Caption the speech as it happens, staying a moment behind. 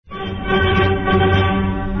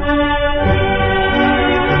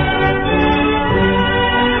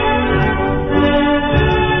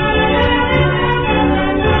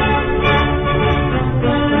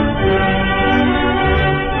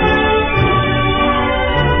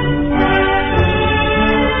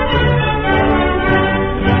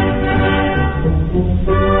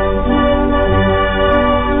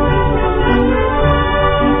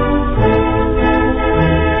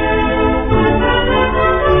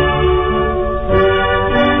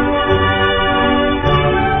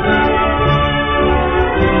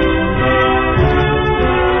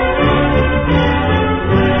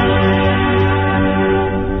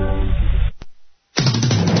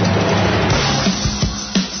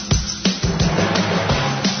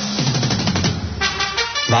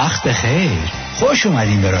وقت بخیر. خوش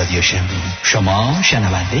اومدین به رادیو شمرون. شما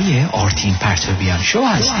شنونده آرتین پرتویان شو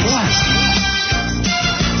هستید.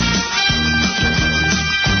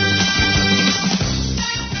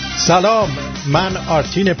 سلام، من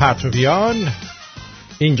آرتین پرتویان،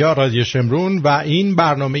 اینجا رادیو شمرون و این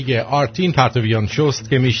برنامه آرتین پرتویان شوست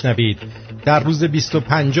که میشنوید در روز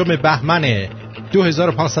 25 بهمن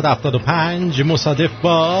 2575 مصادف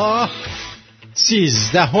با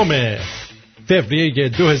 13 فوریه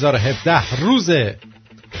 2017 روز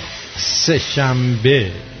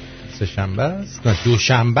سه‌شنبه است؟ نه،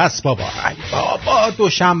 دوشنبه است بابا. ای بابا،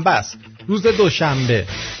 دوشنبه است، روز دوشنبه.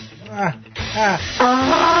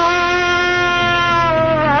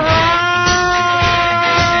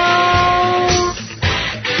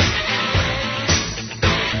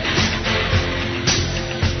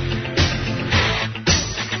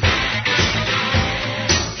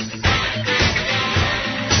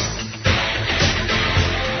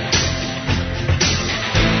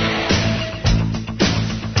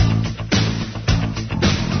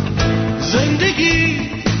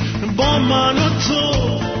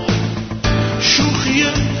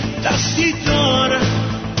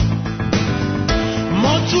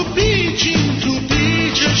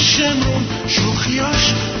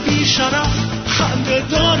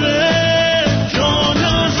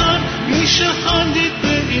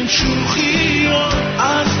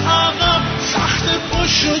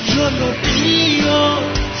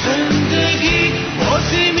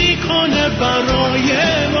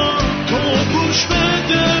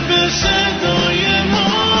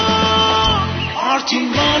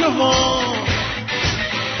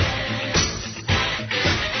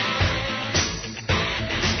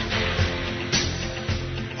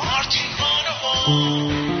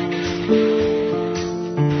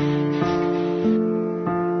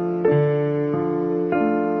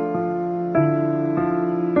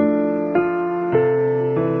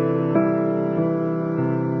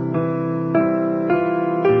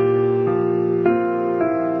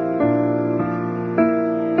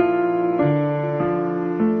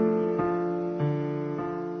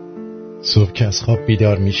 صبح که از خواب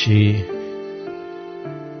بیدار میشی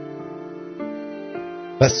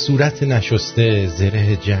و صورت نشسته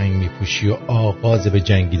زره جنگ میپوشی و آغاز به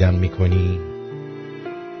جنگیدن میکنی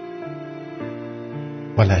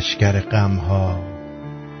با لشکر غمها،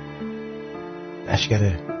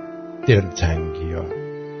 لشکر دلتنگی ها،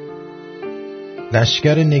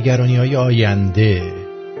 لشکر نگرانی های آینده،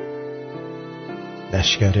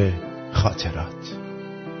 لشکر خاطرات،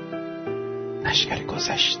 لشکر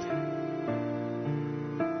گذشته،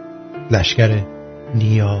 لشکر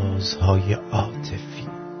نیازهای عاطفی،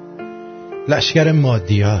 لشکر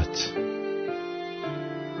مادیات.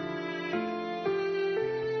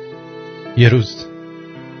 یه روز،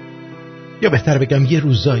 یا بهتر بگم یه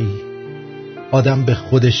روزایی، آدم به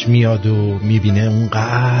خودش میاد و میبینه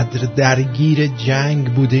اونقدر درگیر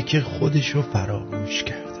جنگ بوده که خودشو فراموش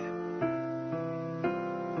کرده.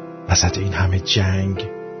 وسط این همه جنگ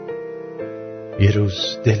یه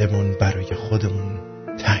روز دلمون برای خودمون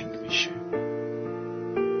تنگ میشه.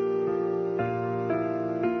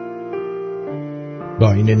 با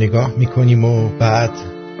آینه نگاه میکنیم و بعد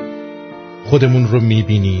خودمون رو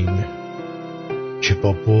میبینیم که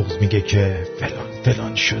با بغض میگه که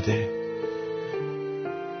فلان شده.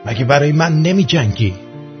 مگه برای من نمی جنگی؟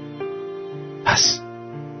 پس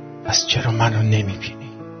چرا منو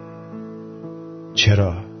نمیبینی؟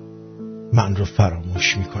 چرا من رو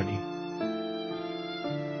فراموش میکنی؟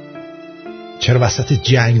 چرا وسط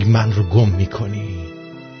جنگ من رو گم میکنی؟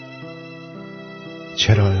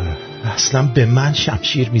 چرا اصلا به من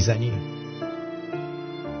شمشیر میزنی؟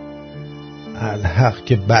 الحق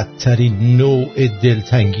که بدترین نوع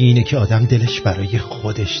دلتنگی اینه که آدم دلش برای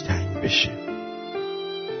خودش تنگ بشه.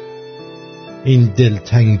 این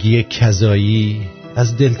دلتنگی کذایی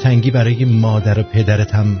از دلتنگی برای مادر و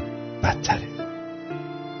پدرت هم بدتره.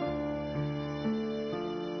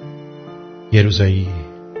 یه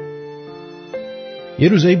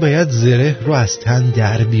روزایی باید زره رو از تن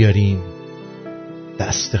در بیاریم،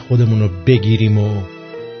 دست خودمون رو بگیریم و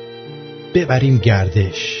ببریم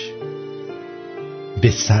گردش،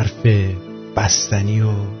 به صرف بستنی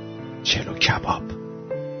و چلو کباب،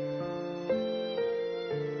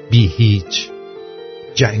 بی هیچ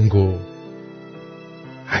جنگ و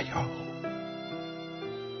حیا.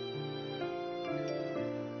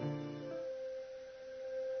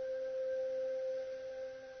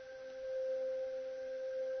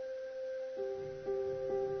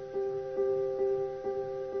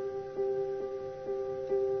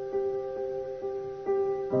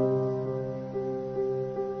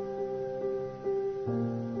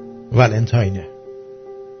 ولنتاینه.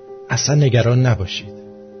 اصلا نگران نباشید.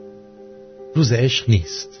 روز عشق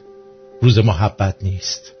نیست، روز محبت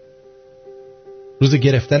نیست، روز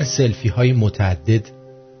گرفتن سلفی های متعدد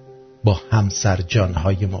با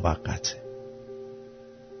همسرجانهای موقته.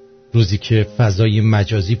 روزی که فضای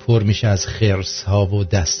مجازی پر میشه از خرس ها و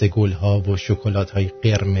دسته گل ها و شکلات های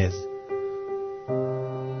قرمز.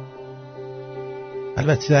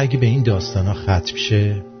 البته اگه به این داستان ها ختم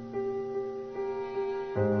شه،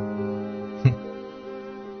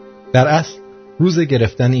 در اصل روز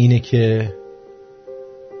گرفتن اینه که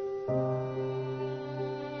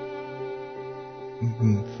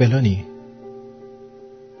فلانی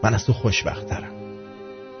من از تو خوشبخت‌ترم.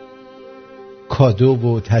 کادو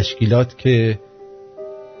و تشکیلات که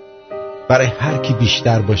برای هر کی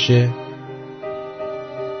بیشتر باشه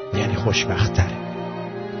یعنی خوشبخت‌تره.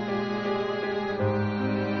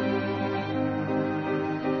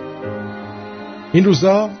 این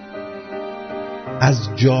روزا از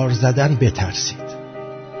جار زدن بترسید.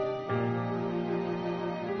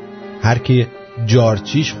 هر کی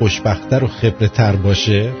جارچیش خوشبخت‌تر و خبره‌تر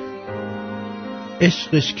باشه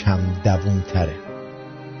عشقش کم دوام‌تره.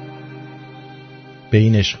 به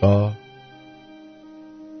این عشقا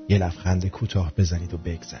یه لبخند کوتاه بزنید و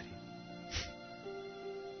بگذرید.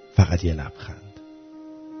 فقط یه لبخند.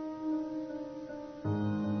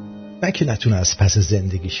 نه که نتونه از پس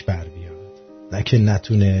زندگیش بر بیاد، نه که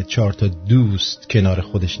نتونه 4 تا دوست کنار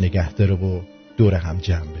خودش نگه داره و دور هم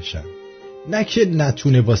جمع بشن، نه که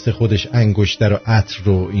نتونه واسه خودش انگشتر و عطر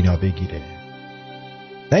رو اینا بگیره،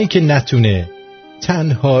 نه اینکه نتونه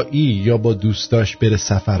تنهایی یا با دوستاش بره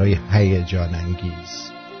سفرهای هیجان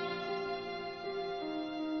انگیز.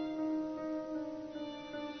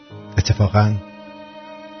 اتفاقاً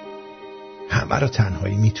همه رو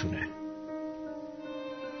تنهایی میتونه.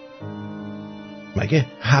 مگه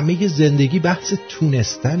همه زندگی بحث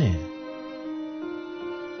تونستنه؟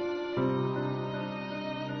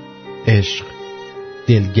 عشق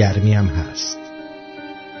دلگرمی هم هست،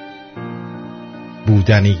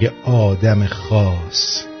 بودن یه آدم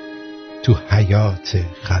خاص تو حیات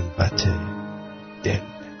خلوت دل.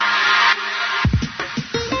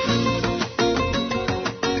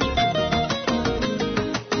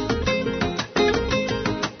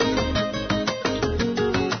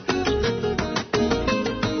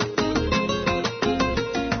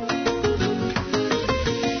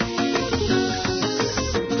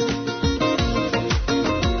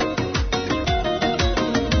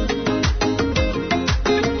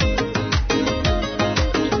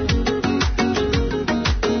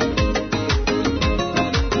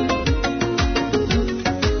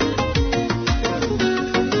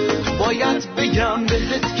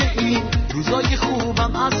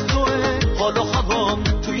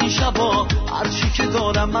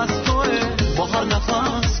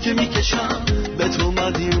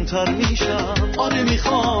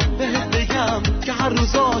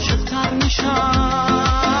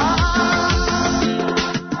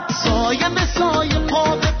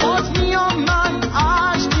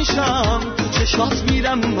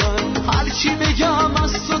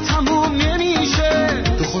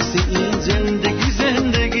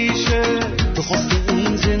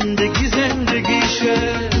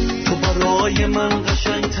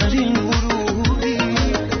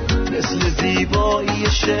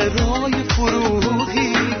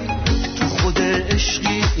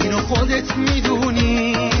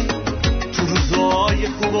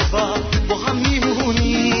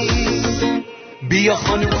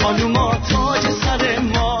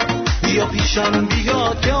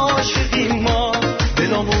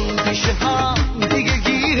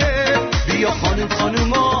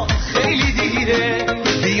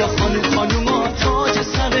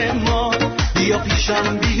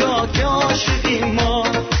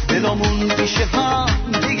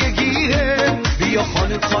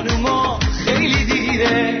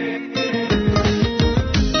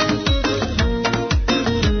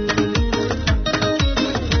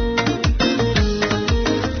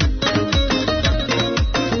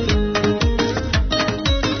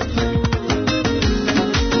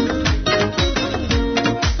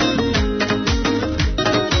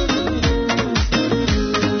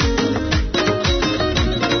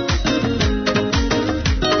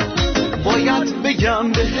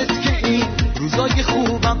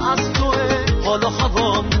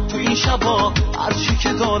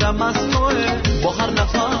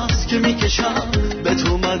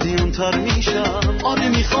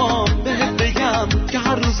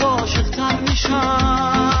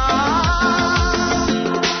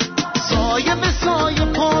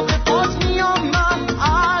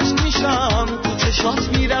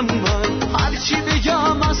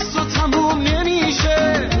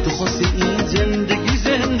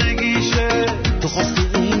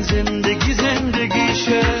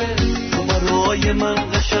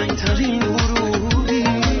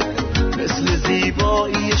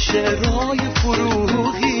 شعرهای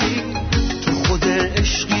فروغی، تو خود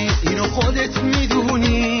عشقی اینو خودت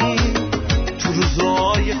میدونی، تو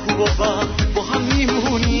روزای خوب و بد با هم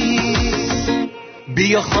میمونی.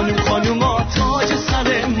 بیا خانوم خانوما تاج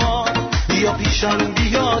سر ما، بیا پیشم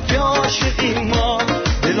بیا که عاشقی ما،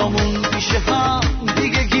 دلامون پیش هم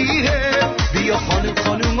دیگه گیره. بیا خانوم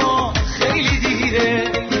خانوما خیلی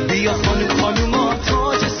دیره، بیا خانوم خانوما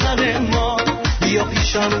تاج سر ما، بیا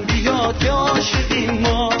پیشم بیا که عاشقی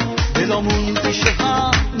ما، دلامون پیش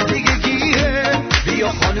هم دیگه گیره.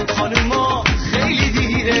 بیا خانوم خانوما خیلی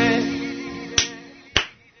دیره.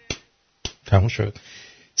 تموم شد.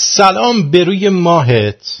 سلام به روی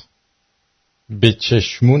ماهت، به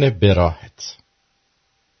چشمون براهت.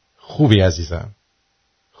 خوبی عزیزم؟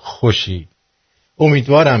 خوشی؟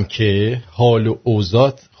 امیدوارم که حال و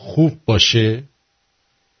اوضاع خوب باشه،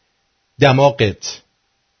 دماغت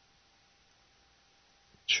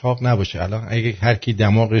چاق نباشه. الان اگه هر کی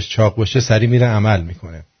دماغش چاق باشه سری میره عمل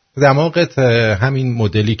میکنه. دماغت همین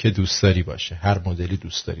مدلی که دوست داری باشه، هر مدلی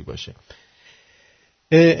دوست داری باشه.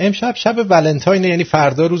 امشب شب ولنتاین، یعنی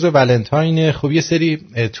فردا روز ولنتاین. خب یه سری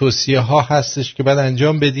توصیه ها هستش که بعد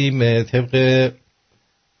انجام بدیم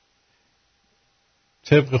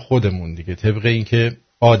طبق خودمون دیگه، طبق این که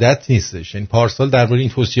عادت نیستش. یعنی پارسال درباره این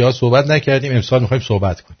توصیه ها صحبت نکردیم، امسال میخوایم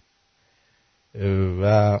صحبت کنیم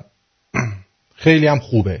و خیلی هم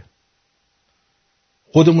خوبه.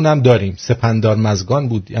 خودمون هم داریم، سپندار مزگان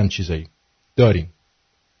بود، هم چیزایی داریم،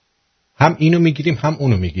 هم اینو میگیریم هم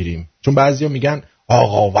اونو میگیریم. چون بعضیا میگن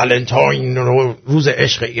آقا ولنتاین رو، روز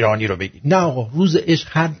عشق ایرانی رو بگید. نه آقا، روز عشق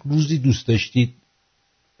هر روزی دوست داشتید.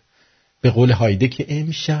 به قول هایده که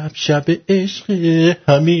امشب شب عشق،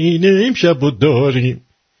 همین امشب رو داریم.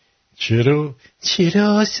 چرا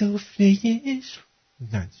سفره عشق،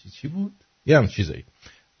 نه چی بود؟ یه هم چیزایی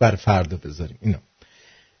بر فردا بذاریم. اینا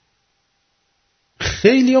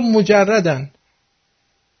خیلی هم مجردن.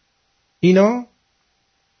 اینا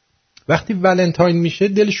وقتی ولنتاین میشه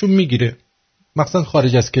دلشون میگیره، مثلا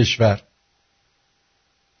خارج از کشور.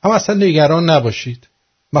 اما اصلا نگران نباشید،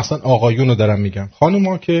 مثلا آقایون رو دارم میگم.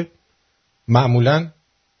 خانوما که معمولا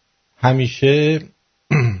همیشه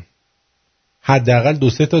حداقل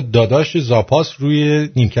 2-3 تا داداش زاپاس روی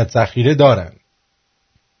نیمکت ذخیره دارن،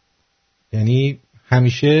 یعنی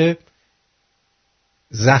همیشه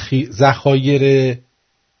ذخایر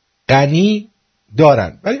غنی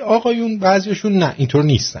دارن. ولی آقایون بعضیشون نه، اینطور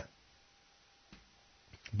نیستن.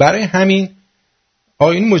 برای همین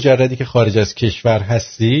آقایون مجردی که خارج از کشور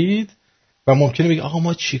هستید و ممکنه بگید آقا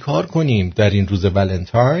ما چی کار کنیم در این روز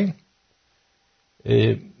ولنتاین،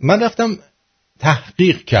 من رفتم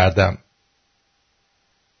تحقیق کردم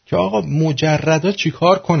که آقا مجردا چی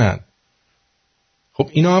کار کنن. خب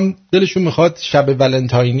اینا هم دلشون میخواد شب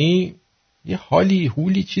ولنتاینی یه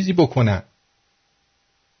هولی چیزی بکنن.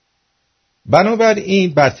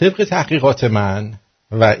 بنابراین بر طبق تحقیقات من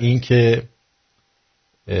و این که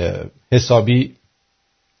حسابی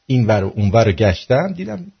این ور و اون ور رو گشتم،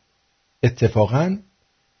 دیدم اتفاقا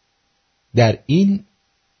در این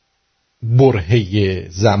برهه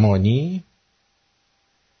زمانی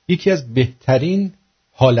یکی از بهترین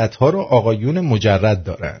حالتها رو آقایون مجرد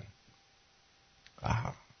دارن.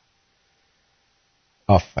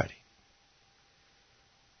 آفرین.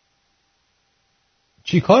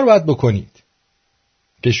 چی کار باید بکنید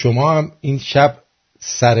که شما هم این شب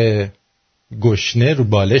سر گشنه رو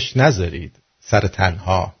بالش نذارید، سر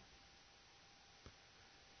تنها؟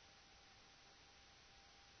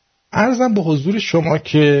 عرضم به حضور شما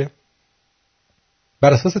که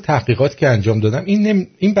بر اساس تحقیقات که انجام دادم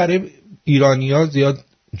این برای ایرانی‌ها زیاد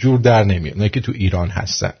جور در نمیاد، نه که تو ایران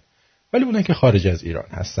هستن، ولی اونایی که خارج از ایران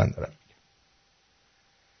هستن دارم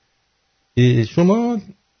میگم. شما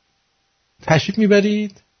تشریف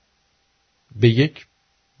میبرید به یک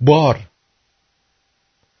بار.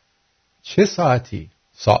 چه ساعتی؟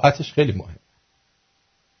 ساعتش خیلی مهم.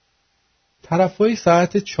 طرفای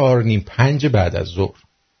ساعت 4:30-5 بعد از ظهر.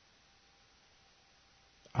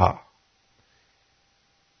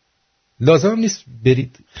 لازم نیست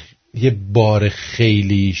برید یه بار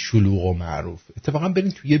خیلی شلوغ و معروف. اتفاقا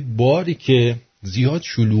برید توی یه باری که زیاد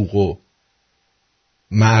شلوغ و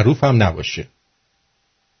معروف هم نباشه.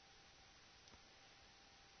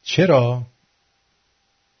 چرا؟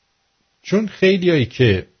 چون خیلیایی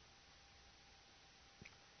که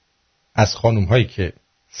از خانوم هایی که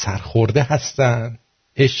سرخورده هستن،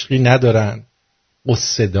 عشقی ندارن،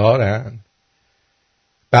 قصه دارن،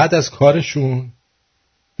 بعد از کارشون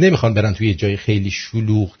نمیخوان برن توی یه جای خیلی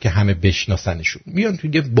شلوغ که همه بشناسنشون، میان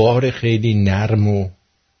توی یه بار خیلی نرم و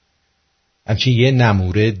همچین یه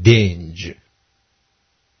نموره دنج.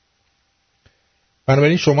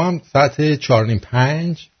 بنابراین شما هم ساعت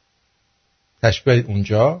 4:05 تشبیه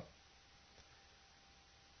اونجا.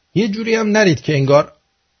 یه جوری هم نرید که انگار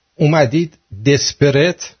اومدید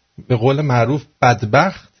دسپرت، به قول معروف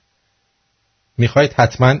بدبخت، میخواید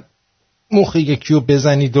حتما مخ یکی رو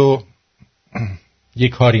بزنید و یه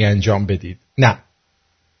کاری انجام بدید. نه،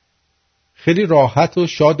 خیلی راحت و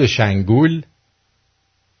شاد و شنگول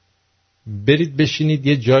برید بشینید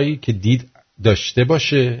یه جایی که دید داشته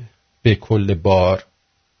باشه به کل بار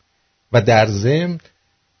و در ضمن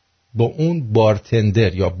با اون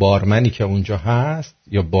بارتندر یا بارمنی که اونجا هست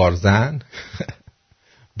یا بارزن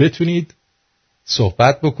بتونید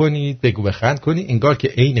صحبت بکنید، بگو بخند کنید، انگار که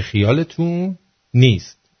عین خیالتون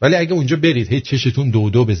نیست. ولی اگه اونجا برید هی چشتون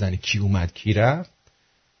دو بزنید کی اومد کی رفت،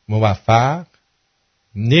 موفق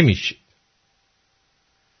نمیشید.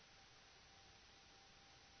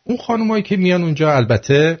 اون خانمایی که میان اونجا،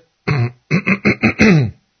 البته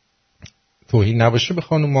توهین نباشه به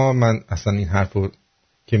خانوما، من اصلا این حرفو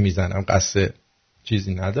که میزنم قصد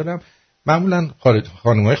چیزی ندارم، معمولا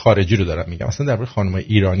خانمای خارجی رو دارم میگم، اصلا درباره خانمای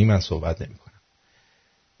ایرانی من صحبت نمیکنم.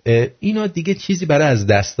 اینا دیگه چیزی برای از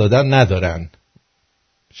دست دادن ندارن.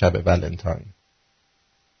 شب ولنتاین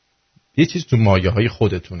یه چیز تو مایه های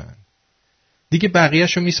خودتونن دیگه،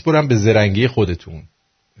 بقیه‌شو میسپرم به زرنگی خودتون.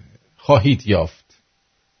 خواهید یافت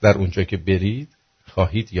در اونجا که برید،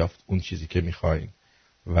 خواهید یافت اون چیزی که میخواین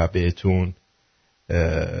و بهتون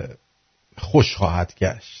خوش خواهد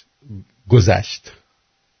گذشت.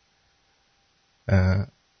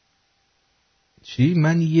 چی؟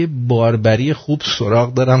 من یه باربری خوب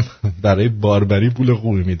سراغ دارم، برای باربری پول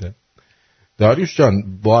خوبی میده. داریوش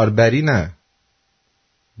جان، باربری نه،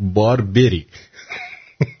 باربری.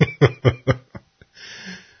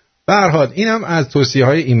 به هر حال اینم از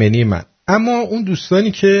توصیه‌های ایمنی من. اما اون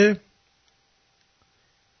دوستانی که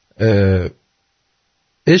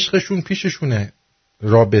عشقشون پیششونه،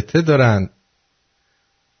 رابطه دارن،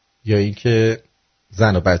 یا اینکه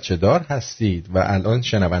زن و بچه دار هستید و الان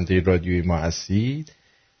شنونده رادیوی ما هستید،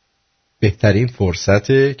 بهترین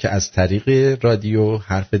فرصته که از طریق رادیو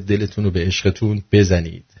حرف دلتون رو به عشقتون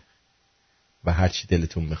بزنید و هر چی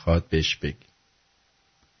دلتون میخواد بهش بگید.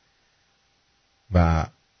 و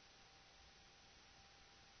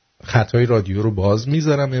خطای رادیو رو باز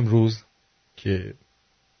میذارم امروز که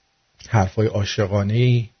حرفای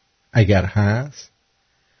عاشقانه‌ای اگر هست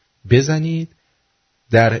بزنید،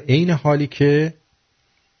 در عین حالی که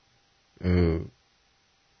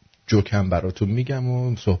جوکم براتون میگم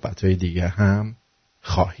و صحبتهای دیگه هم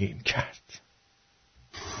خواهیم کرد.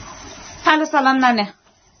 سلام ننه،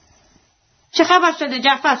 چه خبر شده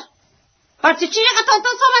جعفر؟ بچه چی یه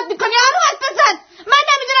تانتان صحبت میکنی؟ حرف بزن. من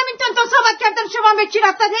نمیدونم این تانتان صحبت کردم شما به چی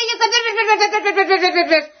رفتن. یه زده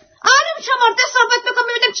آرام شمارده صحبت بکن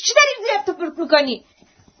ببینم چی داری زیرت تو پرک میکنی.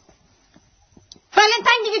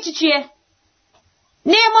 ولنتاین دیگه چیه؟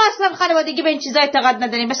 نه ما اصلا خانوادگی به این چیزا اعتقاد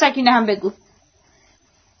نداریم. به سکینه هم بگو.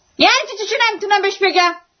 یعنی چی نمیتونم بهش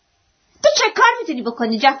بگم؟ تو چه کار میتونی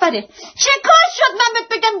بکنی جعفره؟ چه کار شد من بهت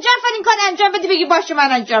بگم جعفر این کار انجام بدی بگی باشه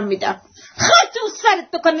من انجام میدم؟ خود تو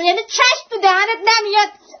سرت بکنه، یعنی چشم تو دهنت نمیاد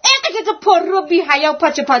اینقدر که تو پر رو بی حیا و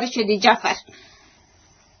پاچه پاره شدی جعفر.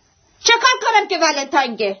 چه کار کنم که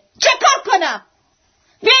ولنتاینگه؟ چه کار کنم؟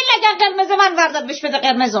 بیایی لگن قرمز من ورداد بهش بده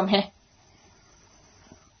قرمزمه.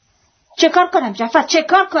 چه کار کنم جعفر؟ چه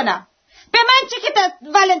کار کنم؟ به من چه که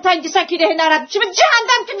ولنتاین سکینه ناراحت میشه؟ به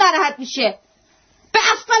جهنم که ناراحت میشه، به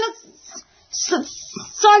افضل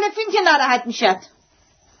سالفین که ناراحت میشد.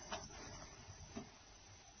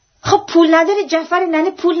 خب پول نداری جعفر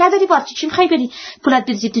ننه؟ پول نداری بارچی چی میخوای بدی؟ پولت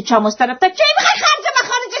بریزی تو چاموس طرف تا چی میخوای خرج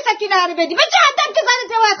مخارج سکینه رو بدی؟ به جهنم که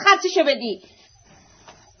زنت باید خرجشو بدی.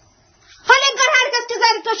 حالا انگار هر کس که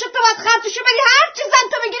زن تو شد تو باید خرجشو بدی، هر چی زن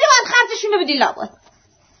تو بگیری باید خرجشونو بدی لابد.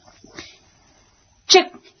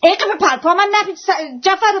 چه ایقه به پرپا من نفید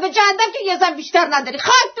جعفر رو به جهنم که یه زن بیشتر نداری.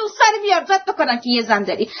 خواهد تو سر بیارزت بکنن که یه زن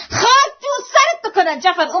داری، خواهد تو سرت بکنن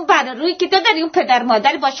جعفر. اون بر روی که تو داری، اون پدر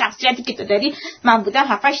مادری با شخصیتی که تو داری، من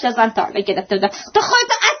بودم 7-8 تا زن تا حالا گرفته بودم. تو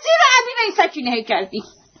خودت اسیر امیر این سکینه کردی.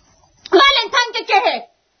 ولنتاین که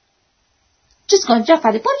چیز کن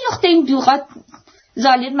جعفر، برو لخت این دوغات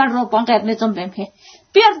زالیر من روبان قرمزم بمه،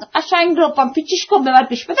 بیار قشنگ روبان پیچیش کن ببر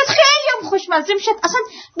بش بده، خیلی هم خوشمزه میشد. اصلا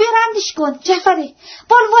برندش کن جعفره.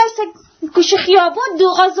 بال وایس گوشه خیابون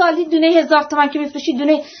دوغا زالی دونه 1000 تومان که میفروشی،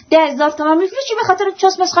 دونه 10,000 تومان میفروشی به خاطر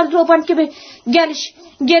چاس مسخال روبان که به گلش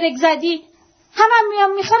گرگ زدی. همه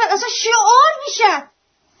میام میخوان اصلا شعور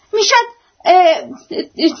میشد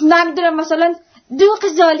نمیدونم مثلا دوغ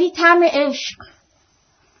زالی طعم عشق.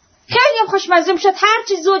 خیلی هم خوشمزه میشد. هر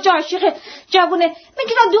چی زوج عاشق جوونه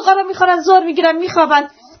میگیرن دوغا رو میخورن، زور میگیرن میخوابن،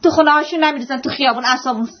 تو خونه هاشون نمیریزن، تو خیابون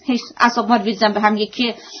اعصاب ما رو بریزن به هم،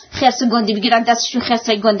 یکی خرس گنده بگیرن دستشون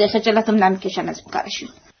خرسای گنده، خجالتم نمیکشن از این کارشون.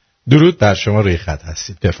 درود بر شما، روی خط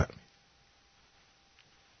هستید، بفرمایید.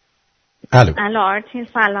 الو آرتین،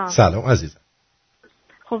 سلام. سلام عزیزم.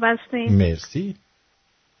 خوب هستین؟ مرسی.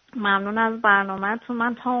 ممنون از برنامه‌تون.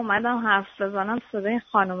 من تا اومدم حرف بزنم صدای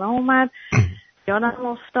خانومه اومد. یادم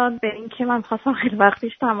افتاد به این که من خواستم خیلی وقت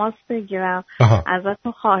پیش تماس بگیرم.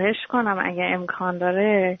 ازتون خواهش کنم اگه امکان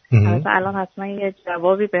داره، الان حتما یه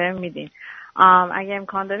جوابی بهم میدین. اگه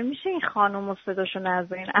امکان داره میشه این خانم و صداشو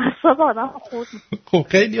نذارین، اعصاب آدم خود. خب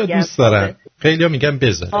خیلی ها دوست دارن، خیلی ها میگن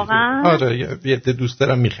بذارید. آره یه دوست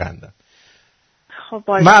دارم میخندن. خب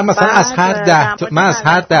من مثلا از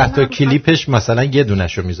هر 10 تا کلیپش مثلا یه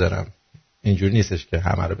دونهشو میذارم، اینجوری نیستش که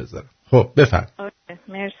همه رو بذارم. خب بفرم. اوکی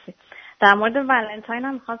مرسی. در مورد ولنتاین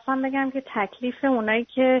هم خواستم بگم که تکلیف اونایی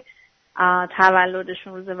که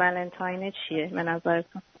تولدشون روز ولنتاینه چیه به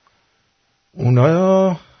نظرتون؟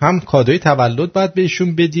 اونا هم کادوی تولد باید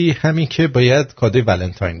بهشون بدی، همین که باید کادوی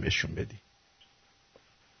ولنتاین بهشون بدی.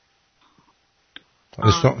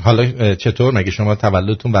 حالا چطور، مگه شما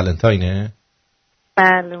تولدتون ولنتاینه؟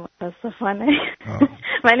 بله متاسفانه.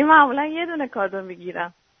 ولی معمولا یه دونه کادو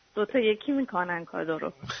میگیرم، 2 تا یکی میکنن کادو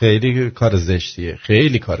رو. خیلی کار زشتیه،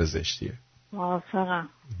 خیلی کار زشتیه. موافقم.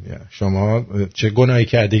 شما چه گناهی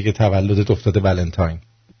کردی که تولدت افتاده ولنتاین؟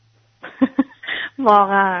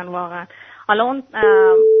 واقعا حالا اون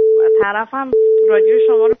طرفم رادیو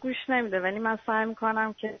شما رو گوش نمیده، ولی من سعی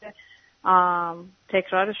میکنم که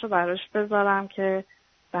تکرارش رو براش بذارم که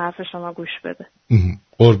به حرف شما گوش بده.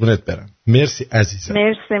 قربونت برم. مرسی عزیزم.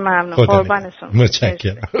 مرسی ممنون. قربان شما.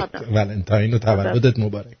 متشکرم. ولنتاین و تولدت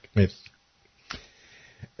مبارک. مرسی.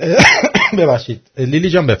 ببخشید لیلی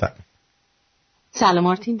جان بفرم. سلام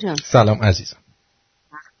آرتین جان. سلام عزیزم.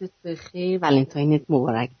 وقتت بخیر، ولنتاینت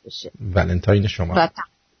مبارک باشه. ولنتاین شما.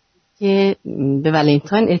 که به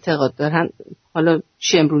ولنتاین اعتقاد دارن، حالا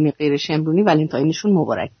شمرونی غیر شمرونی، ولنتاینشون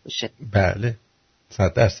مبارک باشه. بله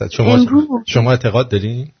 100%. شما اعتقاد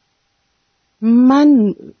دارین؟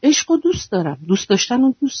 من عشق و دوست دارم، دوست داشتن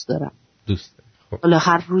و دوست دارم. خب. حالا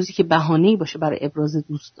هر روزی که بهانه‌ای باشه برای ابراز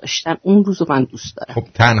دوست داشتن، اون روزو من دوست دارم. خب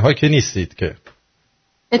تنها که نیستید که؟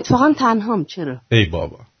 اتفاقا تنهام. چرا؟ ای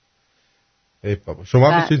بابا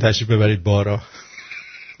شما میتونید تشریف ببرید بارا.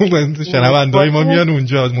 شنونده‌های ما میان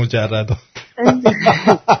اونجا مجرد.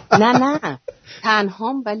 نه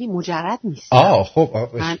تنهام ولی مجرد نیست.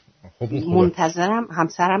 خب منتظرم،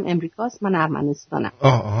 همسرم امریکاست، من ارمنستانم.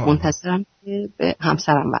 منتظرم که به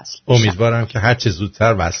همسرم وصل بشم. امیدوارم که هر چه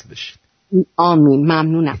زودتر وصل بشید. آمین.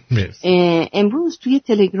 ممنونم. امروز توی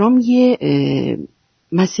تلگرام یه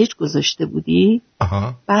مسیج گذاشته بودی.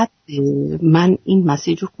 بعد من این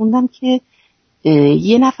مسیج رو خوندم که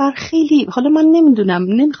یه نفر خیلی، حالا من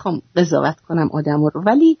نمیخوام قضاوت کنم آدم رو،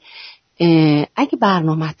 ولی اگه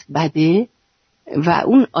برنامه‌ت بده و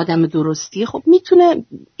اون آدم درستیه، خب میتونه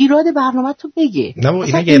ایراد برنامه تو بگه. نه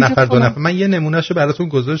این یه نفر دو نفر. من یه نمونهشو براتون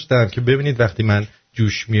گذاشتم که ببینید وقتی من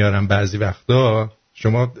جوش میارم بعضی وقتا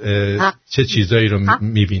شما چه چیزایی رو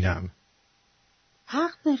میبینم.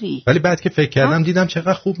 حق داری. ولی بعد که فکر کردم دیدم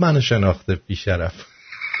چقدر خوب منو شناخته بیشرف.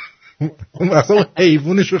 اون اصلا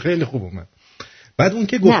حیوانش رو خیلی خوب اومد. بعد اون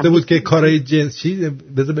که گفته بود که کارهای جنسی،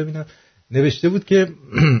 بذار ببینم، نوشته بود که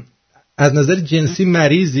از نظر جنسی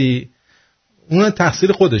مریضی، اون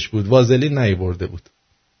تقصیر خودش بود، وازلین نیاورده بود.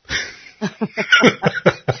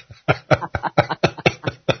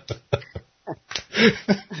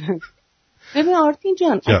 ببین آرتین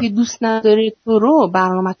جان، اگه دوست نداره تو رو،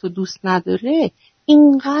 برنامه تو دوست نداره،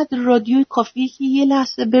 اینقدر رادیوی کافیه که یه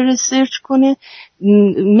لحظه بره سرچ کنه،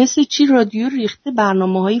 مثل چی رادیو ریخته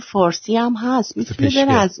برنامه‌های فارسی هم هست، میتونه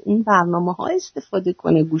بره از اون برنامه‌ها استفاده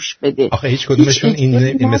کنه، گوش بده. آخه هیچ کدومشون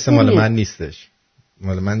این مثل مال من نیستش.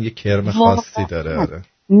 مال من یه کرم خاصی داره.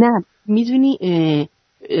 نه میدونی،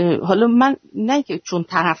 حالا من نه که چون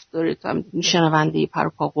طرفدارتم، شنونده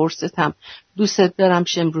پروپا قرصتم، دوست دارم،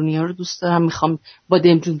 شمرونی‌ها رو دوست دارم، میخوام با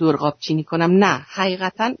دمجون دور قاب چینی کنم، نه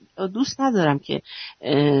حقیقتا دوست ندارم که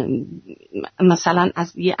مثلا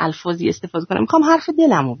از یه الفاظی استفاده کنم، میخوام حرف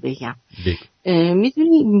دلمو بگم.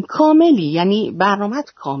 میدونی کاملی، یعنی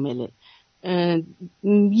برنامه‌ت کامله.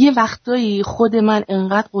 یه وقتایی خود من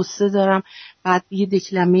انقدر قصه دارم، بعد یه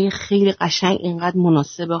دکلمه خیلی قشنگ انقدر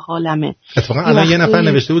مناسب حالمه. اتفاقا الان یه نفر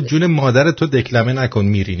نوشته بود جون مادر تو دکلمه نکن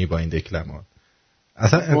میرینی با این دکلمات.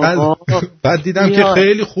 اصلا انقدر بعد دیدم که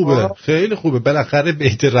خیلی خوبه، خیلی خوبه. بالاخره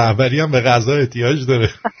بیت رهبری هم به غذا احتیاج داره.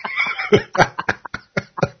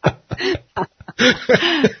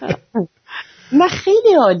 من خیلی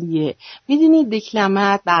خیلی عالیه. میدونی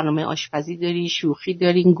دکلمت برنامه آشپزی داری، شوخی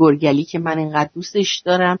داری، این گرگلی که من اینقدر دوستش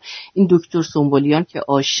دارم، این دکتر سنبولیان که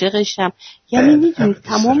عاشقشم. یعنی میدونی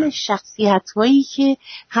تمام شخصیت‌هایی که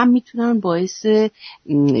هم میتونن باعث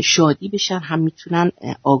شادی بشن، هم میتونن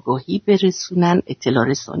آگاهی برسونن، اطلاع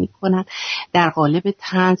رسانی کنن در قالب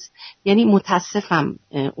طنز. یعنی متاسفم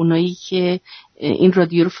اونایی که این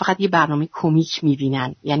رادیو رو فقط یه برنامه کمیک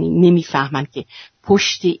میبینن، یعنی نمیفهمن که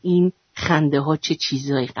پشت این خنده ها چه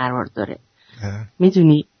چیزایی قرار داره.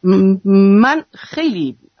 میدونی من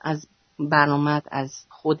خیلی از برنامه‌ات، از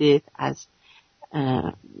خودت، از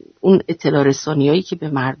اون اطلاع رسانی هایی که به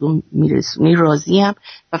مردم میرسونی راضیم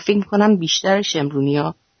و فکر میکنم بیشتر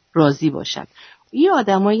شمرونیا راضی باشن. یه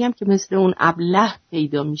آدمایی هم که مثل اون ابله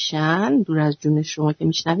پیدا میشن دور از جون شما که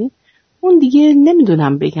میشنوین، اون دیگه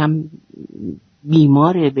نمیدونم بگم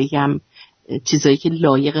بیماره، بگم چیزایی که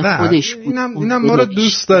لایق خودش بود. اینم ما رو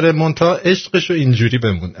دوست داره، منتها عشقشو اینجوری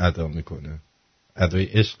بهمون ادا میکنه. ادای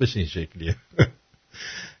عشقش این شکلیه.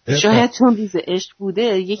 شاید چون ریز عشق بوده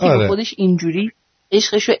یکی به خودش اینجوری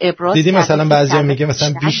عشقشو ابراز دیدی مثلا بعضیا میگه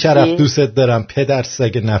مثلا بی شرف دوست دارم، پدر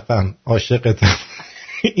سگ نفهم عاشقتم.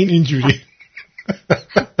 این اینجوری.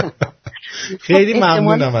 خیلی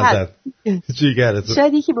ممنونم ازت جیگرت.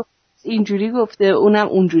 شاید یکی اینجوری گفته، اونم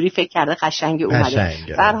اونجوری فکر کرده قشنگ اومده.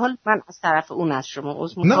 به هر حال من از طرف اون از شما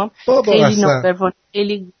عذر میخوام. خیلی نوبروان،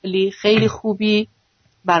 خیلی خوبی،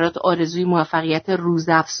 برات آرزوی موفقیت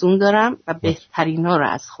روزافزون دارم و بهترینا رو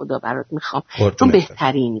از خدا برات میخوام، چون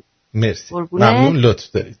بهترینی. مرسی، ممنون،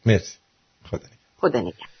 لطف دارید. مرسی، خدا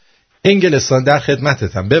نگهدار. انگلستان در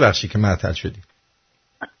خدمتتم. ببخشی که معطل شدی.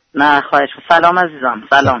 نه خواهش. سلام عزیزم.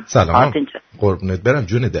 سلام. قربونت برم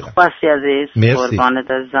جون دلم. خواستی عزیز. مرسی.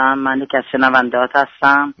 قربانت عزیزم. من یک از شنونده‌هات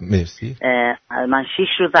هستم. مرسی. من 6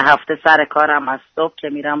 روز هفته سر کارم، از صبح که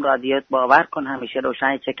میرم رادیوت باور کن همیشه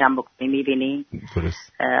روشن چکم بکنی میبینی.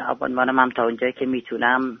 درست. عنوانم هم تا اونجایی که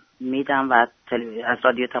میتونم میدم و از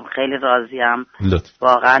رادیوتم خیلی راضیم.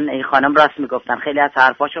 واقعا این خانم راست میگفتن، خیلی از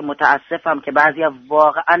حرفاشو متاسفم که بعضیا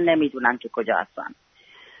واقعا نمیدونن که کجا هستن.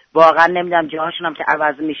 واقعا نمیدونم جاهاشون هم که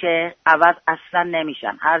عوض میشه، عوض اصلا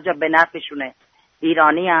نمیشن. هر جا به نفعشونه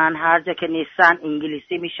ایرانی هن، هر جا که نیستن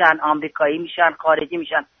انگلیسی میشن، آمریکایی میشن، خارجی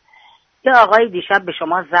میشن. یه آقای دیشب به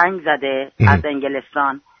شما زنگ زده از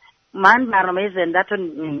انگلستان. من برنامه زنده‌تو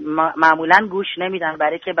معمولا گوش نمیدم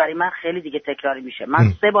برای که برای من خیلی دیگه تکراری میشه.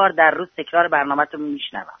 من 3 بار در روز تکرار برنامه‌تو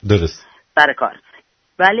میشنوم. درست. سر کار.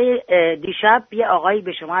 ولی دیشب یه آقایی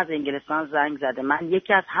به شما از انگلستان زنگ زده. من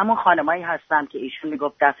یکی از همون خانمایی هستم که ایشون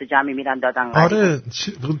میگفت دست جمعی میرن دادن. آره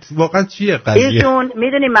واقعا چیه قضیه؟ ایشون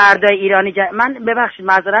میدونی مردای ایرانی من ببخشید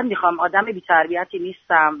معذرت میخوام، آدم بی‌تربیتی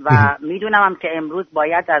نیستم و میدونم که امروز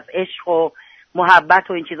باید از عشق و محبت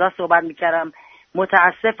و این چیزا صحبت میکردم.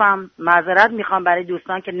 متاسفم، معذرت میخوام برای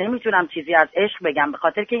دوستان که نمیتونم چیزی از عشق بگم، به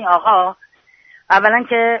خاطر که این آقا اولا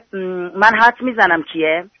که من حد میزنم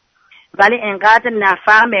کیه، ولی انقدر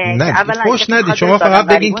نفهمه که اولا خوش ندی. شما فقط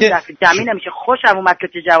بگین که جمعی نمیشه. خوشم اومد که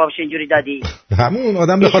تو جوابش اینجوری دادی. همون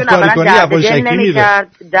آدم بخواد کاری کنی یواشکی میره.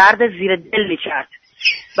 درد زیر دل میکرد.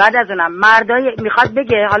 بعد از اونم مردای میخواد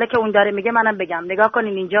بگه، حالا که اون داره میگه منم بگم. نگاه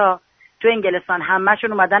کنین اینجا تو انگلستان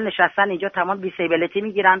همه‌شون اومدن نشستن اینجا، تمام دیسیبلیتی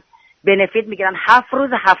میگیرن، بنفیت میگیرن، 7 روز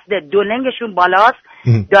هفته 2 لنگشون بالاست،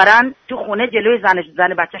 دارن تو خونه جلوی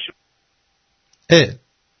زن بچه‌شون.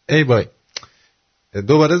 ای بای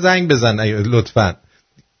دوباره زنگ بزن لطفاً،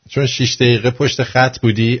 چون 6 دقیقه پشت خط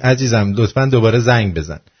بودی عزیزم. لطفاً دوباره زنگ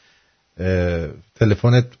بزن.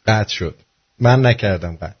 تلفنت قطع شد. من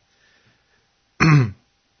نکردم قطع.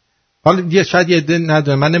 حالا شاید یه عده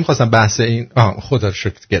ندونه. من نمیخواستم بحث این خدا رو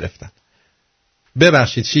شکر گرفتم.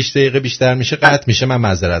 ببخشید 6 دقیقه بیشتر میشه قطع میشه. من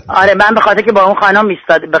معذرت میخوام. آره من به خاطر که با اون خانم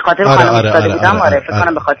میستاد، به خاطر خانم میستاده بودم. فکر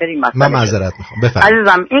کنم به خاطر این مسئله. من معذرت میخوام. بفرمایید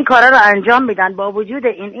عزیزم. این کارا رو انجام میدن با وجود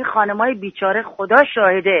این خانمای بیچاره. خدا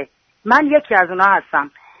شاهده من یکی از اونها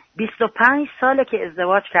هستم. 25 ساله که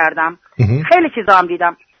ازدواج کردم. خیلی چیزا هم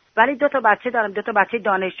دیدم، ولی 2 تا بچه دارم، 2 تا بچه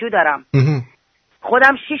دانشجو دارم.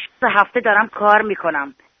 خودم 6 هفته دارم کار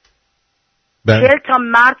میکنم. 40 تا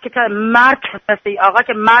مرد که مرد آقا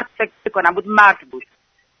که مرد فکر کنم بود، مرد بود،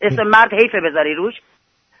 اسم مرد حیفه بذاری روش،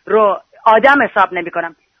 رو آدم حساب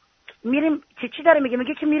نمیکنم. میریم چی داره میگه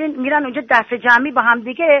که میرن اونجا دست جمعی با هم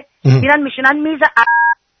دیگه میرن میشنن میز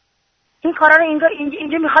این کارا رو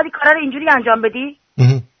اینجا میخواد این کارا رو اینجوری انجام بدی.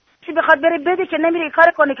 چی بخواد بره بده که نمیره این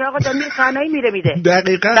کار کنه که آقا داره میره تنهایی میره میده.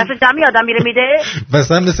 دقیقاً دست جمعی آدم میره میده.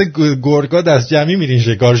 مثلا مثل گرگا دست جمعی میرین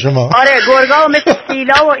شکار شما. آره گرگا و مثل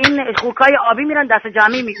سیلا و این خوکای آبی میرن دست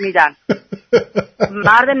جمعی میدن.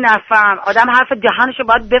 مرد نفهم، آدم حرف دهنشو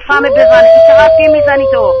باید بفهمه بزنه. این چه حرفی میزنی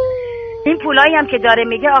تو؟ این پولایی هم که داره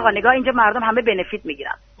میگه آقا نگاه اینجا مردم همه بنفیت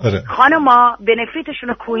میگیرن. آره. خانما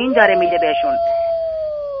بنفیتشون کوین داره میده بهشون.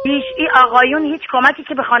 این آقایون هیچ کمکی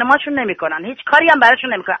که به خانماشون نمیکنن، هیچ کاری هم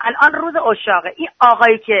براشون نمیکنن. الان روز عشاقه، این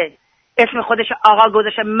آقایی که اسم خودش آقا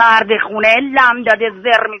گذاشته مرد خونه لم داده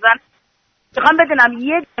زر میزن، میخوام بدونم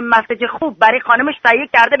یه مسیج خوب برای خانمش تهیه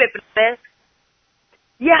کرده بفرسته؟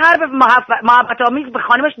 یه حرف محبت آمیز به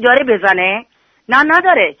خانمش داره بزنه؟ نه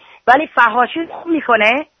نداره، ولی فحاشی خوب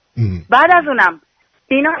میکنه. بعد از اونم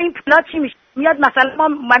اینا این پولا چی میشه؟ میاد مثلا ما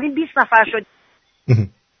اومدیم 20 نفر شد،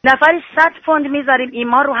 نفری 100 پوند میذاریم این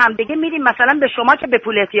ما رو هم دیگه میدیم مثلا به شما که به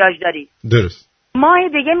پول احتیاج داری. درست. ماه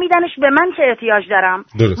دیگه میدنش به من که احتیاج دارم.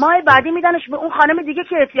 درست. ماه بعدی میدنش به اون خانم دیگه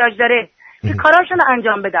که احتیاج داره که کاراشون رو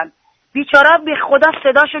انجام بدن. بیچارا به خدا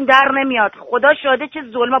صداشون در نمیاد. خدا شاهده چه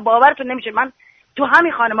ظلم، باورتون نمیشه. من تو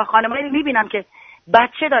همین خانمایی میبینم که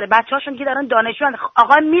بچه داره، بچه‌هاشون که دارن دانشجوان،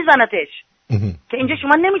 آقا میزنتش که اینجا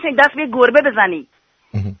شما نمیتونید دست به گربه بزنی.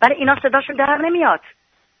 برای اینا صداشون در نمیاد.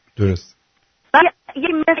 درست. ولی یه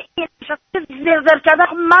مثل زرزر کردن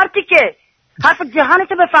مردی که حرف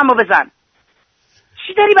جهانتو بفهم و بزن.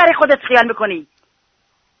 چی داری برای خودت خیال میکنی؟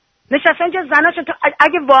 نشسته اینجا زناشون، تو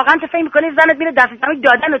اگه واقعا تو فکر میکنی زنت میره دست زمین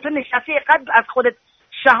دادن و تو نشستی اینقدر از خودت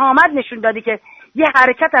شهامت نشون دادی که یه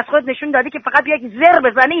حرکت از خودت نشون دادی که فقط یک زر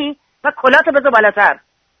بزنی و کلاتو بذار بالاتر.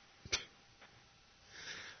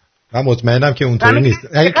 من مطمئنم که اونطوری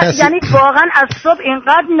نیست. یعنی واقعا از صبح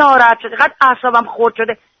اینقدر ناراحت شده، اینقدر اعصابم خورد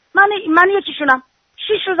شده. من یکیشونم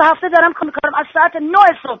 6 روز هفته دارم کار میکنم، از ساعت 9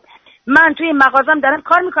 صبح من توی مغازم دارم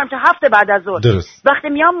کار میکنم تا 7 بعد از ظهر. وقتی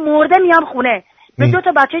میام مرده میام خونه، به 2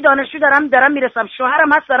 تا بچه دانشجو دارم میرسم،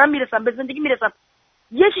 شوهرم هست دارم میرسم، به زندگی میرسم.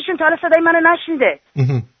 یکیشون تا حالا صدای منو نشنیده.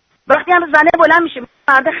 وقتی هم زنه بلند میشه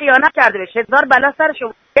مرد خیانت کرده بشه، 1000 بلا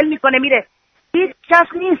سرشو ول میکنه میره، هیچ کس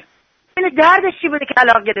نیست. این دردش چی بوده که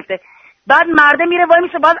طلاق گرفته؟ بعد مرده میره وای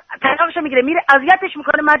میشه، بعد طلاقشو میگیره، میره اذیتش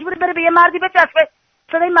میکنه، مجبور بره به یه مردی بچسبه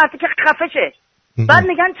صدای مردی که خفه شه. بعد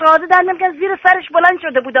میگن تازه در نمیگن زیر سرش بلند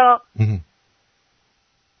شده بودا.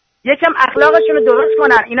 یکم اخلاقشون رو درست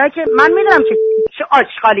کنن. اینایی که من میدونم که چه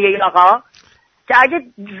آشغالیه این آقا که اگه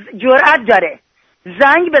جرأت داره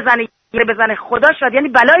زنگ بزنه خدا شاد یعنی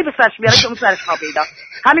بلایی به سرش بیاره که اون سرش خواب پیدا.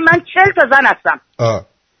 همین من 40 تا زن هستم.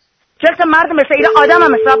 40 تا مرد مثل این آدم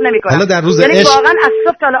هم حساب نمیکنم. حالا در روز یعنی عشق واقعا از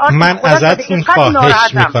صبح تا الان من ازتون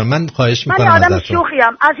خواهش میکنم من آدم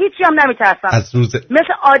شوخیم، از هیچی هم نمیترسم. از روز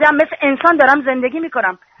مثل آدم، مثل انسان دارم زندگی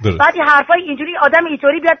میکنم. بعد این حرفای اینجوری آدم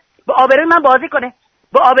اینطوری بیاد با آبروی من بازی کنه.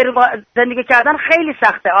 با آبرو زندگی کردن خیلی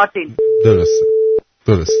سخته آرتین.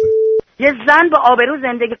 درسته. یه زن با آبرو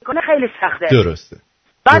زندگی کنه خیلی سخته. درسته.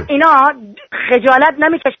 بعد اینا خجالت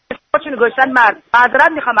نمیکشن، خودشون گوشتن مرد.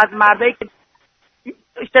 معذرت میخوام از مردایی که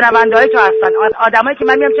شنونده‌های تو هستن، آدمایی که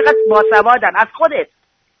من میگم چقدر باسوادن، از خودت.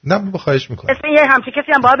 نه خواهش میکنم. اسم یه همچین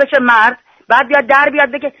کسی هم باید بشه مرد، بعد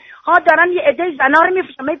بیاد بگه ها دارن یه عده زنا رو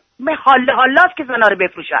میفروشن. من حالاست که زنا رو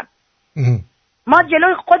بفروشن. ما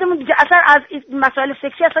جلوی خودمون اصلا از مسائل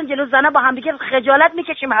سکسی اصلا جلو زنا با هم دیگه خجالت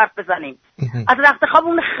میکشیم حرف بزنیم. از رخت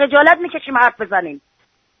خوابمون خجالت میکشیم حرف بزنیم.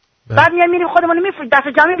 بعد میریم خودمون رو میفروشیم،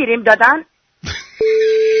 دست جمعی میریم دادن.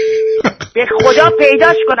 به خدا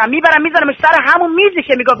پیداش کنم میبرم میذارمش سر همون میزی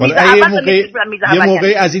که میگفت میز اول یه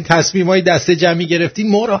موقعی از این تصمیمای دسته جمعی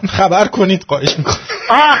گرفتین ما رو خبر کنید خواهش میکنم.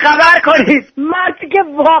 خبر کنید. مردی که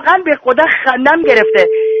واقعا به خدا خندم گرفته.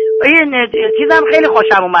 این چیزم خیلی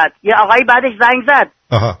خوشم اومد. یه آقایی بعدش زنگ زد.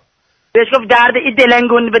 بهش گفت درد این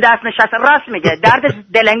دلنگون به دست نشسته. راست میگه، درد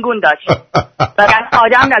دلنگون داشت. فقط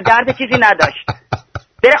آدم نه، درد چیزی نداشت.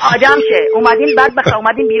 بره آدم شه.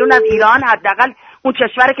 اومدین بیرون از ایران، حداقل اون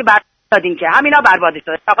کشوری که دادین که همینا بربادش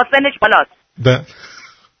داده. آقا سنش بالاست.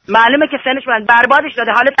 معلومه که سنش بربادش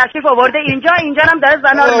داده. حالا تشریف آورده اینجا هم داره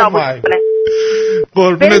زنا رو نابود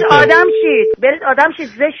کنه. برید آدم شید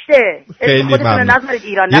زشته. خودتون نذارید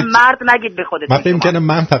ایران. نه مرد نگید به خودتون. من فکر می‌کنم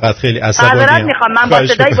من فقط خیلی عصبانیم. معذرت میخوام، من با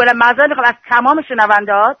صدای بلند معذرت میخوام از تمام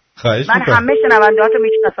شنونده‌هات. من همه شنونده‌هاتو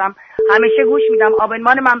میشناسم، همیشه گوش میدم.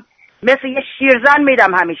 آبونمان من مثل یه شیرزن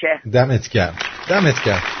میدم همیشه. دمت گرم.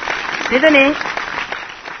 میدونی؟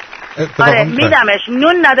 آره میدمش.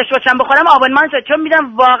 نون نداشت باشم بخورم آبونمان شد، چون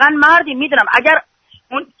میدم واقعا مردی. میدونم اگر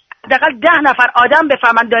اون حداقل 10 نفر آدم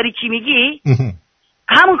بفهمن داری چی میگی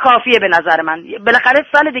همون کافیه به نظر من. بالاخره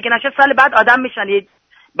سال دیگه نشه سال بعد آدم میشن، یه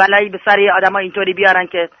بلایی به سر آدما اینطوری بیارن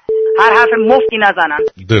که هر حرف مفتی نزنن.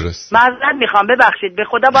 درست. معذرت میخوام، ببخشید به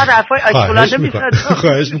خدا. بعد حرفای اشغولانه میزنن.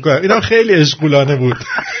 خواهش میکنم. اینا خیلی اشغولانه بود.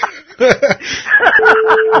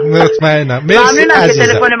 مطمئنم. مرسی عزیزم. که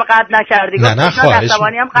تلفنم قطع نکردی. نه خواهش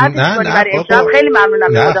میکنم. خیلی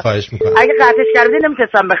ممنونم. نه خواهش میکنم. اگه قطعش کردی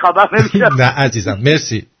نمیتونستم بخوابم. نه عزیزم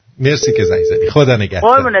مرسی. مرسی که زنگ زدی. خدا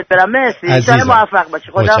نگهدار. قربونت برم. مرسی. ان موفق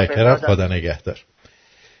باشی. خدا حافظ. خدا نگهدار.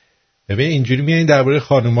 ببین اینجوری میایین درباره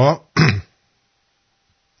خانوما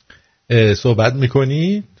صحبت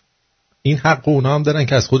میکنی، این حق اونا هم دارن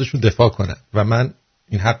که از خودشون دفاع کنن و من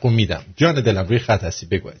این حقو میدم. جان دلم روی خط هستی،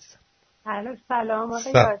 بگو عزیزم. سلام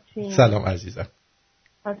آقای یاسین. سلام عزیزم.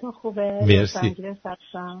 حالتون خوبه؟ مرسی.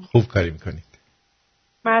 خوب کاری میکنید.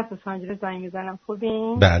 من از لس آنجلس زنگ میزنم.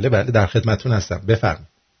 خوبین؟ بله در خدمتتون هستم. بفرمایید.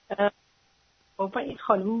 بابا این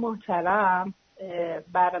خانم محترم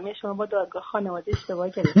برنامه شما با دادگاه خانواده اشتباه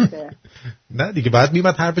گرفته. نه دیگه بعد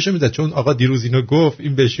میمد حرفشو میزد، چون آقا دیروز اینو گفت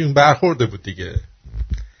این بهشون برخورده بود دیگه.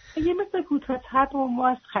 یه مثل کوتاه‌تر و ما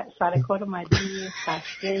از سر کار اومدیم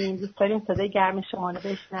خسته این دوست داریم صدای گرم شما رو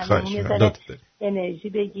بشنویم، یه ذره انرژی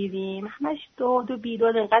بگیریم. همش داد و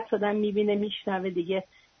بیداد انقدر شدن میبینه میشنوه دیگه.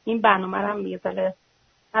 این برنامه رو هم یه ذره،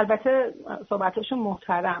 البته صحبتاشون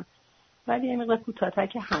محترم ولی یه مقدار کوتاه‌تر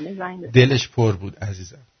که همه زنگ بزنن. دلش پر بود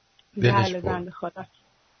عزیزم، دلش پر. خدا.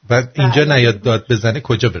 بعد اینجا نیاد داد بزنه،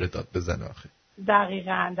 کجا بره داد بزنه آخه؟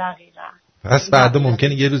 دقیقاً. پس فردا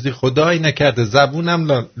ممکنه یه روزی خدایی نکرده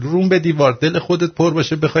زبونم روم به دیوار دل خودت پر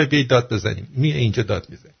باشه بخوای بیای داد بزنیم، میای اینجا داد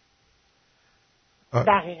میزنی.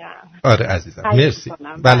 دقیقاً. آره عزیزم مرسی.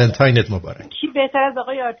 ولنتاینت مبارک. کی بهتر از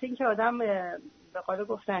آقای آرتین که آدم به قول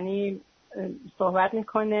گفتنی صحبت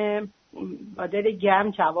میکنه با دل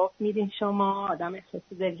گرم جواب میدین، شما آدم احساس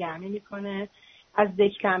دلگرمی میکنه. از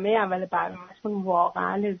دکلمه اول برنامه‌تون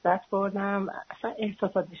واقعا لذت بردم، اصلا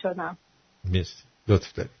احساساتی شدم. مرسی،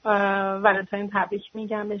 لطف دارید. ولنتاین تبریک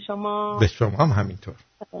میگم به شما. به شما هم همینطور.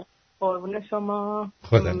 قربون شما.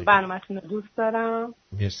 برنامه‌تون رو دوست دارم.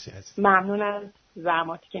 مرسی عزیز. ممنون از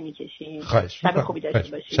زحماتی که میکشین. شب خوبی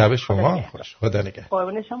داشته باشید. شب شما خوش. خدا نگهدار.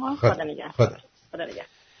 قربون شما. خدا نگهدار.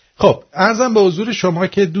 خب عرضم به حضور شما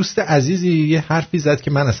که دوست عزیزی یه حرفی زد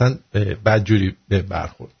که من اصلا بدجوری به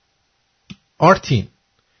برخورد. آرتین،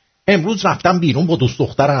 امروز رفتم بیرون با دوست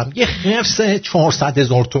دخترم، یه خرس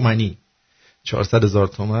 400,000 تومانی. 400,000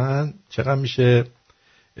 تومان چقدر میشه؟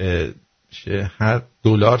 هر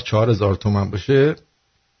دلار 4,000 تومان باشه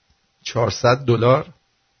 400 دلار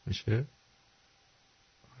میشه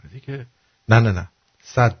دیگه. نه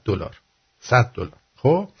 100 دلار. 100 دلار.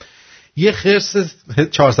 خب یه خرس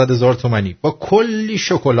 400,000 تومانی با کلی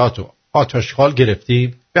شکلات و آتشخال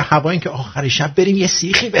گرفتیم به هوا اینکه آخر شب بریم یه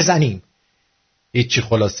سیخی بزنیم. هیچی،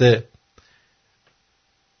 خلاصه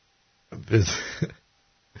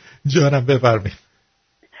جانم بفرمایید.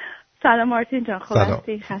 سلام مارتین جان، خوب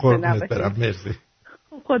هستی؟ خسته نباشی. مرسی.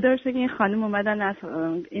 خدا رو شکر این خانم اومدن از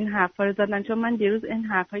این حرفا رو زدن، چون من دیروز این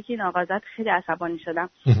حرفایی که این آقا زد خیلی عصبانی شدم.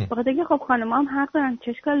 بخاطر اینکه خب خانم‌ها هم حق دارن،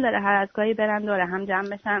 چه اشکال داره هر از گاهی برن دوره هم جمع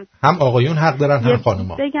بشن. هم آقایون حق دارن هم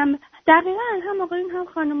خانم‌ها. بگم دقیقاً هم آقایون هم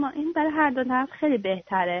خانم‌ها. این برای هر دو طرف خیلی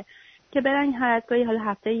بهتره که برن هر از گاهی، حالا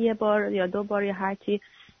هفته یه بار یا 2 بار یا هر چی،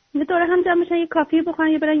 یه دوره هم جمع بشن، یه کافی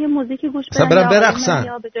بخورن یا برن یه موزیکی گوش بدن برقصن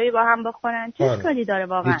یا به جایی با هم بخورن. چه اشکالی داره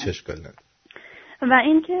واقعا؟ هیچ اشکالی نداره. و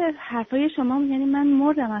این که حرفای شما، یعنی من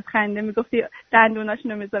مردم از خنده. میگفتی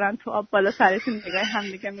دندوناشونو میذارن تو آب بالا سرشون نگاه هم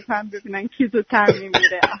دیگه میکنن ببینن کی زودتر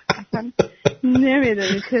میمیره. اصلا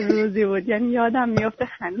نمیدونی چه روزی بود، یعنی یادم میفته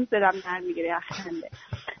هنوز دلم در میگیره از خنده.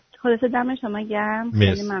 خلاصه دم شما گرم،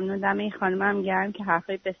 خیلی ممنون. دم این خانمم گرم که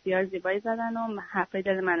حرفای بسیار زیبایی زدن و حرفای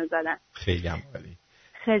دل منو زدن. خیلی هم عالی.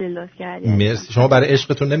 خیلی لطف کردید. مرسی. شما برای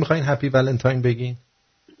عشقتون نمیخواین هپی ولنتاین بگین؟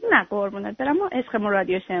 نه قربونت برم، ما عشقمون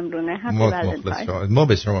رادیو شمرونه. هپی ولنتاین. ما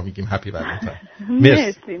به شما میگیم هپی ولنتاین.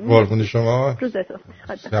 مرسی. قربون شما. روزتون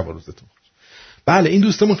خوش. بله این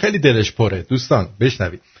دوستمون خیلی دلش پره. دوستان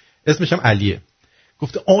بشنوید. اسمش هم علیه.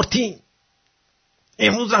 گفته آرتین،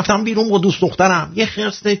 امروز رفتم بیرون با دوست دخترم، یه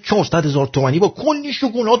خرس 400,000 تومانی با کلی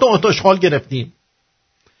شکلات و آتشخال گرفتیم.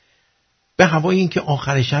 به هوای این که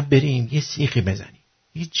آخر شب بریم یه سیخی بزنیم.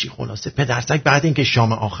 هیچی، خلاصه پدرسگ بعد این که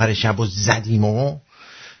شام آخر شب رو زدیم و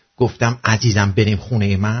گفتم عزیزم بریم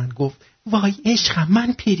خونه من، گفت وای عشقم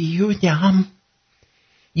من پریودم.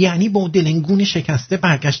 یعنی با دلنگون شکسته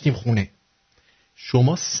برگشتیم خونه.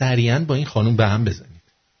 شما سریعا با این خانم به هم بزنید.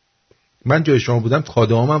 من جای شما بودم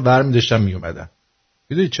کادوهامم ور داشتم می اومدم.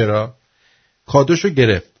 میدونی چرا؟ کادوشو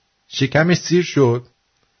گرفت، شکمش سیر شد،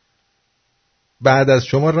 بعد از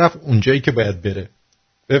شما رفت اونجایی که باید بره.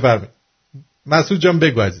 بفرمایید مسعود جان،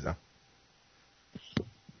 بگو عزیزم.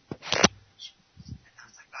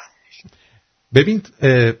 ببین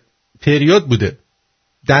پریود بوده،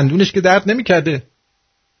 دندونش که درد نمی کرده،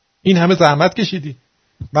 این همه زحمت کشیدی.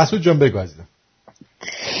 مسعود جان بگو عزیزم.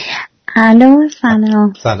 الو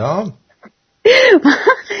سلام. سلام.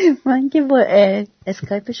 من که با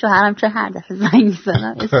اسکایپ شوهرم چه هر دفعه زنگ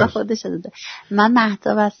میزنم اسم خودش داده. من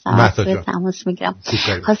مهتاب هستم، تماس میگیرم.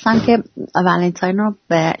 خواستم که ولنتاین رو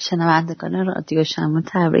به شنوندگان رادیو شما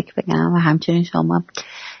تبریک بگم و همچنین شما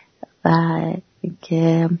و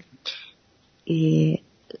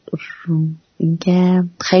اینکه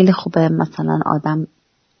خیلی خوبه مثلا آدم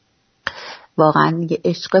واقعا یه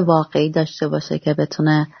عشق واقعی داشته باشه که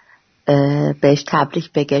بتونه بهش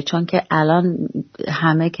تبریک بگه، چون که الان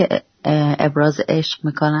همه که ابراز عشق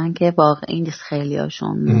میکنن که واقعی نیست، خیلی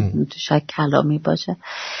هاشون شاید کلامی باشه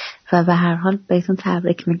و به هر حال بهتون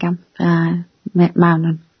تبریک میگم.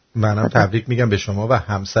 ممنون. منم تبریک میگم به شما و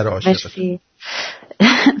همسر عاشقتون. مرسی.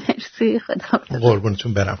 مرسی. خدا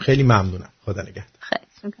قربونتون برم. خیلی ممنونم. خدا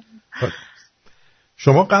نگهدار.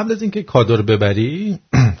 شما قبل از اینکه کادو رو ببری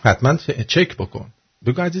حتما چک بکن،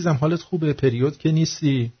 بگو عزیزم حالت خوبه، پریود که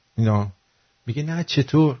نیستی اینا. میگه نه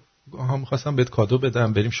چطور، میخواستم بهت کادو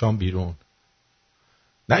بدم بریم شام بیرون.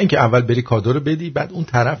 نه اینکه اول بری کادو رو بدی بعد اون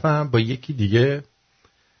طرفم با یکی دیگه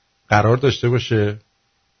قرار داشته باشه.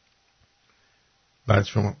 بعد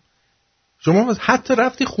شما حتی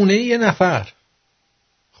رفتی خونه یه نفر،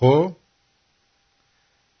 خب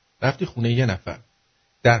رفتی خونه یه نفر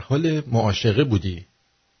در حال معاشقه بودی،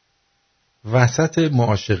 وسط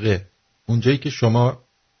معاشقه اونجایی که شما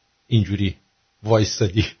اینجوری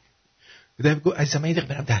وایستادی بگو عزیزم من یه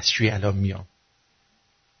دقیقه برم دستشویی الان میام.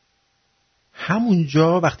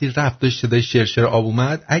 همونجا وقتی رفت داشته شرشر آب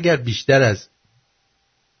اومد، اگر بیشتر از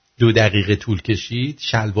 2 دقیقه طول کشید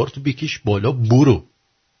شلوار تو بکش بالا برو،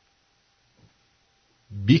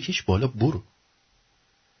 بکش بالا برو،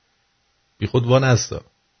 بی خود وان هستا.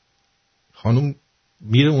 خانوم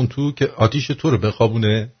میره اون تو که آتیش تو رو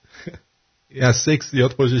بخوابونه. از سکس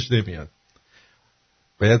زیاد خوشش نمیاد.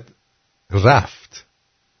 باید رفت،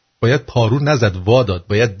 باید پارو نزد وا داد،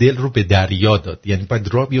 باید دل رو به دریا داد، یعنی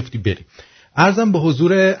باید راه بیفتی بری. عرضم به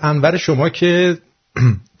حضور انور شما که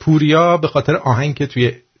پوریا به خاطر آهنگ که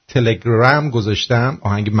توی تلگرام گذاشتم،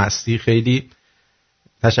 آهنگ مستی، خیلی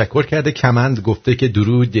تشکر کرده. کمند گفته که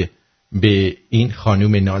درود به این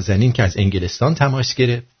خانوم نازنین که از انگلستان تماس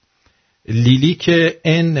گرفت. لیلی که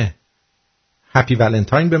هپی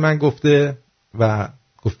ولنتاین به من گفته و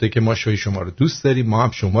گفته که ما شوی شما رو دوست داریم، ما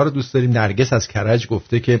هم شما رو دوست داریم. نرگس از کرج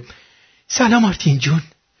گفته که سلام آرتین جون،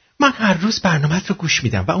 من هر روز برنامه‌ت رو گوش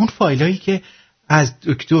میدم و اون فایلایی که از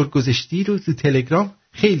دکتر گذاشتی رو تو تلگرام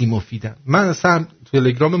خیلی مفیدم. من اصلا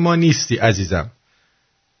تلگرام ما نیستی عزیزم،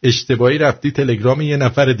 اشتباهی رفتی تلگرام یه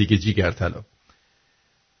نفر دیگه جیگر طلا.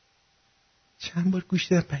 چند بار گوش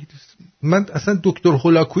دادم من اصلا دکتر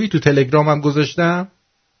هولاکویی تو تلگرامم گذاشتم؟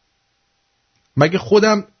 مگه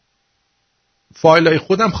خودم فایلای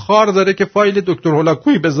خودم خار داره که فایل دکتر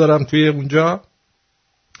هولاکویی بذارم توی اونجا؟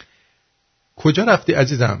 کجا رفتی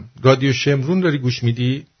عزیزم؟ رادیو شمرون داری گوش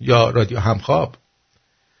میدی یا رادیو همخواب؟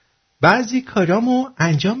 بعضی کارامو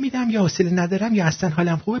انجام میدم یا حوصله ندارم یا اصلا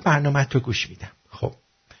حالم خوبه برنامه تو گوش میدم. خب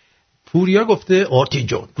پوریا گفته آرتین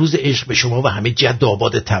جان روز عشق به شما و همه جد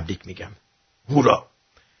آباد تبریک میگم. هورا.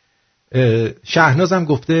 شهنازم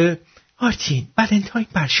گفته آرتین ولنتاین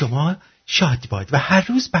بر شما شاد باد و هر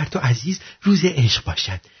روز بر تو عزیز روز عشق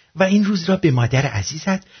باشد و این روز را به مادر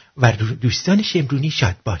عزیزت و دوستان شمرونی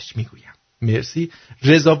شاد باش میگویم. مرسی.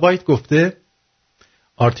 رضا بایت گفته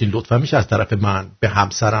آرتین لطفا میشه از طرف من به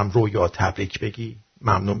همسرم رویا تبریک بگی؟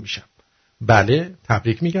 ممنون میشم. بله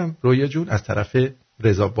تبریک میگم رویا جون از طرف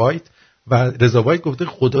رضا بایت. و رضا بایت گفته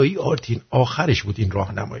خدایی آرتین آخرش بود این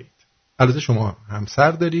راهنمایی. البته شما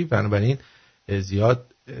همسر داری بنابراین زیاد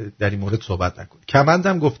در این مورد صحبت نکنید.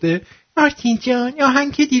 کمندم گفته آرتین جان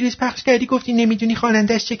آهنگ که دیروز پخش کردی گفتی نمیدونی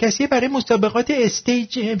خواننده‌اش چه کسیه، برای مسابقات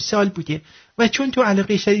استیج امسال بوده و چون تو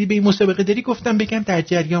علاقه شدیدی به این مسابقه داری گفتم بگم در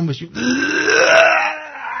جریان باشی.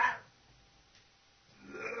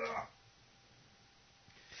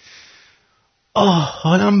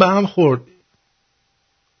 حالم به هم خورد.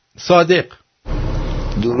 صادق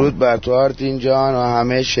درود بر تو آرتین جان و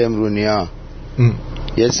همه شمرونیا.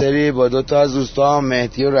 یه سری با 2 تا از دوستان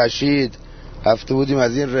مهدی و رشید رفته بودیم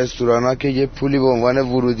از این رستورانا که یه پولی به عنوان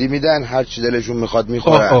ورودی میدن، هر چی دلشون میخواد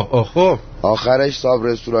میخورن. آخرش صاحب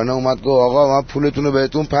رستورانه اومد گفت آقا من پولتون رو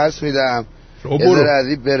بهتون پس میدم، یه ذره از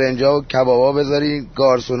این برنجا و کبابا بذارین،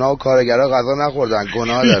 گارسونا و کارگرها غذا نخوردن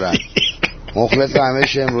گناه دارن. مخلص همه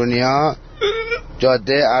شمرونیا.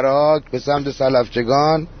 جاده عراق به سمت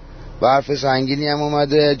سلفچگان برف سنگینی هم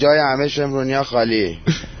اومده، جای همه شمرونیا خالی.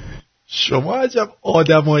 شما عجب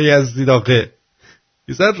آدمایی هستید آخه،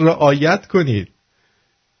 بذار رعایت کنید.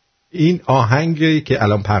 این آهنگی که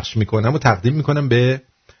الان پخش میکنم و تقدیم میکنم به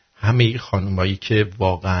همه خانمایی که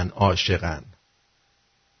واقعا عاشقن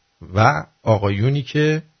و آقایونی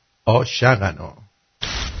که عاشقن.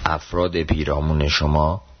 افراد پیرامون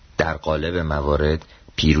شما در قالب موارد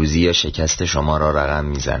پیروزی یا شکست شما را رقم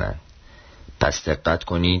میزنند. پس دقت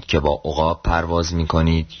کنید که با عقاب پرواز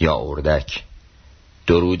میکنید یا اردک.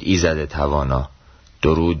 درود ایزد توانا،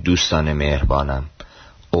 درود دوستان مهربانم.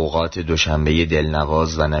 اوقات دوشنبه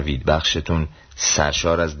دلنواز و نوید بخشتون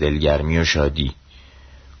سرشار از دلگرمی و شادی.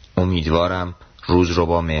 امیدوارم روز رو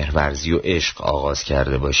با مهرورزی و عشق آغاز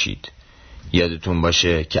کرده باشید. یادتون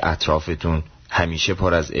باشه که اطرافتون همیشه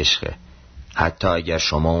پر از عشقه، حتی اگر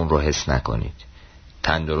شما اون رو حس نکنید.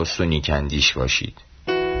 تندرست و نیکندیش باشید.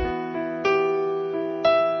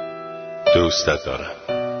 دوستت دارم،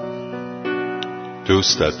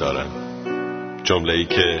 دوستت دارم. جمله‌ای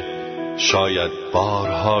که شاید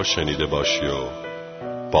بارها شنیده باشی و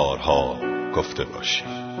بارها گفته باشی،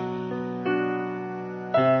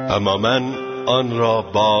 اما من آن را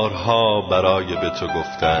بارها برای به تو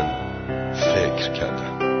گفتن فکر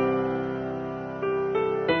کردم.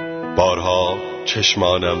 بارها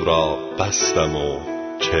چشمانم را بستم و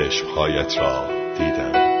چشمهایت را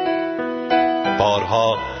دیدم.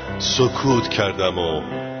 بارها سکوت کردم و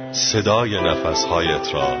صدای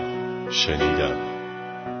نفسهایت را شنیدم.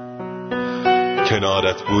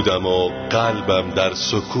 کنارت بودم و قلبم در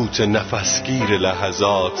سکوت نفسگیر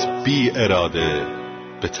لحظات بی اراده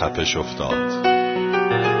به تپش افتاد.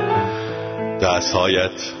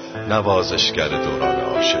 دستهایت نوازشگر دوران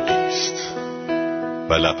عاشقی است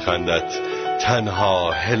و لبخندت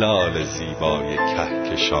تنها هلال زیبای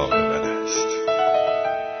کهکشان من است.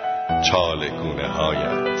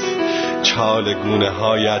 چال گونه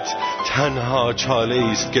هایت تنها چاله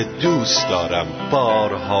است که دوست دارم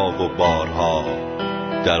بارها و بارها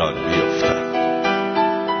در آن بیفتم.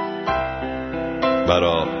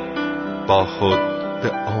 مرا با خود به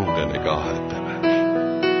عمق نگاهت ببر.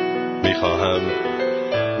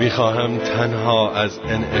 میخواهم تنها از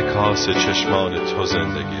انعکاس چشمان تو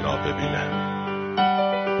زندگی را ببینم.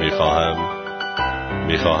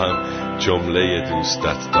 میخواهم جمله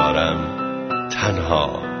دوستت دارم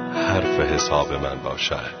تنها حرف حساب من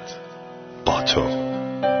باشد با تو.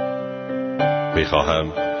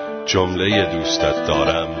 میخواهم جمله دوستت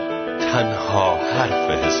دارم تنها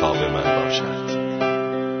حرف حساب من باشد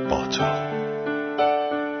با تو.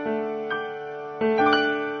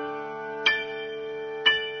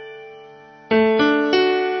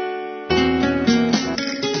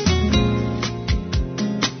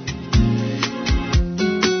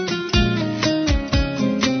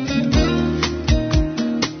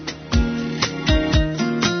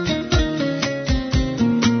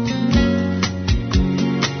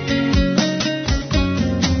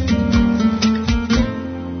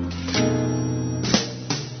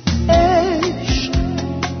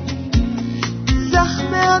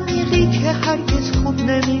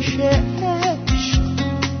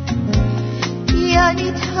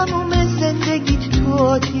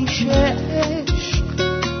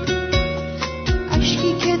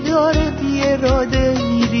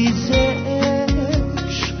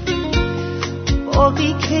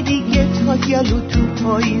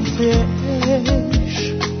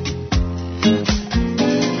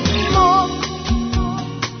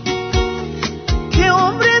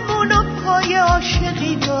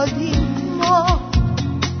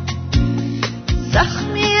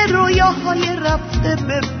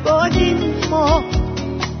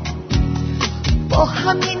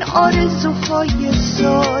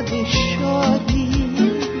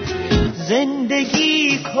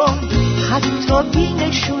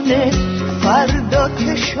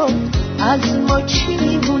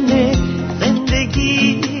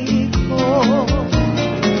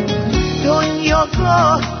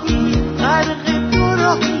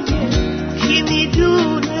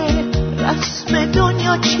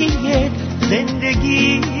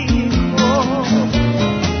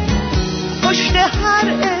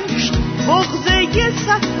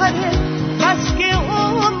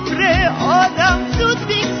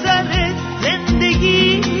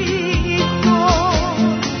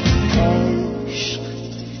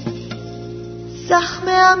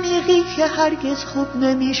 هرگز خوب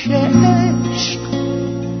نمیشه عشق،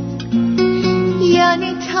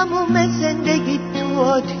 یعنی تموم زندگی تو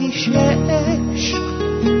آتیش عشق.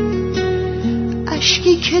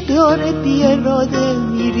 اشکی که داره بی اراده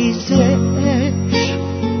میریزه عشق،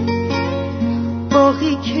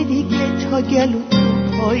 باقی که دیگه تا گلو تو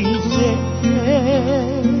پاییزه.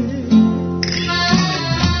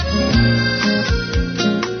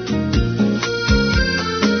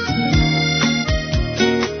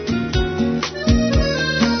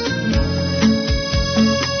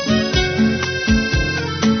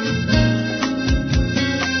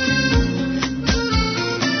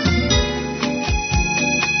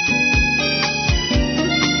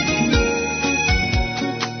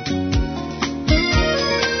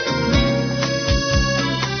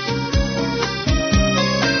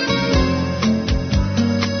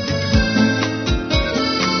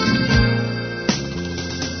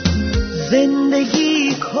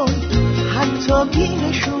 زندگی کن حتی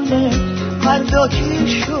بینشونه فردا که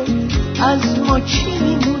شد از ما چی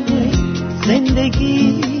میمونه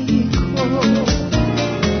زندگی کن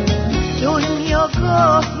دنیا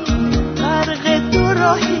گاهی غرق دو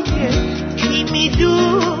راهیه کی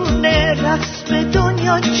میدونه رسم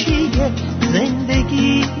دنیا چیه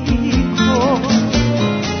زندگی کن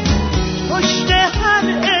پشت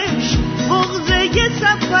هر عشق بغض یه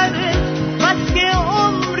سفره بس که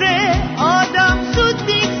عمر آدم زود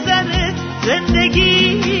میگذره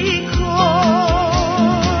زندگی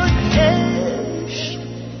کن عشق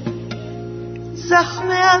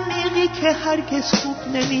زخم عمیقی که هرگز خوب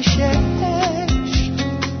نمیشه عشق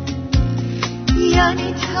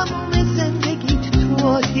یعنی تمام زندگیت تو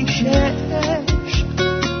آتیشه عشق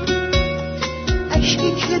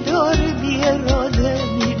عشقی که داره بی اراده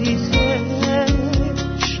میریزه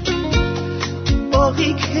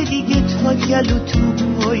باقی که دیگه تا گلو تو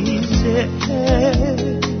پاییزه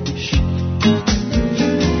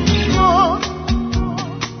ما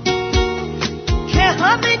که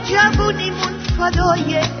همه جوونیمون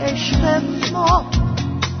فدای عشق ما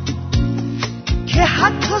که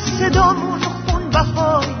حتی صدامون خون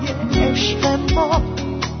بهای عشق ما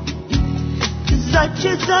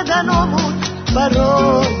زجه زدنامون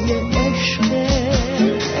برای عشق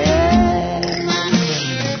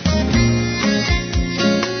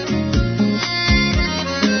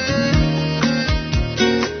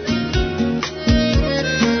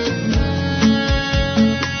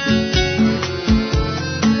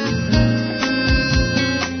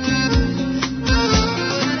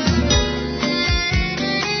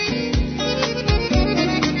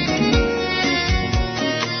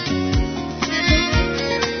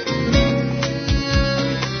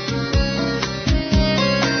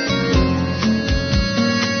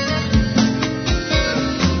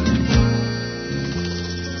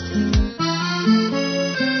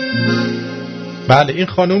بله این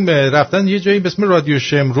خانوم رفتن یه جایی به اسم رادیو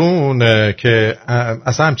شمرون که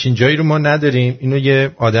اصلا همچین جایی رو ما نداریم. اینو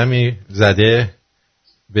یه آدمی زده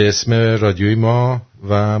به اسم رادیوی ما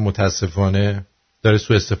و متاسفانه داره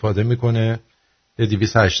سوء استفاده میکنه. یه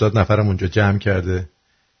 280 نفرم اونجا جمع کرده.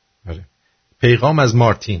 بله. پیغام از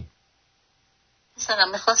مارتین.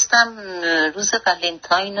 سلام، میخواستم روز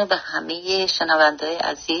ولنتاین رو به همه شنونده‌های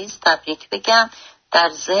عزیز تبریک بگم. در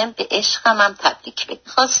ضمن به عشقم هم تبریک بگم.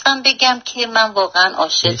 خواستم بگم که من واقعا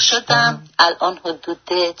عاشق شدم. الان حدود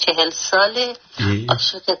 40 ساله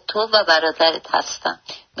عاشق تو و برادرت هستم.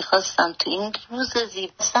 میخواستم تو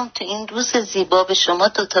این روز زیبا به شما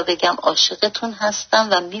دوتا بگم عاشقتون هستم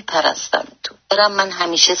و میپرستم تو. برم من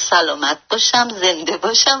همیشه سلامت باشم، زنده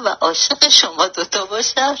باشم و عاشق شما دوتا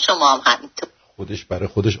باشم. شما هم همینطور. خودش برای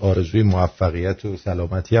خودش آرزوی موفقیت و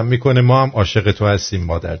سلامتی هم میکنه. ما هم عاشق تو هستیم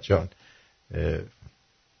مادر جان.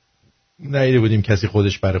 ندیده بودیم کسی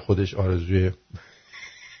خودش برای خودش آرزوی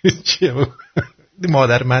چیه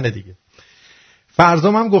مادر منه دیگه.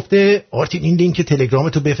 فرزام هم گفته آرتین این لینک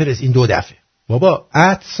تلگرامتو بفرست این 2 دفعه. بابا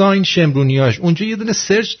 @ شمرونیاش اونجا یه دونه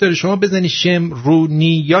سرچ داره، شما بزنی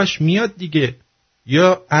شمرونیاش میاد دیگه،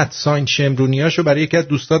 یا @ شمرونیاشو برای یکی از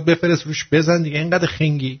دوستات بفرست روش بزن دیگه. اینقدر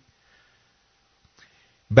خنگی.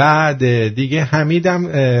 بعد دیگه حمیدم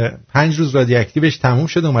 5 روز رادیواکتیوش تموم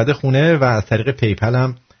شد اومده خونه و از طریق پیپل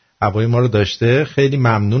هم هوای ما رو داشته. خیلی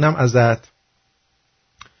ممنونم ازت.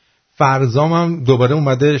 فرزام هم دوباره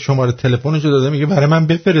اومده شماره تلفنشو داده، میگه برای من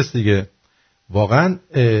بفرست دیگه. واقعا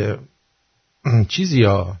چیزی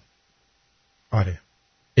ها. آره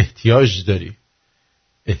احتیاج داری،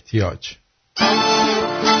 احتیاج.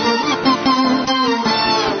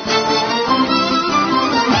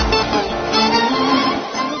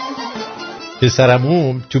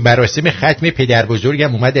 پسرمون تو مراسم ختم پدر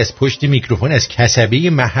بزرگم اومد از پشت میکروفون از کسبه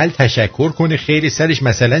محل تشکر کنه. خیلی سرش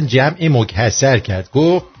مثلا جمع مکسر کرد.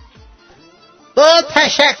 گفت با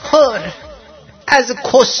تشکر از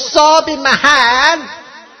کساب محل.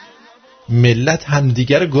 ملت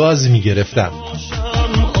همدیگر گاز میگرفتم.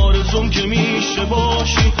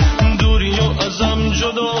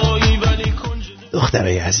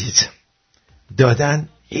 دخترای عزیز، دادن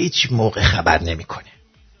هیچ موقع خبر نمیکنه.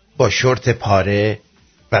 با شورت پاره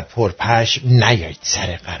و پرپشم نیایید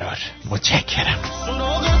سر قرار. متشکرم.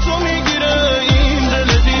 تو میگیره این دل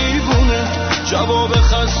دیوونه، جواب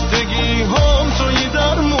خستگی هم توی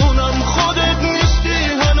درمونم، خودت نیستی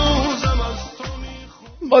هنوزم از تو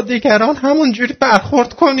میخونم. با دیگران همونجوری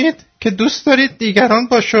برخورد کنید که دوست دارید دیگران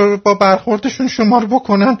با برخوردشون شما رو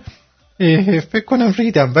بکنن. فکر کنم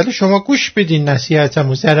ریدم، ولی شما گوش بدین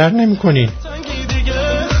نصیحتمو، ضرر نمی‌کنین.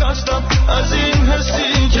 دیگه خستم از این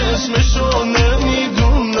حسی که اسمشو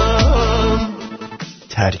نمیدونم.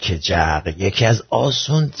 ترک جق یکی از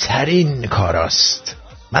آسون ترین کاراست.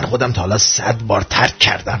 من خودم تا حالا 100 بار ترک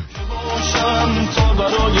کردم. تا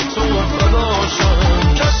برای تو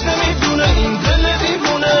فداشم، کس نمیدونه این دل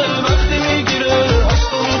دیوونه وقتی میگیره از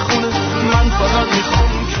تو میخونه، من فقط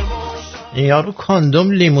میخوام یارو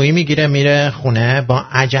کاندوم لیمویی میگیره میره خونه، با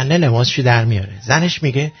عجله لباسشو در میاره. زنش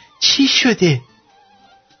میگه چی شده؟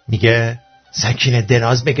 میگه سکینه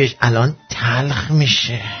دراز بکش الان تلخ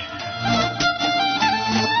میشه.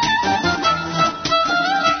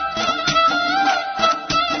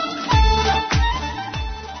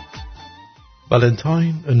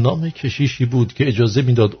 والنتاین نام کشیشی بود که اجازه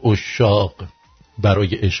میداد عشاق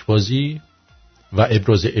برای عشق‌بازی و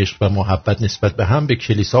ابراز عشق و محبت نسبت به هم به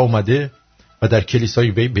کلیسا اومده و در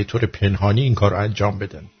کلیسای وی به طور پنهانی این کار انجام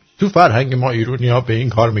بدن. تو فرهنگ ما ایرانی‌ها به این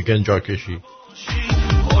کار میگن جاکشی.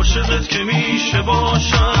 عاشقت که میشه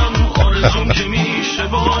باشم، آرزوم که میشه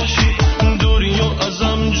باشی، دوری و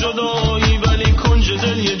ازم جدایی ولی کنج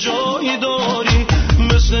دل یه جایی داری،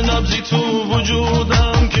 مثل نبضی تو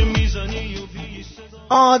وجودم که میزنی و بی صدا.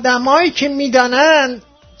 آدمایی که میدانند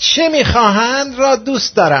چه میخواهند را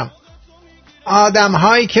دوست دارم.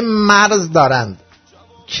 آدمهایی که مرز دارند،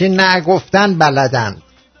 که نگفتن بلدند،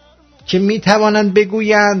 که میتوانند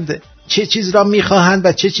بگویند چه چیز را میخواهند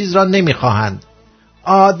و چه چیز را نمیخواهند.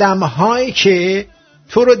 آدمهایی که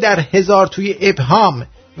تو رو در 1000 توی ابهام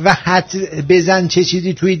و حد بزن چه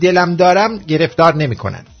چیزی توی دلم دارم گرفتار نمی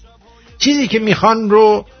کنند. چیزی که میخوان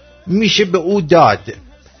رو میشه به او داد،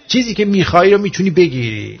 چیزی که میخوای رو میتونی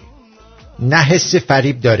بگیری. نه حس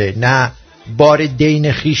فریب داره، نه بار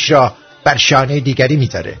دین خیش را بر شانه دیگری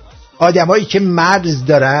میذاره. آدمایی که مرز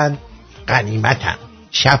دارن غنیمتن.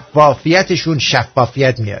 شفافیتشون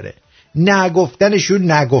شفافیت میاره،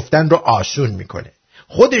 نگفتنشون نگفتن رو آسون میکنه.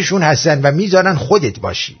 خودشون هستن و میذارن خودت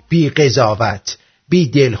باشی، بی قضاوت، بی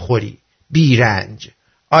دلخوری، بی رنج.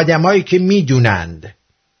 آدمایی که میدونند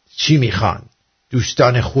چی میخوان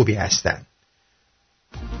دوستان خوبی هستن.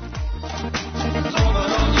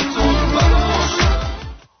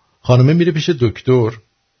 خانمه میره پیش دکتر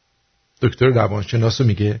روانشناس و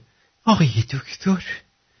میگه آقای دکتر،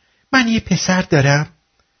 من یه پسر دارم،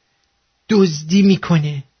 دزدی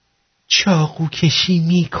میکنه، چاقو کشی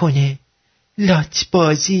میکنه، لات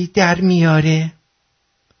بازی در میاره،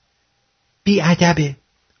 بی ادبه،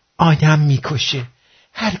 آدم میکشه،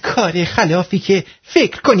 هر کار خلافی که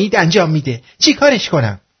فکر کنید انجام میده، چی کارش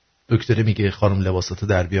کنم؟ دکتر میگه خانم لباساتو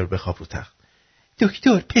در بیار بخواب رو تخت.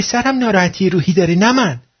 دکتر پسرم ناراحتی روحی داره، نه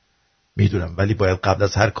من. میدونم، ولی باید قبل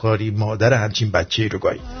از هر کاری مادر همچین بچه‌ای رو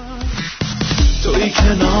گایی. توی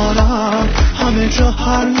کنارم همه جا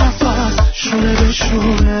هر نفس شونه به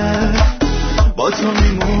شونه، با تو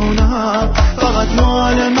میمونم فقط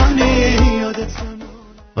مال منی، یادت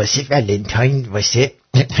واسه ولنتاین واسه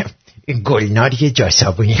گلنار یه جا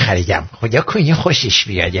صابونی خریدم، خدا کنی خوشش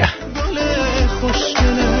بیاد. گل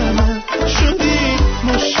خوشگل من شدی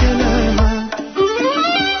مشکل من.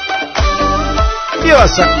 بیا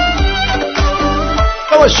واسه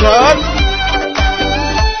باشد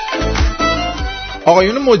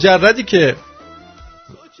آقایون مجردی که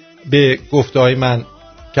به گفته‌های من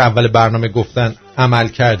که اول برنامه گفتن عمل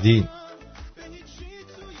کردین،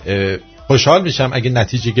 خوشحال میشم اگه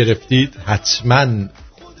نتیجه گرفتید حتما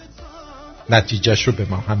نتیجهش رو به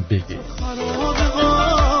ما هم بگید.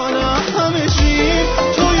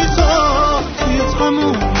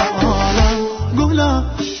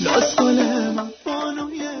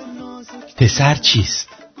 پسر چیست؟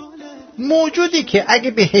 موجودی که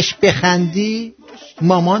اگه بهش بخندی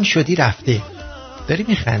مامان شدی رفته. داری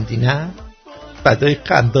میخندی نه؟ فدای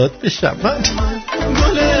خندات بشم من.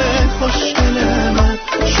 گل خوشگل من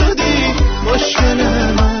شدی مشکل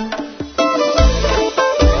من.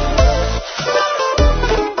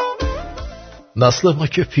 نسل ما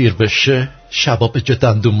که پیر بشه شبا به جا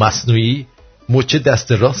دندون مصنوعی مچ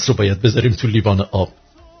دست راست رو باید بذاریم تو لیوان آب.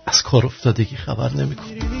 از کار افتادگی خبر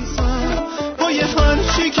نمیکنه. با یه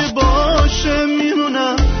هرچی که باشه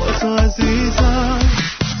میمونم با تو عزیزم،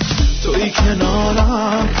 توی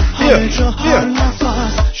کنارم همه جا هر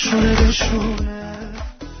نفس شونه به شونه.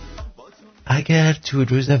 اگر تو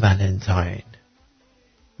روز ولنتاین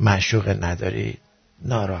معشوقه ندارید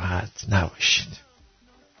ناراحت نباشید.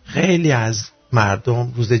 خیلی از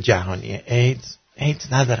مردم روز جهانی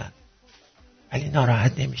ایدز ندارن ولی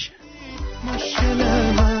ناراحت نمیشه.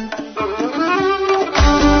 مشکل من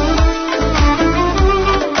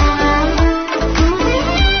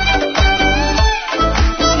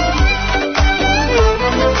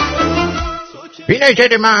بی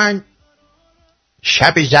نظر من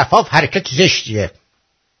شب زفاف حرکت زشتیه.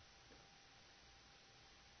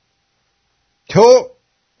 تو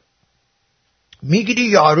میگیری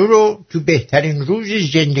یارو رو تو بهترین روز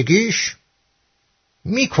زندگیش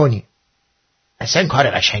میکنی. اصلا کار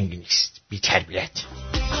قشنگی نیست، بی تربیت.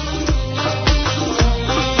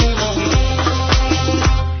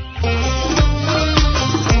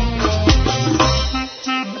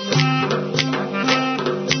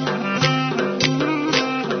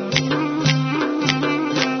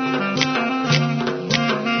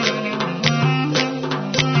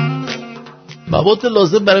 مواد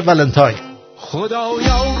لازم برای ولنتاین.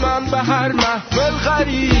 خدایا من به هر محفل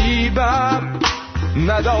غریبم،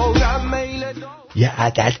 ندارم میل یه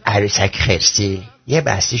عدد عروسک خرسی، یه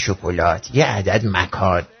بسته شکلات، یه عدد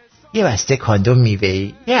مکان، یه بسته کاندوم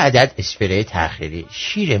میوه‌ای، یه عدد اسپری تأخیری،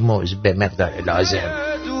 شیر موز به مقدار لازم.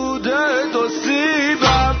 دوده دو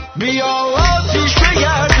سیبم، بیا آتیش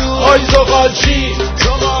بگردون، آی زغالچی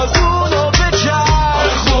زغالدونو بچر، آی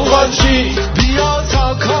خوبالچی بیا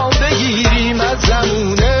تا کام بگیریم از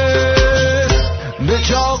زمونه، به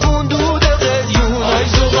چاقون دود قلیون، آی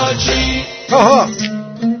زغالچی.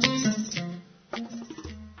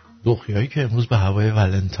 دوخیایی که امروز به هوای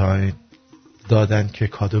ولنتاین دادن که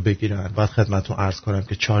کادو بگیرن، باید خدمتون عرض کنم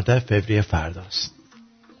که 14 فوریه فرداست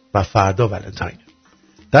و فردا ولنتاین.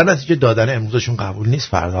 در نتیجه دادن امروزشون قبول نیست،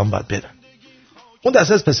 فردا هم باید بدن. اون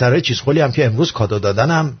دسته از پسرهای چیزخولی هم که امروز کادو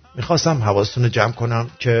دادنم میخواستم حواستون رو جمع کنم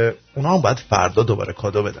که اونا هم باید فردا دوباره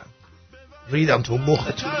کادو بدن. ریدم تو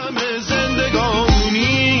مختون.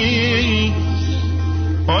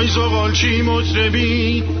 آی زغالچی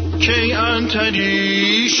مطربی کی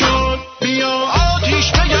انتری شد، بیا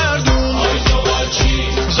آتیش بگردون، آی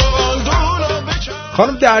زغالچی زغالدونو بچر.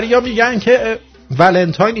 خانم دریا میگن که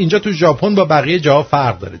ولنتاین اینجا تو ژاپن با بقیه جاها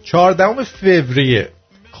فرق داره. 14 فوریه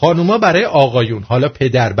خانوما برای آقایون، حالا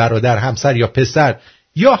پدر، برادر، همسر یا پسر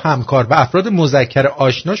یا همکار و افراد مذکر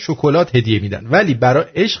آشنا شکلات هدیه میدن، ولی برای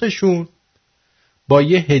عشقشون با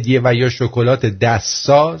یه هدیه و یا شکلات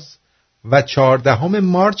دستساز. و 14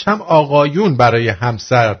 مارس هم آقایون برای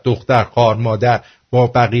همسر، دختر، خواهر، مادر با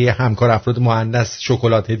بقیه همکار افراد مؤنث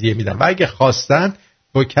شکلات هدیه میدن و اگه خواستن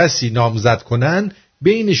با کسی نامزد کنن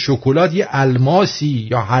بین شکلات یه الماسی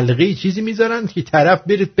یا حلقه چیزی میذارن که طرف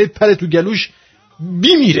بره بپره تو گلوش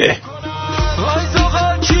بیمیره. آی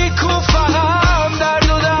زغالچی کو فهم درد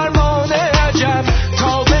و درمان عجب،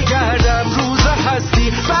 تا بگردم روز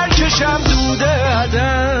هستی برکشم دوده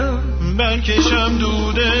عدم، برکشم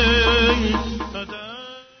دوده.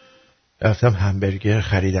 رفتم همبرگر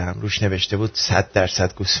خریدم، روش نوشته بود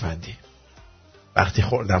 100% گوسفندی. وقتی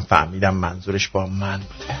خوردم فهمیدم منظورش با من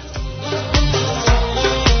بوده.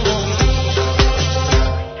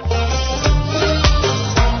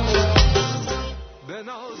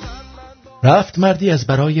 رفت مردی از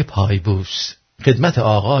برای پایبوس، خدمت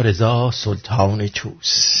آقا رضا سلطان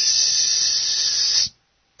توس.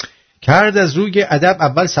 کرد از روی ادب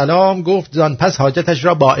اول سلام، گفت زان پس حاجتش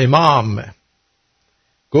را با امام.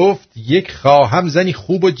 گفت یک خواهم زنی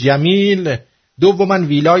خوب و جمیل، دوما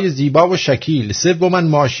ویلای زیبا و شکیل، سوما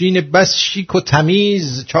ماشین بس شیک و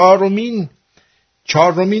تمیز،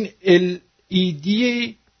 چهارمین LED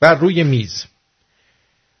بر روی میز.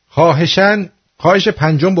 خواهش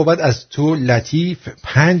پنجم بود از تو لطیف،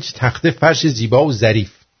 5 تخته فرش زیبا و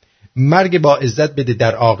ظریف. مرگ با عزت بده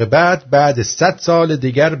در عاقبت، بعد 100 سال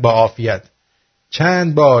دیگر با عافیت.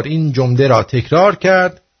 چند بار این جمله را تکرار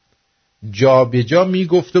کرد، جا به جا می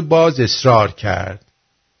گفت و باز اصرار کرد.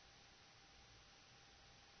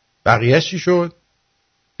 بقیه‌اش چی شد؟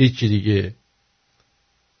 هیچی دیگه.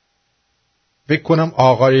 فکر کنم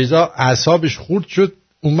آقا رضا اعصابش خورد شد،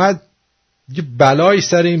 اومد یه بلای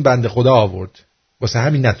سر این بنده خدا آورد، واسه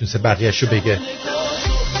همین نتونسته بقیه‌شو بگه.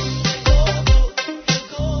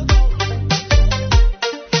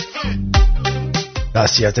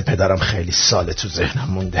 نصیحت پدرم خیلی ساله تو ذهنم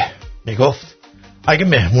مونده. میگفت اگه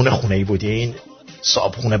مهمون خونه‌ای بودین،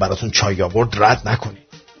 صاحبخونه براتون چای آورد، رد نکنین.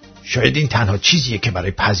 شاید این تنها چیزیه که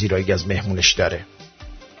برای پذیرایی از مهمونش داره.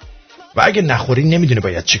 و اگه نخورین نمیدونه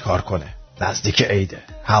باید چی کار کنه. نزدیک عیده،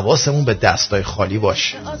 حواسمون به دستای خالی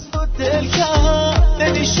باشه.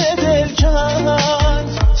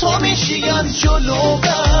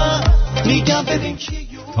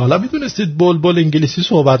 حالا میدونستید بلبل انگلیسی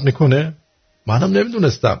صحبت میکنه؟ منم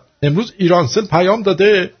نمیدونستم. امروز ایرانسل پیام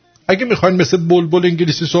داده اگه میخواین مثل بلبل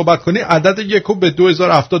انگلیسی صحبت کنی عدد 1 رو به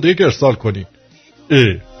 2071 ارسال کنی.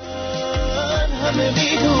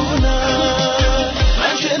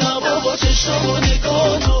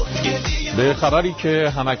 به خبری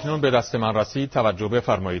که همکنون به دست من رسید توجه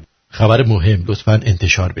بفرمایید. خبر مهم، لطفاً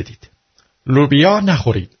انتشار بدید. لوبیا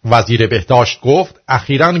نخورید. وزیر بهداشت گفت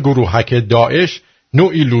اخیراً گروهک داعش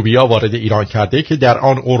نوعی لوبیا وارد ایران کرده که در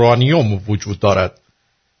آن اورانیوم وجود دارد.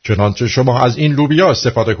 چنانچه شما از این لوبیا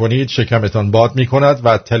استفاده کنید شکمتان باد می کند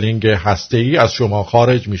و تلینگ هسته‌ای از شما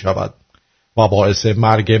خارج می شود و باعث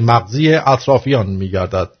مرگ مغزی اطرافیان می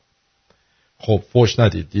گردد. خب فوش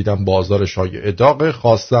ندید، دیدم بازار شایعه داغ،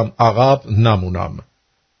 خواستم عقب نمونم.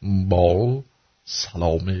 با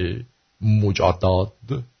سلام مجدد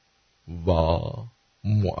و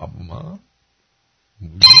معما.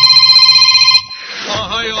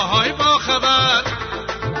 آهای آهای با خبر،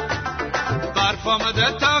 برف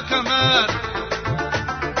آمده تا کمر،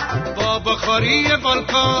 با بخاری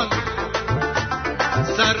بالکن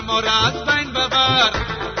سرما را از بین ببر.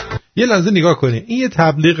 یه لحظه نگاه کنی، این یه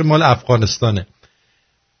تبلیغ مال افغانستانه.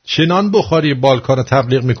 چنان بخاری بالکن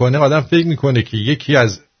تبلیغ میکنه آدم فکر میکنه که یکی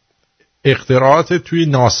از اختراعات توی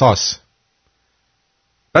ناساس.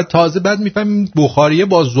 بعد میفهمیم بخاریه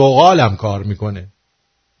با زغال هم کار میکنه.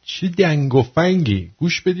 چی دنگ و فنگی.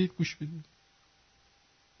 گوش بدید.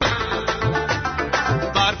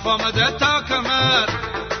 برف آمده تا کمر،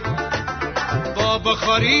 با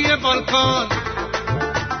بخاری بالکن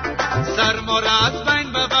سرما را از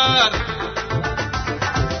بین ببر.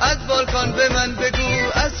 از بالکن به من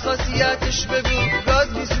بگو، از خاصیتش بگو،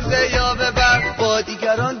 گاز میسوزه یا ببر، با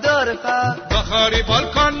دیگران داره فرق. بخاری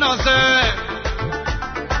بالکن نازه،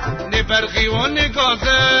 نی برقی و نی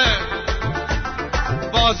گازه،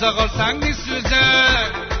 با زغال سنگ میسوزه،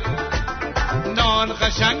 نان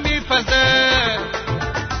قشنگ میپزه،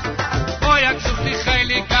 با یک سوختی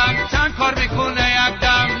خیلی کم چند کار میکنه یک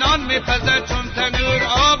دم. نان میپزه چون تنور،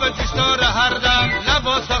 آب جوش داره هر دم،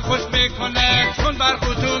 لباسا خوش میکنه چون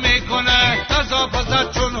برقوتو میکنه، غذا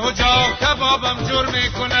پزد چون حجاب کبابم جور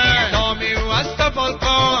میکنه. نامی و است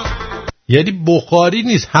بالکن، یعنی بخاری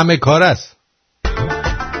نیست، همه کار است.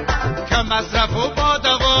 کم مصرف و با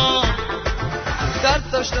دوام،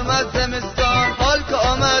 درد داشتم از زمستان، حال که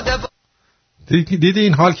آمده دیدی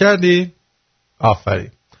این حال کردی؟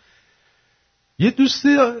 آفرین. یه دوست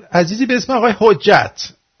عزیزی به اسم آقای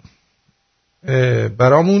حجت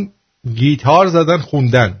برامون گیتار زدن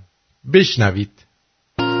خوندن، بشنوید.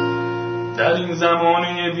 در این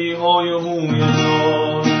زمانه بیهای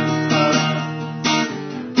هویدار،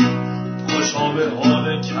 خوشا به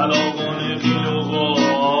حال کلاغان قیل و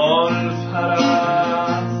قال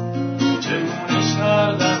پرست، چگونه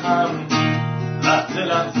شهر دهم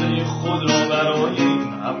لحظه خود را برای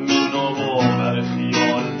این همین ناباور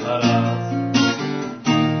خیال پرست،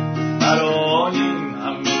 برای این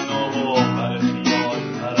همین ناباور خیال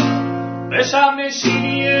پرست. به شب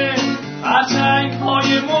نشینیه خرچنگ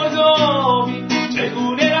های مردابی،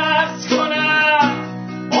 چگونه رقص کنم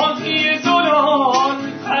باقی زلال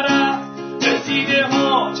پرست. رسیده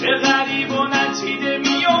ها چه غریب و نچیده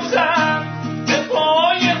میفتم، به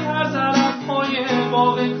پای هر طرف های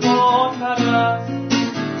باغ کار پرست،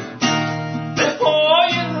 به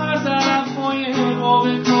پای هر طرف های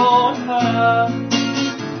باغ کار پرست.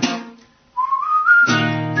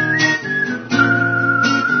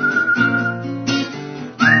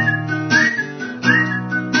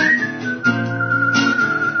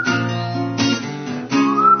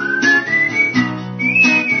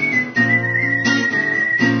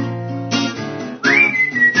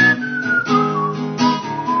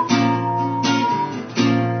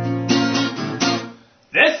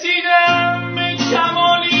 رسیدم به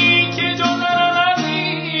کمالی که جز آن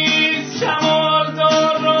نیست، کمال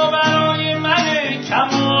دار را برای من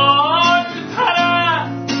کمال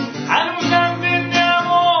پرست. هنوزم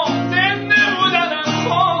زندم و زنده بودنم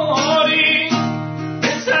خواری،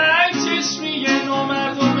 به سنگ چشمی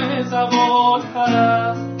نامردم زوال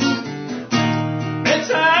پرست، به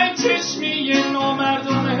سنگ چشمی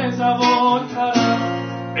نامردم زوال پرست.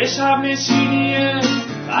 به شب نشینیه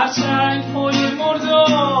خرچنگ های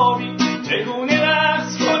مردابی، چگونه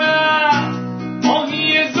رقص کنم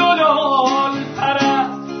ماهی زلال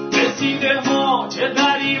پرست. رسیده ها چه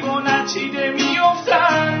غریب و نچیده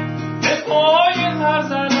میفتن، به پای هر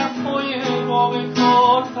طرف های باغ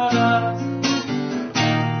کار پرست،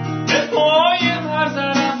 به پای هر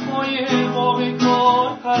طرف های باغ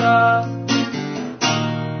کار پرست،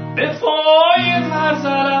 به پای هر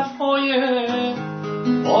طرف های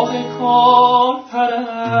باغ کار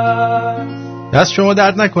پرست. دست شما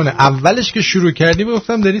درد نکنه. اولش که شروع کردی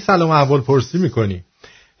گفتم داری سلام احوال پرسی میکنی،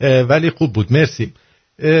 ولی خوب بود، مرسی.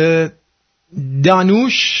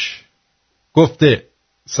 دانوش گفته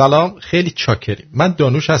سلام، خیلی چاکریم. من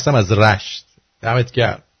دانوش هستم از رشت. دمت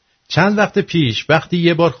گرم. چند وقت پیش وقتی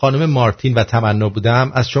یه بار خانم مارتین و تمنا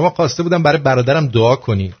بودم از شما خواسته بودم برای برادرم دعا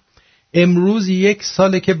کنی. امروز 1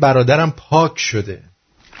 ساله که برادرم پاک شده.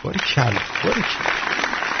 باریکلا.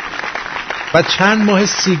 و چند ماه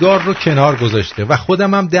سیگار رو کنار گذاشته و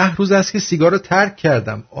خودم هم 10 روز است که سیگار رو ترک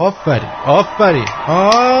کردم. آفرین.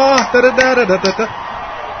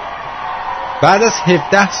 بعد از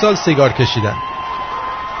 17 سال سیگار کشیدن.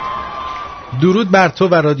 درود بر تو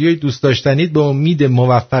و رادیوی دوست داشتنید. به امید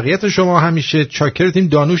موفقیت شما همیشه. چاکرتیم.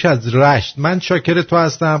 دانوش از رشت. من چاکر تو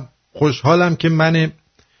هستم. خوشحالم که من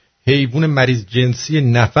حیوان مریض جنسی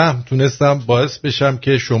نفهم تونستم باعث بشم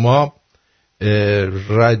که شما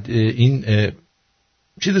این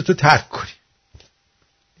چیز تو ترک کنی.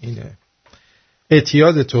 این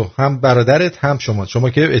اعتیاد تو، هم برادرت هم شما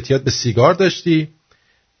که اعتیاد به سیگار داشتی،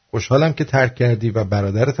 خوشحالم که ترک کردی، و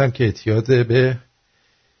برادرت هم که اعتیاد به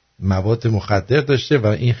مواد مخدر داشته، و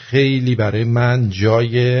این خیلی برای من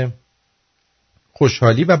جای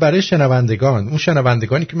خوشحالی و برای شنوندگان، اون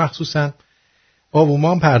شنوندگانی که مخصوصا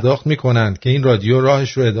آبومان پرداخت میکنند که این رادیو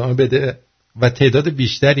راهش رو ادامه بده و تعداد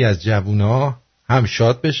بیشتری از جوونا هم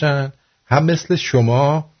شاد بشن، هم مثل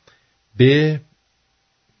شما به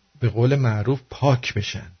قول معروف پاک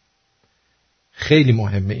بشن. خیلی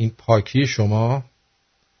مهمه این پاکی شما،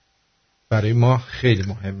 برای ما خیلی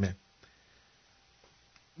مهمه.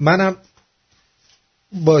 منم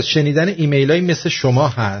با شنیدن ایمیلای مثل شما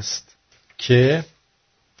هست که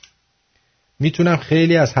میتونم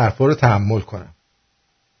خیلی از حرفا رو تحمل کنم.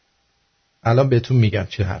 الان بهتون میگم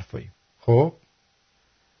چه حرفایی. خب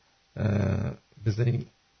بذاریم.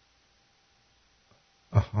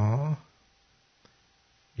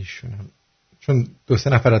 ایشونم چون 2-3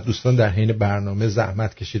 نفر از دوستان در حین برنامه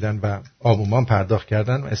زحمت کشیدن و آبومان پرداخت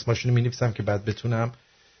کردن، اسمشون رو می‌نویسم که بعد بتونم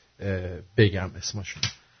بگم اسمشون.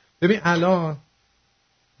 ببین الان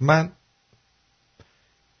من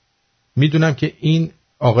میدونم که این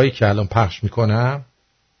آقایی که الان پخش میکنم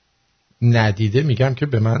ندیده، میگم که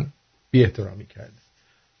به من بی احترامی کرده.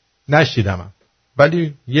 نشیدمم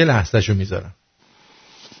ولی یه لحظه‌شو میذارم.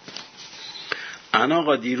 انا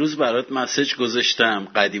آقا دیروز برات مسیج گذاشتم،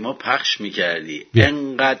 قدیما پخش میکردی،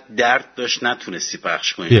 انقدر درد داشت نتونستی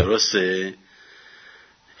پخش کنی. درسته؟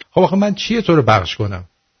 خب آخه من چیه تو رو پخش کنم؟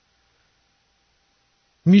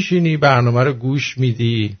 میشینی برنامه رو گوش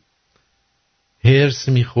میدی، هرس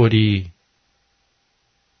میخوری،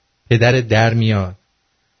 پدر در میاد،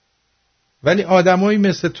 ولی آدمایی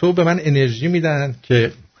مثل تو به من انرژی میدن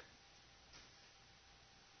که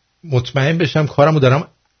مطمئن بشم کارمو دارم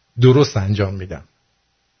درست انجام میدم.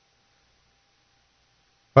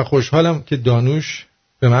 و خوشحالم که دانوش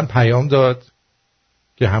به من پیام داد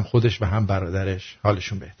که هم خودش و هم برادرش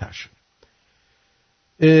حالشون بهتر شد.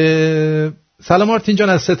 سلام آرتین جان،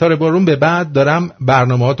 از ستاره بارون به بعد دارم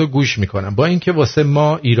برنامه‌هاتو گوش میکنم. با اینکه واسه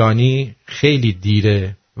ما ایرانی خیلی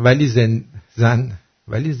دیره، ولی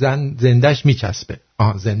زندش میچسبه.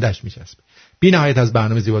 زندش میچسبه. بی نهایت از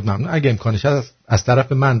برنامه زیبات ممنون. اگه امکانش هست از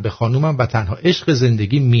طرف من به خانومم و تنها عشق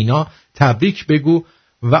زندگی مینا تبریک بگو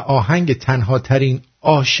و آهنگ تنها ترین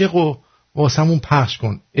عاشق و واسمون پخش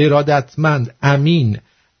کن. ارادتمند امین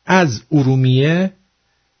از ارومیه.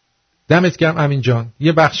 دمت گرم امین جان.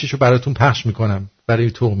 یه بخشیشو براتون پخش میکنم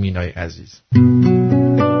برای تو مینای عزیز.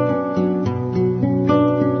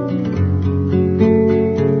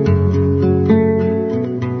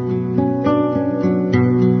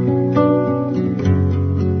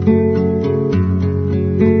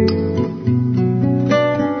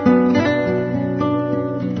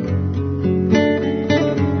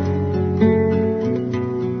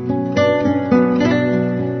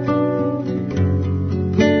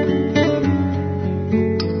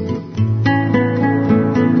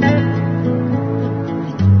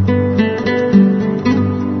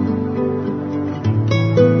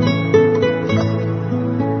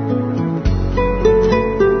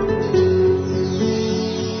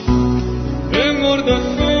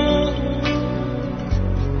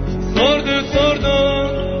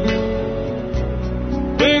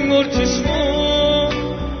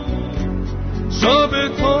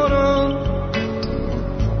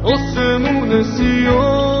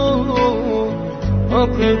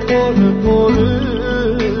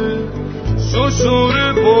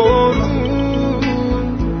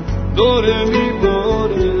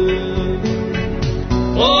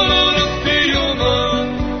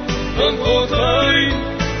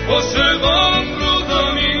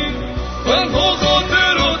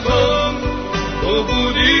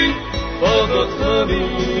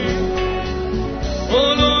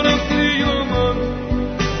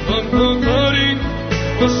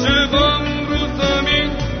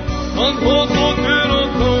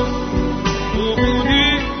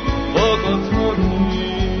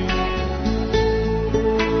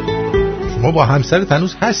 با همسرت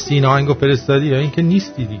هنوز هستی این آهنگو فرستادی یا اینکه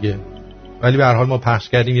نیستی دیگه؟ ولی به هر حال ما پخش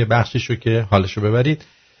کردیم یه بخشیشو که حالشو ببرید.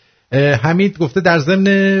 حمید گفته در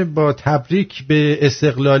ضمن با تبریک به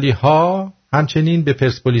استقلالی ها همچنین به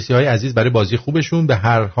پرسپولیسی های عزیز برای بازی خوبشون. به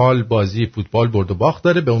هر حال بازی فوتبال برد و باخت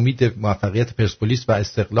داره. به امید موفقیت پرسپولیس و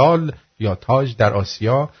استقلال یا تاج در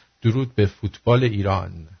آسیا. درود به فوتبال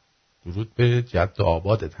ایران. درود به جد و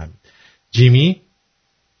آبادت. همین جیمی.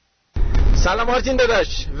 سلام آرتین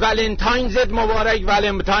داداش، ولنتاینزت مبارک.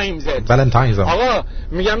 ولنتاینز آقا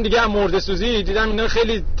میگم دیگه هم مرده سوزی دیدم اینا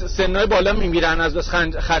خیلی سنای بالا میمیرن، از بس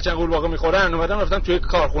خرچنگ قورباغه میخورن. اومدم رفتم توی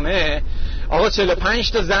کارخونه، آقا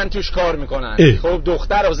 45 تا زن توش کار میکنن. خب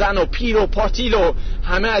دختر و زن و پیر و پاتیل و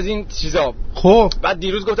همه از این چیزا. خب بعد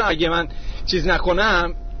دیروز گفتم اگه من چیز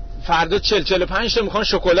نکنم فردا 45 تا میخوان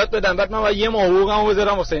شکلات بدم، بعد من باید یه ماه حقوقمو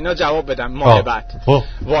بذارم واسه اینا جواب بدم ماه بعد.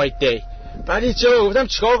 وایت دی. بعد گفتم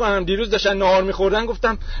چیکار کنم؟ دیروز داشتن نهار میخوردن،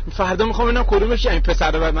 گفتم فردا میخوام ببینم کدومش این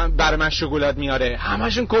پسر برای من شکلات میاره.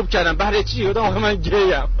 همشون کوب کردن. برای چی؟ گفتم آخه من گیم.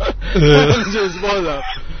 جزبازم.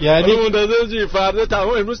 یعنی منتظر چی؟ فردا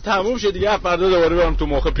تمام، امروز تموم شد دیگه، فردا دوباره برم تو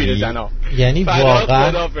مخ پیرزنا.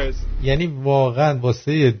 یعنی واقعا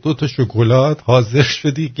واسه 2 تا شکلات حاضر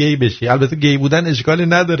شدی گی بشی. البته گی بودن اشکالی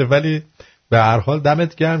نداره، ولی به هر حال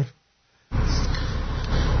دمت گرم.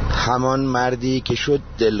 همان مردی که شد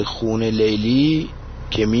دلخون لیلی،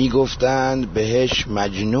 که میگفتند بهش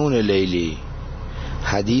مجنون لیلی.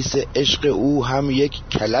 حدیث عشق او هم یک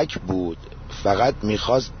کلک بود، فقط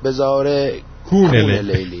میخواست بذاره کون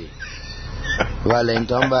لیلی.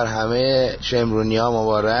 ولنتاین بر همه شمرونیا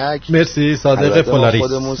مبارک. مرسی صادق فولاریس.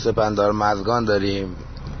 خودمون سپندار مزگان داریم.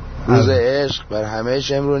 روز عشق بر همه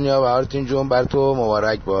شمرونیا و آرتین جون بر تو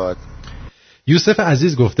مبارک باد. یوسف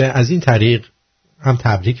عزیز گفته از این طریق هم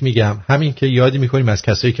تبریک میگم، همین که یادی میکنیم از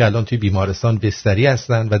کسایی که الان توی بیمارستان بستری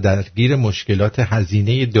هستن و درگیر مشکلات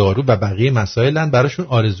هزینه دارو و بقیه مسائلن. براشون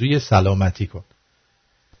آرزوی سلامتی کن.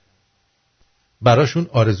 براشون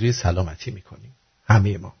آرزوی سلامتی میکنیم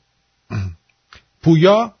همه ما.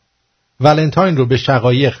 پویا ولنتاین رو به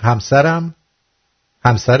شقایق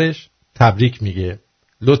همسرش تبریک میگه.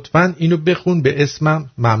 لطفاً اینو بخون به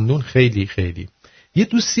اسمم، ممنون خیلی خیلی. یه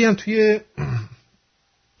دوستی هم توی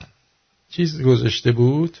چیز گذاشته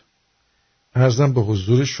بود، عرضم به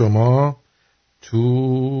حضور شما،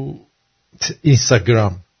 تو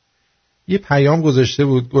اینستاگرام یه پیام گذاشته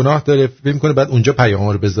بود. گناه داره فکر می‌کنه بعد اونجا پیام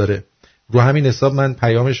رو بذاره. رو همین حساب من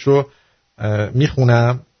پیامش رو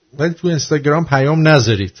میخونم، ولی تو اینستاگرام پیام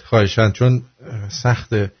نذارید خواهشاً، چون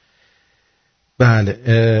سخته.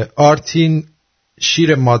 بله، آرتین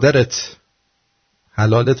شیر مادرت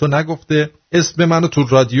حلالتو نگفته، اسم منو تو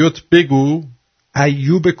رادیوت بگو.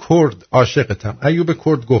 ایوب کرد عاشقتم. ایوب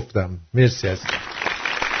کرد گفتم. مرسی از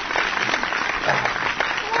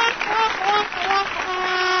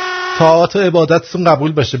طاعات و عبادتتون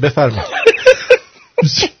قبول باشه. بفرمایید.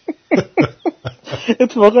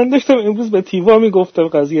 اتفاقا داشتم امروز به تیوا میگفتم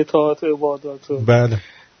قضیه طاعات و عبادات. بله.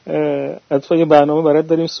 اتفاقا یه برنامه برات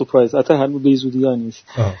داریم سورپرایز، البته هر به زودیا نیست.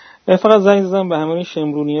 فقط زنگ زدم به همه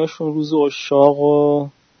شمرونیاشون روز عشاق و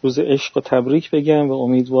روز عشق و تبریک بگم و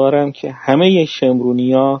امیدوارم که همه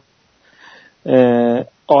شمرونیا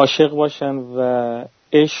عاشق باشن و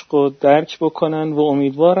عشق رو درک بکنن و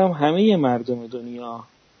امیدوارم همه مردم دنیا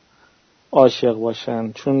عاشق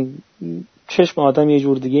باشن، چون چشم آدم یه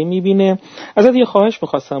جور دیگه میبینه. ازت یه خواهش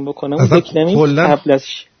میخواستم بکنم، اون دکلمی قبل از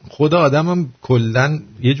خدا آدمم کلن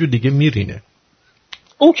یه جور دیگه میرینه.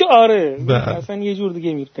 اون که آره اصلا یه جور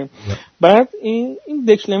دیگه میرینه. بعد این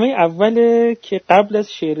دکلمه اوله که قبل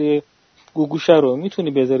از شعر گوگوشه رو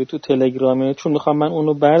میتونی بذاری تو تلگرامه، چون میخوام من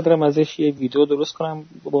اونو بردارم ازش یه ویدیو درست کنم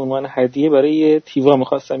به عنوان هدیه برای تیوا.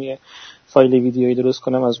 میخواستم یه فایل ویدیویی درست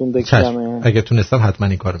کنم از اون دکلمه. اگه تونستم حتما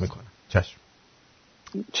این کارو میکنم.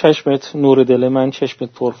 چشمت نور دل من، چشمت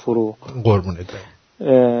پرفروغ. قربونت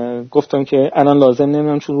برم. گفتم که الان لازم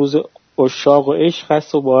نمیدونم چون روز عشاق و عشق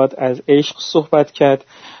هست و باید از عشق صحبت کرد.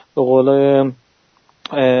 به قول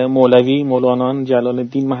مولانا جلال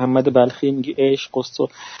الدین محمد بلخی میگه عشق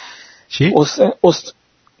چی؟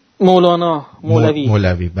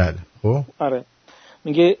 مولوی بله. خب آره،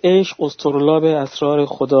 میگه عشق استرلاب اسرار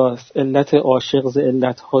خداست، علت عاشق ز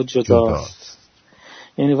علتها جداست.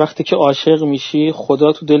 یعنی وقتی که عاشق میشی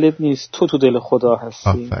خدا تو دلت نیست، تو دل خدا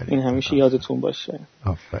هستی. این همیشه یادتون باشه.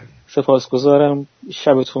 آفرین. سپاسگزارم.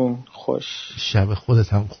 شبتون خوش. شب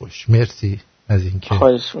خودت هم خوش. مرسی از اینکه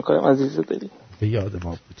خواهش میکنم عزیز دلی، به یاد ما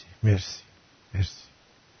بودی. مرسی.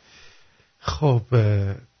 خب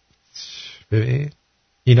ببین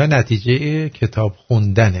اینا نتیجه کتاب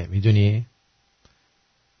خوندنه، میدونی؟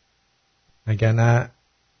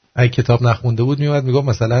 اگه کتاب نخونده بود میومد میگفت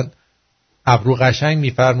مثلا ابرو قشنگ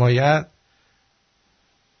میفرماید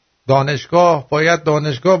دانشگاه باید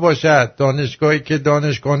دانشگاه باشد، دانشگاهی که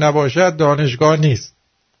دانشگاه نباشد دانشگاه نیست.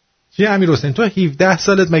 چی امیرحسین تو 17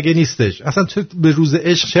 سالت مگه نیستش؟ اصلا تو به روز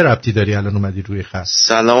عشق چه ربطی داری الان اومدی روی خط؟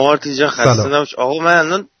 سلام آرتی جان، خسته نباش. آقا من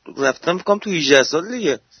الان رفتم فکرم تو 18 سال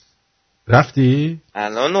دیگه. رفتی؟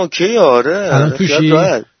 الان اوکی. آره الان توشی؟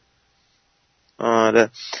 آره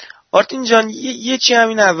آرتین جان یه چی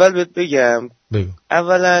همین اول بهت بگم. بگو.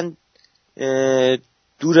 اولا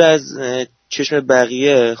دور از چشم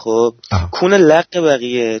بقیه، خب کون لق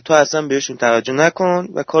بقیه تو اصلا بهشون توجه نکن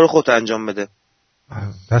و کار خودت انجام بده.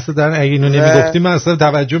 دست در اگه اینو نمیگفتی من اصلا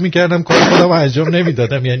توجه میکردم کار خودم انجام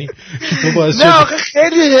نمیدادم. یعنی تو باعث شد. نه آخه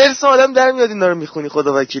خیلی هرس آدم در میاد اینا رو میخونی،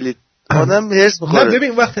 خدا وکیلی آدم هرس میخوره. نه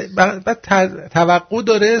ببین وقت بعد توقع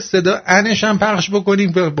داره صدا انش هم پخش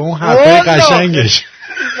بکنیم با اون حرفای قشنگش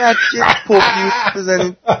پوپیوس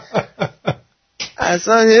بزنیم،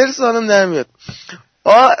 اصلا هرس آدم در میاد.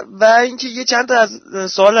 و اینکه یه چند تا از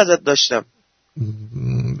سوال ازت داشتم.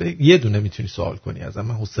 یه دونه میتونی سوال کنی ازم؟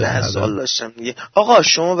 من حوصله ندارم. سوال داشتم دیگه. آقا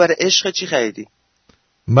شما برای عشق چی خریدی؟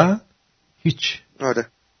 من هیچ. آره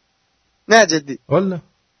نه جدی والله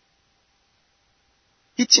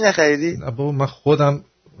هیچی نخریدی؟ نه بابا من خودم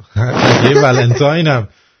یه ولنتاینم.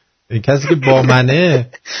 کسی که با منه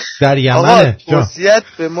در یمنه. آقا توصیت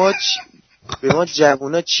به ما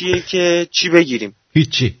جوونا چیه که چی بگیریم؟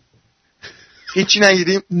 هیچی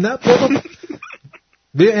نگیریم؟ نه بابا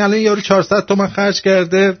ببین الان یارو 400 تومن خرج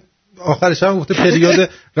کرده آخرش هم گفته پریود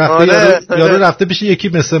رفته. یارو رفته پیش یکی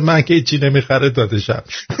مثل من که هیچی نمیخره دادشم.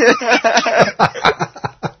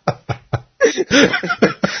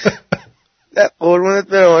 قربونت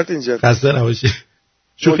برم آرتین جان، خسته نباشی.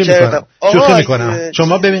 شوخی میکنم.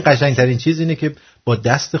 شما ببین قشنگترین چیز اینه که با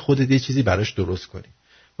دست خودت یه چیزی براش درست کنی.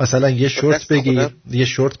 مثلا یه شورت بگیر، یه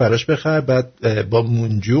شورت براش بخر، بعد با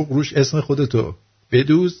منجوق روش اسم خودتو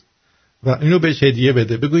بدوز و اینو بهش هدیه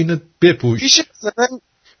بده، بگو اینو بپوش.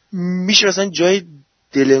 میشه مثلا جای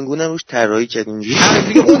دلنگونم روش طراحی کرد اینجوری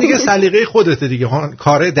دیگه. اون دیگه سلیقه خودته دیگه،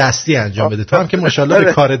 کار دستی انجام بده. تو هم که ماشاءالله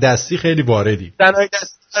به کار دستی خیلی واردی. صنایع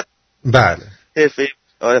دستی. بله حرفه‌ای.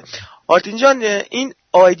 آره آرتین جان این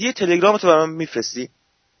آیدی تلگرام تو برام میفرستی؟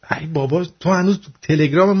 ای بابا تو هنوز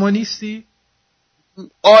تلگرام ما نیستی؟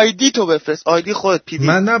 آیدی تو بفرست، آیدی خودت پیدی.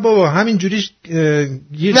 من نه بابا همینجوریش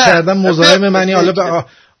گیر کردم مزاحم منی، حالا به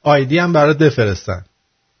آیدی هم برات بفرستن.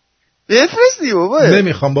 بفرستی بابا.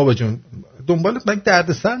 نمیخوام بابا جون، دنبالت من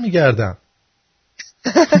دردسر میگردم.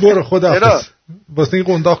 برو خداحافظ. واسه این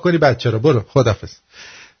قنداق کنی بچه رو. برو خداحافظ.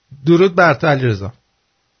 درود بر تو علیرضا.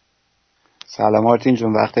 سلام آرتین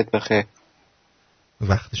جون، وقتت بخیر.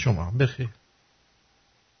 وقت شما هم بخیر.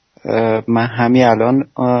 من همین الان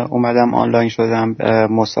اومدم آنلاین شدم.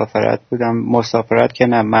 مسافرت که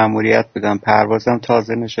نه مأموریت بودم. پروازم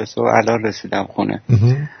تازه نشسته و الان رسیدم خونه.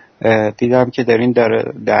 دیدم که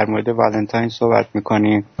در مورد ولنتاین صحبت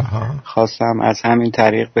میکنیم. خواستم از همین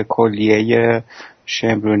طریق به کلیه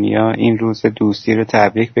شمرونیا این روز دوستی رو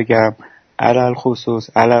تبریک بگم. علل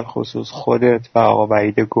خصوص خودت و آقا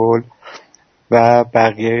وحید گل و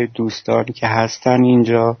بقیه دوستانی که هستن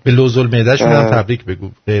اینجا. به لوزالمعده‌شون هم تبریک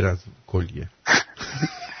بگو غیر از کلیه.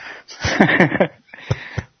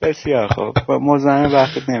 بسیار خوب. مزاحم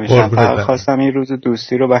وقتت نمیشم. فقط خواستم این روز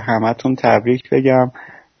دوستی رو به همتون تبریک بگم.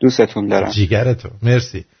 دوستتون دارم. جیگرتو.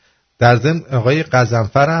 مرسی. در ضمن آقای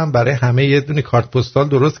قزنفر هم برای همه یه دونه کارت پستال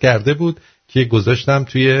درست کرده بود که گذاشتم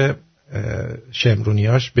توی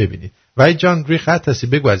شمرونیاش ببینید. وحید جان روی خط هستی؟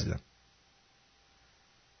 بگو عزیزم.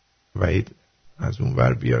 وحید از اون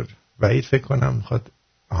ور بیار. وحید فکر کنم میخواد.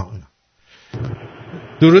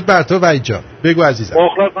 درود بر تو وحید جان، بگو عزیزم.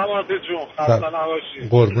 مخلصم آرتین جون، خسته نباشی.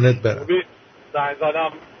 قربونت برم. زنگ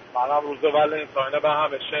زدم منم روز ولنتاینه به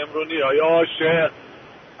همه شمرونیای عاشق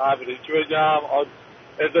تبریک بگم.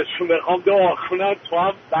 ازشون بخوام دعا کنم تو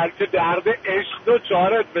هم بلکه درد عشق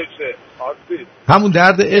دوچارت بشه. همون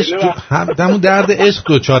درد عشق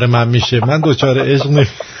دوچار من میشه. من دوچار عشق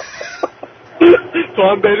نیست. تو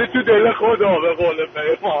هم بری تو دل خدا به قول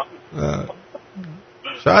پیمان.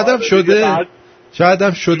 شاید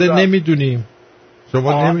هم شده نمیدونیم.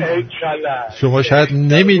 شما شاید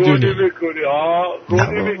نمیدونی.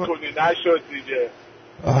 رونی میکنی نشد دیگه.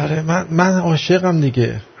 آره من عاشقم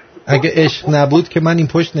دیگه. اگه عشق نبود که من این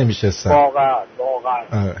پشت نمیشستم.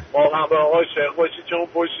 واقعا به عاشق باشی چون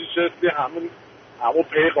پشت نشستی همون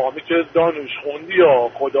پیغامی که دانوش خوندی یا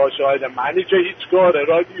خدا شاهد منی که هیچ کاره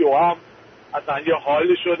رادیو هم اصلا یه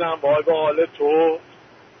حالی شدم وای به حال تو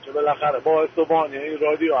که بالاخره باعث و بانی این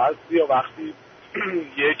رادیو هستی و وقتی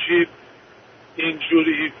یکی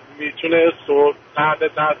اینجوری میتونه تحت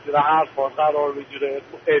تاثیر حرفان قرار بگیره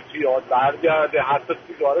اعتیاد برگرده حتی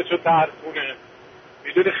سیگارشو ترک کنه،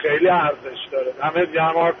 میدونی خیلی ارزش داره. همه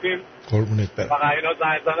دیگه مارتین قربونت برم. فقط اینا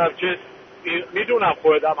زنگ زدم که میدونم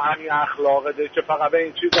خودم همین اخلاقه ده که فقط به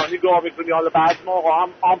این چیزا نگاه میکنی. حالا بعد موقع هم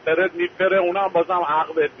آمپرد میپره، اونم بازم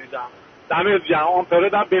حق بهت میدم. دمت گرم.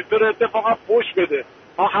 آمپرد هم بپره اتفاقا فوش بده،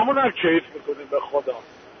 همون هم کیف میکنیم به خدا.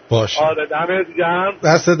 باشه. آره دمت گرم.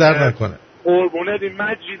 دست در نکنه. قربونت. این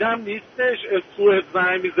مجیدم نیستش، سوئد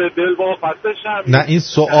زنگ میزه دل واپسش هم. نه این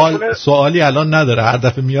سوالی الان نداره، هر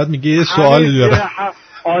دفعه میاد میگه یه سوالی داره.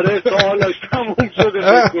 آره سوالش تموم شده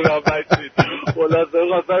بکنم مجید. خلاصه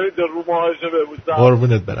خواستم اینجا رو ماهاشه ببوسم.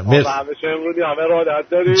 قربونت برم. مرسی. همه شمرونی همه رادت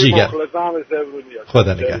داری. مخلص همه شمرونی.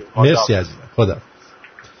 خدا نگهدار. مرسی عزیزم. خدا.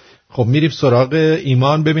 خب میریم سراغ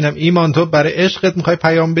ایمان. ببینم ایمان تو برای عشقت میخوای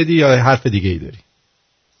پیام بدی یا حرف دیگه ای داری؟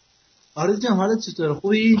 آره جان حالت چطوره؟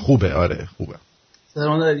 خوبی؟ خوبه. آره خوبه.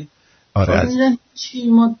 سلام داری؟ آره چی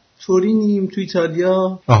ما تورینیم تو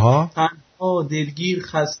ایتالیا. آها. تنها دلگیر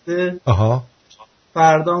خسته. آها.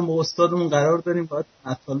 فردا هم با استادمون قرار داریم باید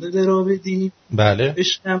مطالب را بدیم. بله.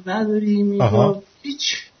 عشقم نداریم.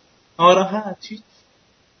 هیچ ناراحت هیچ.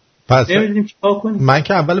 پس نمیدونیم چیکار کنیم. من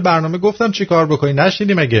که اول برنامه گفتم چی کار بکنی،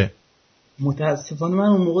 نشیدی مگه؟ متاسفانه من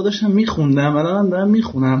اون موقع داشتم میخوندم، الانم دارم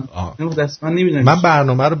میخونم. متاسفانه نمیدونم. من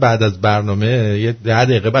برنامه رو بعد از برنامه یه 10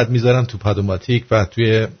 دقیقه بعد میذارم تو پادوماتیک و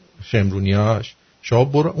توی شمرونیاش. شما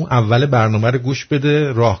برو اون اول برنامه رو گوش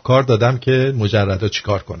بده. راهکار دادم که مجردا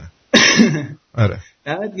چیکار کنن. آره.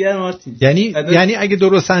 یعنی اگه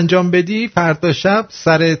درست انجام بدی فردا شب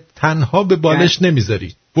سر تنها به بالش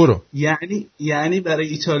نمیذاری. برو. یعنی برای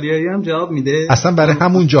ایتالیایی هم جواب میده؟ اصلا برای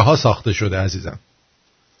همون جاها ساخته شده عزیزم.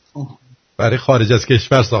 برای خارج از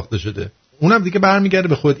کشور ساخته شده. اونم دیگه برمیگرده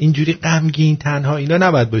به خود. اینجوری غمگین تنها اینا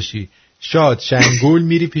نباید باشی. شاد شنگول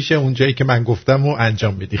میری پیش اون جایی که من گفتم و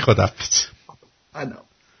انجام بدی. خداحافظ.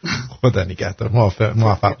 خدا نگهدار.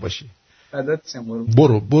 موفق باشی.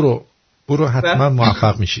 برو حتما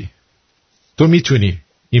موفق میشی. تو میتونی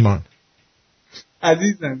ایمان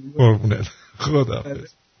عزیزم.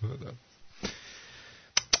 خداحافظ.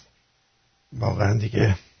 واقعا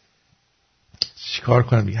دیگه چیکار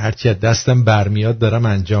کنم دیگه، هرچی از دستم برمیاد دارم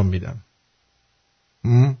انجام میدم.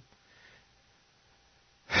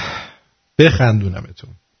 بخندونمتون،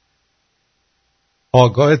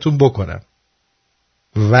 آگاهتون بکنم،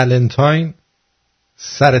 ولنتاین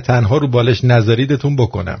سر تنها رو بالش نذاریدتون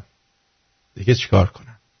بکنم دیگه. چیکار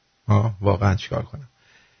کنم؟ واقعا چیکار کنم؟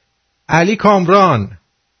 علی کامران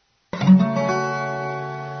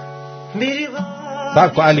صبر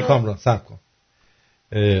کن. علی کامران صبر کن.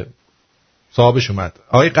 صاحبش اومد.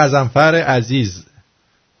 آقای قزنفر عزیز،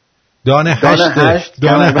 دانه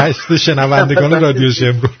هشت شنوندگان رادیو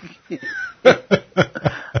شمرون.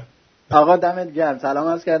 آقا دمت گرم. سلام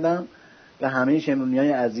عرض کردم به همه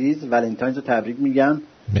شمرونیای عزیز. ولنتاینز رو تبریک میگم.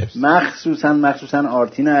 مخصوصا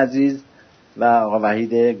آرتین عزیز و آقا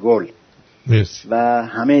وحید گل و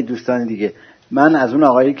همه دوستان دیگه. من از اون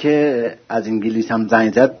آقایی که از انگلیس هم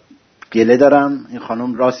زنگ زد گله دارم. این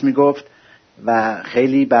خانم راست میگفت و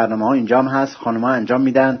خیلی برنامه ها اینجا هم هست، خانم ها انجام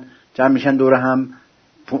میدن، جمع میشن دور هم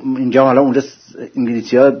اینجا. حالا اونجا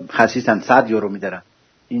انگلیسی ها خصیصن 100 یورو میدارن،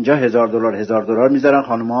 اینجا $1000 میذارن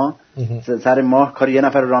خانم ها سر ماه. کار یه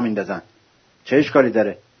نفر را میندازن. چه اشکالی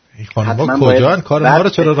داره؟ این خانم ها کجان؟ کار ما رو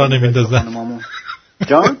چرا را نمیندازن؟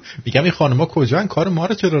 جان؟ میگم این خانم ها کجان؟ کار ما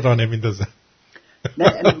رو چرا را نمیندازن؟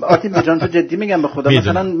 نه آتیل جان تو جدی میگم به خدا.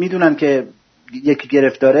 مثلا میدونن که یکی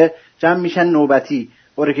گرفتاره، جمع میشن نوبتی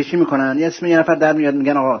قرعه کشی میکنن، یه اسم یه نفر در میاد،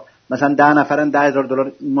 میگن آقا مثلا 10 نفرن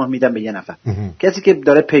 $10,000 ماه میدن به یه نفر. کسی که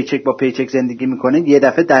داره پیچک با پیچک زندگی میکنه یه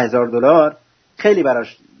دفعه $10,000 خیلی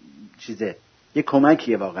براش چیزه، یه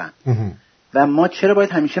کمکیه واقعا. و ما چرا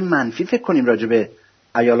باید همیشه منفی فکر کنیم راجع به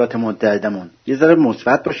ایالات متحدمون؟ یه ذره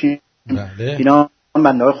مثبت باشیم. اینا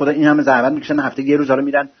بنده خدا این همه زحمت میکشن، هفته یه روز حالا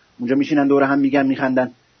میرن اونجا میشینن دور هم میگن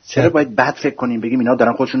میخندن. چرا باید بد فکر کنیم بگیم اینا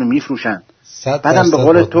دارن خودشونو میفروشن؟ بعدم به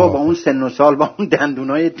قول تو با اون سن و سال با اون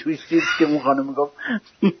دندونای توی چیز که اون خانم میگفت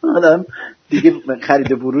آدم دیگه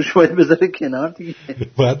خرید فروش باید بذاره کنار دیگه.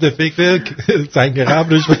 باید به فکر سنگ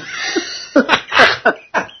قبرش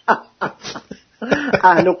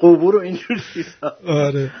اهل قبور و اینجور چیزا.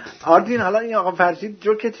 آره آردین حالا این آقا فرشید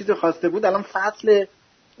جوک چیزو خواسته بود، الان فصل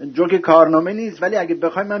جوک کارنامه نیست، ولی اگه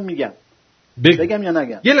بخوای من میگم. بگم یا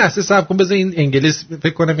نگم؟ یه لحظه صبر کن بذار این انگلیس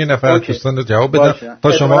فکر کنم یه نفر دوستان رو جواب بدم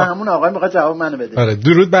تا شما. همون آقای میخواد جواب منو بده. آره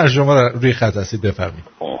درود بر شما، روی خط هستید بفرمایید.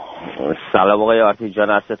 سلام آقای آرتی جان،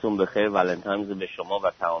 عصرتون بخیر. ولنتاینز به شما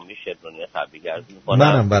و تمامی شمرونی‌ها تبریک عرض می‌کنم.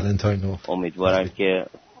 منم ولنتاینو امیدوارم که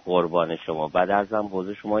قربان شما. بعد ازم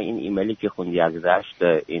حضور شما این ایمیلی که خوندی از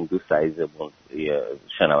رشت این دوست عزیزمون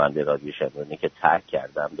شنونده رادیو شمرونی که ترک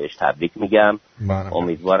کردم بهش تبریک میگم.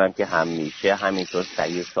 امیدوارم که همیشه همینطور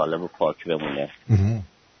سعی سالم و پاک بمونه.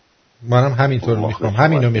 منم همینطور میخوام،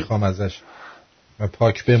 همینو میخوام ازش.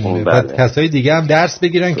 پاک بمونه. بعد کسای دیگه هم درس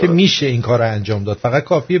بگیرن که میشه این کار رو انجام داد، فقط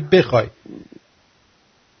کافیه بخوای.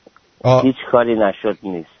 هیچ کاری نشد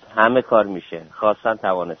نیست، همه کار میشه، خواستن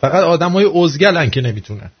توانستن. فقط آدمای اوزگلن که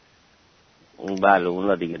نمیتونن. بله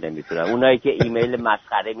اونا دیگه نمیتونن. اونایی که ایمیل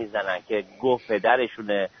مسخره میزنن که گفت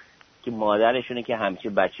پدرشونه که مادرشونه که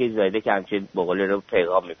همچین بچه زایده که همچین بقولی رو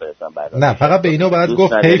پیغام میفرستن برای. نه فقط به اینا باید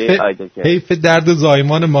گفت حیف درد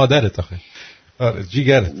زایمان مادرت آخه. آره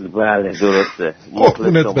جیگرت. بله درسته.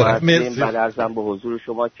 مخلص شما هستیم. بعد ارزم به حضور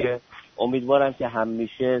شما که امیدوارم که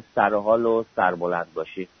همیشه سرحال و سربلند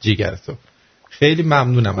باشی. جیگرت. خیلی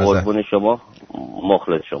ممنونم ازت. قربون شما،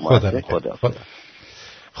 مخلص شما. خدا.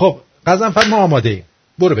 خب غضنفر ما آماده ایم،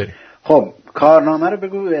 برو بریم. خب کارنامه رو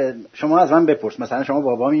بگو، شما از من بپرس. مثلا شما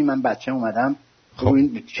بابامی، من بچه اومدم، خب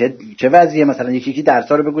این چه وضعیه؟ مثلا یکی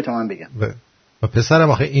درس‌ها رو بگو تا من بگم. و پسرم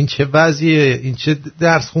آخه این چه وضعیه؟ این چه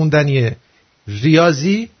درس خوندنیه؟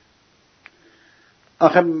 ریاضی؟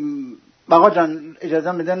 آخه آقا جان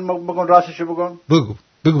اجازه میدن بگم راستشو بگم؟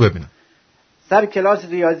 بگو ببینم. سر کلاس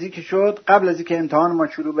ریاضی که شد، قبل از اینکه امتحان ما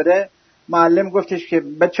شروع بره، معلم گفتش که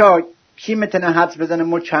بچه‌ها کی میتونه حدس بزنه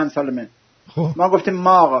ما چند سالمه؟ ما گفتیم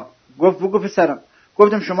ما آقا. گفت بگو پسرم.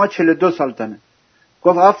 گفتم شما 42 سالتونه.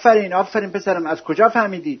 گفت آفرین پسرم، از کجا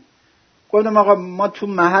فهمیدی؟ گفتم آقا ما تو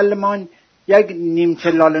محل ما یک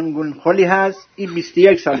نیمچه لالنگون خلی هست، این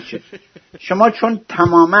 21 سالشه. شما چون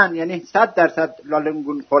تماما یعنی 100%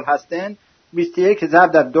 لالنگون خل هستن، 21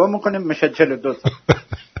 ضرب در 2 میکنیم میشه 42 سال.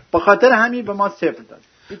 به خاطر همین به ما 0 داد.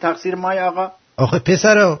 این تقصیر مای آقا. آخه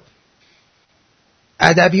پسرم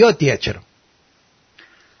ادبیات دیگه چرا؟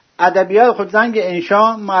 ادبیات خود زنگ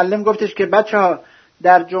انشا معلم گفتش که بچه‌ها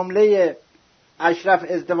در جمله اشرف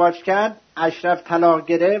ازدواج کرد، اشرف طلاق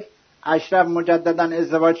گرفت، اشرف مجددا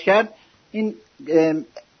ازدواج کرد، این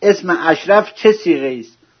اسم اشرف چه صیغه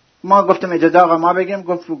است؟ ما گفتم اجازه آقا ما بگیم.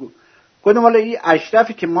 گفت بگو. گفتم والا این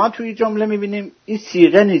اشرفی که ما توی جمله میبینیم این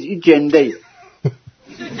صیغه نیست، این جنده است.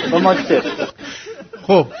 با ما چه؟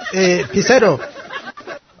 خب پسرو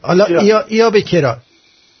حالا یا به کرا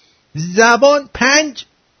زبان 5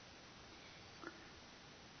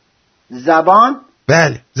 زبان؟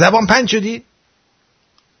 بله زبان 5 شدی؟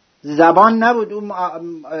 زبان نبود اون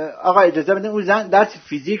آقا اجازه بدین، اون درس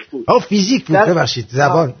فیزیک بود. فیزیک بود، ببخشید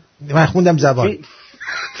زبان. من خوندم زبان.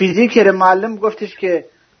 فیزیک معلم گفتش که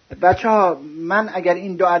بچه‌ها من اگر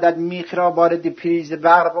این 2 عدد میخ را وارد پریز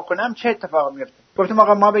برق بکنم چه اتفاقی میفته؟ گفتم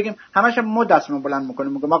آقا ما بگیم. همش ما دستمون بلند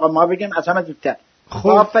میکنیم میگم آقا ما بگیم از همه زودتر. خب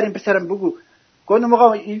آفرین پسرم بگو. گفتم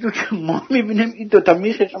آقا این رو که ما میبینیم این 2 تا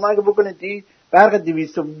میخ شما اگه بکنید برق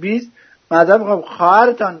 220 معذرت میخوام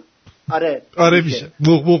خواهرتان آره میشه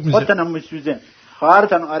بوق میشه، خودتونم میسوزه،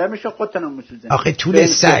 خواهرتان آره میشه، خودتونم میسوزه. آخه طول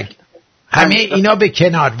سگ همه اینا به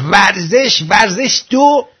کنار. ورزش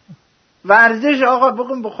 2 ورزش آقا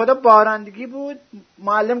بگم به خدا بارندگی بود.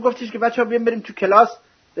 معلم گفتش که بچه‌ها بیایم بریم تو کلاس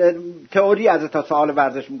تئوری از تا سوال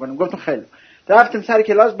ورزش میکنیم. گفتم خیلی. رفتیم سر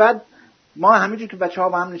کلاس. بعد ما همینجور که بچه‌ها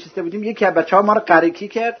با هم نشسته بودیم یکی از بچه‌ها ما رو قرکی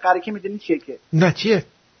کرد. قرکی میدونید چیه که؟ نه چیه؟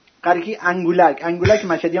 قرکی انگولک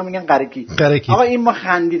مشهدی‌ها میگن قرکی. آقا این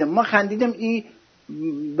ما خندیدم این.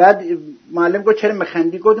 بعد معلم گفت چرا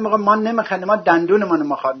میخندی؟ گفتم آقا ما نمیخندیم، ما دندونمون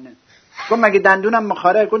مخاره. گفت مگه دندونم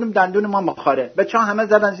مخاره؟ گفتم دندون ما مخاره. بچه‌ها همه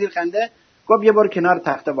زدن زیر خنده. گفت یه بار کنار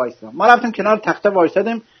تخته وایسا. ما رفتیم کنار تخته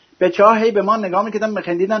وایسادیم. بچه‌ها هی به ما نگاه می‌کردن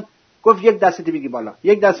میخندیدن. گفت یک دست دیگه بگی بالا.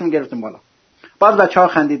 یک دستم گرفتم بالا. باز بچه‌ها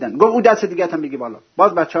خندیدن. گفت اون دست دیگه هم بگی بالا.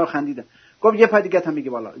 باز بچه‌ها خندیدن. گفت یه پای دیگه هم بگی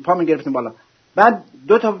بالا. پامو گرفتم بالا. بعد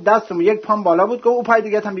 2 تا دستم یک پام بالا بود. گفت اون پای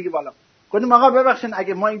دیگه هم بگی بالا. گفتم آقا ببخشید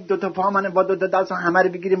اگه ما این 2 تا پامون با 2 تا دست همه رو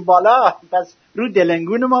بگیریم بالا، پس رو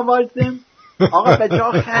دلنگون ما وایسیم. آقا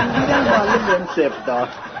بچه‌ها خندیدن، معلم بهم 0 داد.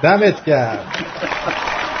 دمت گرم.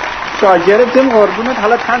 شاگردتم قربونت.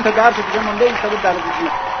 حالا چند تا درس دیگه مونده ان شاءالله در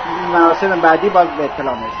مراسم بعدی باز به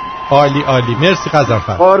اطلاع میرسیم. عالی مرسی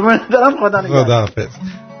غضنفر. قربونت دارم. خدا نگهدار. خداحافظ.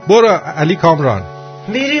 برو علی کامران.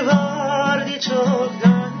 میری واردی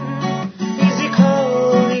چوکدان ایزی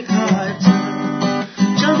کولی کارتن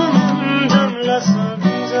جمعمندم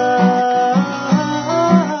لسانزا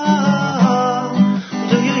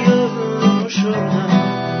دویو شدم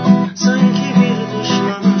sanki bir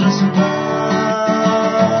düşman resmen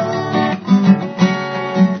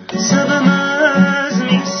sevemez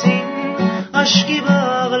misin aşkı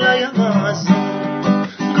bağlayamazsın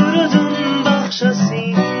gördüm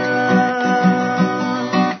bahçesine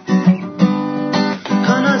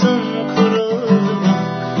kanadım kurudu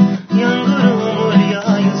yangırım oraya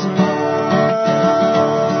yüzme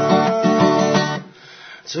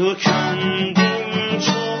tükendim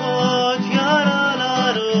çok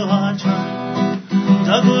yaraları açan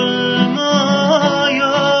Dagulma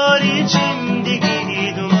yar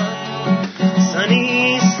içimdeki duman Seni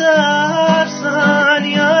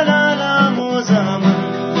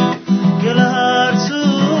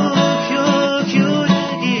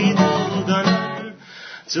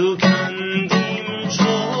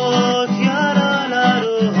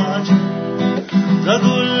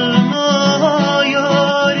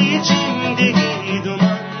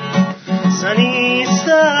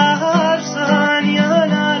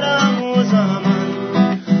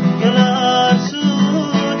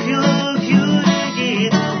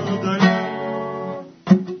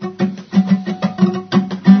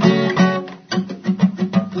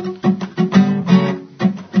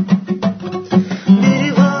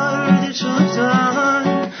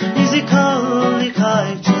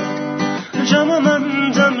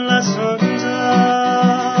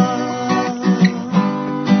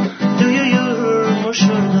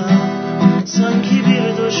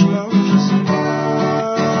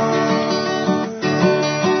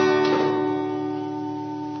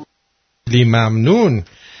خیلی ممنون.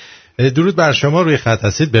 درود بر شما، روی خط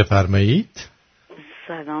هستید، بفرمایید.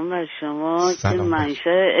 سلام بر شما که منشأ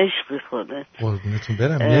عشقی خودت. قربونتون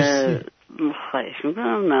برم. مرسی. خواهش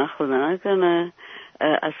میکنم. نه خدا نکنه.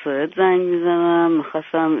 از سوئد زنگ میزنم.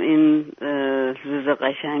 میخواستم این روز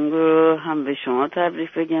قشنگ رو هم به شما تبریک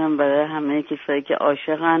بگم، برای همه کسایی که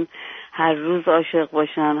عاشقن هر روز عاشق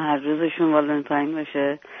باشن، هر روزشون والنتاین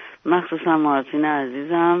باشه. مخصوصا مارتین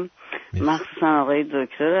عزیزم، مخصوصا آقای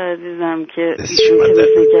دکتر عزیزم که ایشون که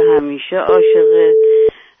مثل که همیشه عاشقه.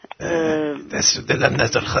 دست دلم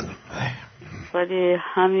نذار خانم. ولی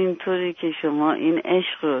همینطوری که شما این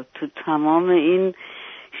عشق رو تو تمام این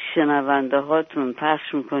شنونده هاتون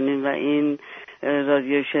پخش میکنین و این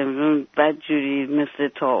رادیو شمرون بدجوری مثل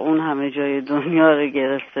طاعون همه جای دنیا رو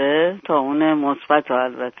گرفته، طاعون مثبت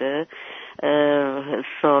البته،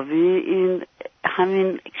 حسابی این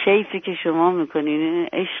همین کیفی که شما میکنین، این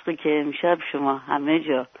عشقی که امشب شما همه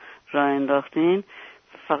جا راه انداختین،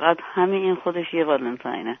 فقط همین این خودش یه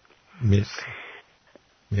والنتاینه. مرسی.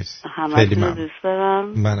 همه رو دوست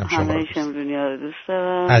دارم، همه شمرونی‌ها رو دوست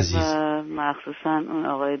دارم عزیز. و مخصوصا اون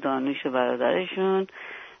آقای دانوش برادرشون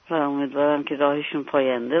و امیدوارم که راهشون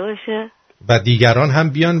پاینده باشه و دیگران هم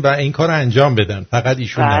بیان و این کار انجام بدن، فقط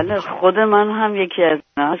ایشون بله نباشه. خود من هم یکی از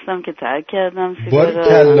اینا هستم که ترک کردم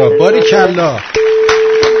باریکلا.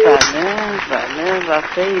 بله و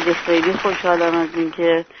خیلی خیلی خوشحالم از این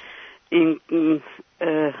که این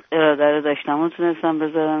اراده رو داشتم و تونستم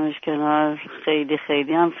بذارمش کنار. خیلی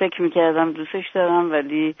خیلی هم فکر میکردم دوستش دارم،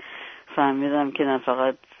 ولی فهمیدم که نه،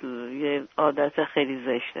 فقط یه عادت خیلی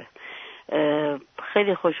زشته.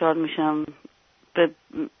 خیلی خوشحال میشم به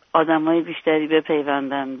آدمای بیشتری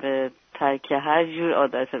بپیوندن به ترک هر جور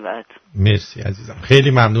عادت بد. مرسی عزیزم،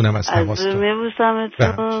 خیلی ممنونم از تماستون. از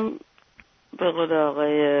میبوسمتون. به قول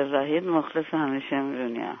آقای وحید مخلص همه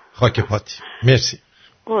شمرونی‌ها. خاک پاتی. مرسی.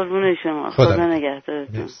 قربون شما. خدا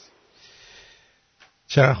نگهدارتون.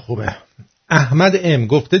 چقدر خوبه. احمد ام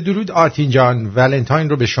گفته درود آرتین جان، ولنتاین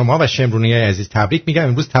رو به شما و شمرونیای عزیز تبریک میگم.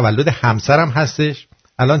 امروز تولد همسرم هستش.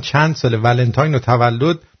 الان چند ساله ولنتاین و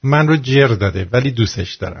تولد من رو جر داده، ولی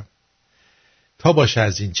دوستش دارم. تا باشه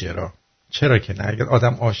از این جرا. چرا که نه؟ اگر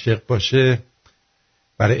آدم عاشق باشه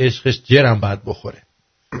برای عشقش جرم باید بخوره.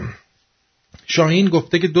 شاهین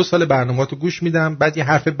گفته که 2 سال برنامه‌تو گوش میدم، بعد یه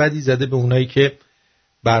حرف بدی زده به اونایی که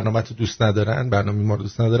برنامه‌تو دوست ندارن، برنامه ما رو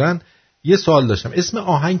دوست ندارن. یه سوال داشتم، اسم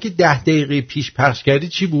آهنگ که 10 دقیقه پیش پخش کردی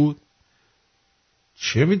چی بود؟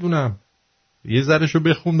 چه میدونم، یه ذرهشو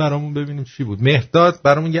بخون برامون ببینیم چی بود. مهرداد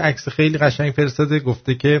برامون یه عکس خیلی قشنگ فرستاده،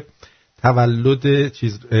 گفته که تولد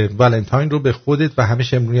ولنتاین رو به خودت و همه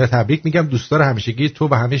شمرونی‌ها تبریک میگم. دوستدار همیشگی تو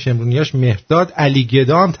و همه شمرونیاش. مهرداد علی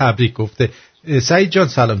گدا هم تبریک گفته. سعید جان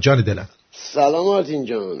سلام جان دلم. سلام آرتین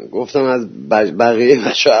جان، گفتم از بقیه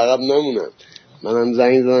بچه‌ها عقب نمونم. منم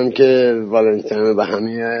زنگ زدم که والنتاین به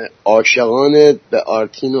همه عاشقان، به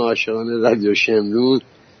آرتین و عاشقان رادیو شمرون،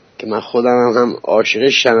 که من خودم هم عاشق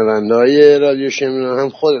شنونده‌های رادیو شمرون هم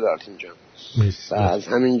خود آرتین جان. و از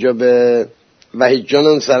همینجا به وحید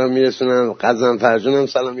جانم سلام میرسونم، غزنفر جانم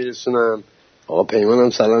سلام میرسونم، آقا پیمانم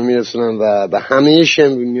سلام میرسونم و به همه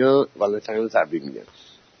شمرونی‌ها والنتاین رو تبریک میگم.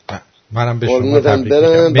 منم به شما تبریک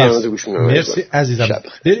میگم. مرسی عزیزم.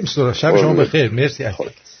 بریم سراغ شب شما بخیر. مرسی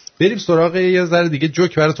عزیزم. بریم سراغ یه ذره دیگه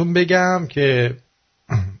جوک براتون بگم که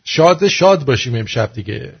شاد باشیم امشب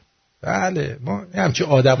دیگه. بله ما همچین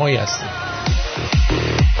آدمایی هستیم.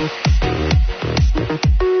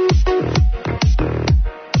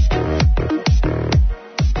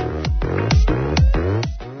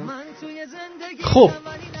 خب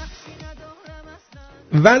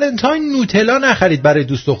ولنتاین نوتلا نخرید برای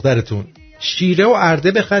دوست دخترتون، شیره و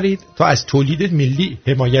ارده بخرید تا از تولید ملی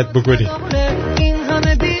حمایت بکنید. این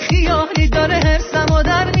همه بی خیالی داره هرسمو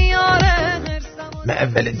در میاره. من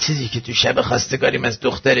اولین چیزی که تو شب خواستگاریم از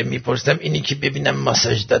دخترم میپرسم اینی که ببینم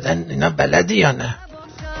ماساژ دادن اینا بلدی یا نه.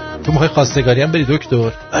 تو میخوای خواستگاری هم بری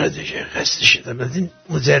دکتر؟ آره دیگه خسته شدم از این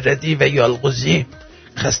مجردی و یالغوزی،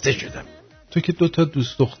 خسته شدم. تو که 2 تا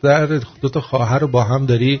دوست دختر 2 تا خواهر رو با هم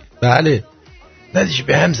داری. بله ندیش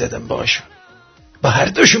به هم زدم باشون، با هر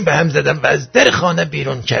دوشون به هم زدم و از در خانه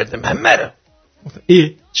بیرون کردم همه رو.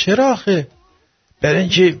 چرا آخه؟ برای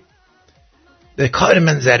اینکه به کار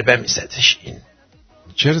من ضربه میزدش. این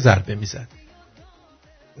چرا ضربه میزد؟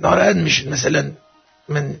 ناراحت میشد. مثلا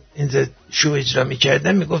من اینجا شو اجرا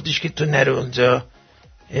میکردم، میگفتش که تو نرو اونجا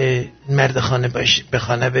مرد خانه باشی، به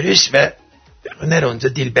خانه بریش و نرو اونجا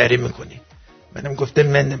دلبری میکنی. منم گفتم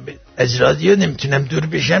من از رادیو نمیتونم دور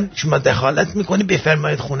بشم، شما دخالت میکنی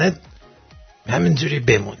بفرمایید خونه همینجوری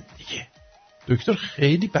بمون دیگه. دکتر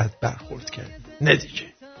خیلی بد برخورد کرد. نه دیگه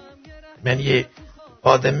من یه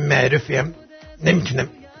آدم معروفی هم نمیتونم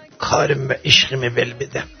کارم و عشقم ول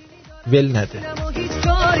بدم. ول نده.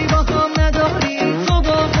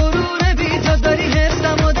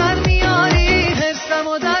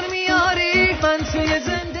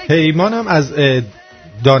 پیمانم از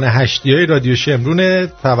دانه هشتی‌های رادیو شمرون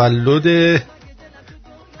تولد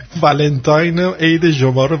ولنتاین و عید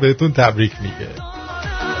شما رو بهتون تبریک میگه.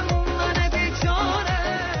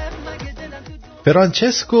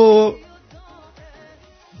 فرانچسکو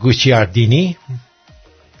گوچیاردینی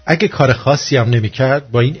اگه کار خاصی هم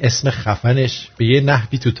نمی‌کرد با این اسم خفنش به یه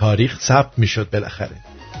نحوی تو تاریخ ثبت میشد بالاخره.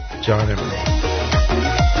 جانم.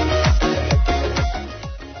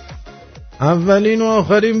 اولین و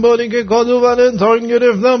آخرین باری که کادو ولنتاین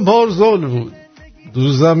گرفتم پارسال بود.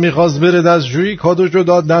 دوستم میخواست بره دستشویی، کادوشو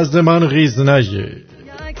داد نزد من خیز نشه.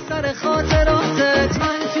 اکثر خاطراتت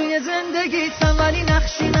من توی زندگیتم ولی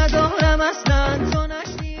نقشی ندارم اصلا تو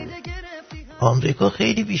نشنیده گرفتی. آمریکا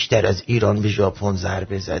خیلی بیشتر از ایران به ژاپن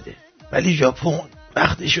ضربه زده، ولی ژاپن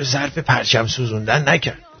وقتشو صرف پرچم سوزوندن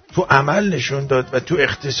نکرد، تو عمل نشون داد و تو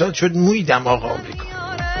اقتصاد شد موی دماغ آمریکا.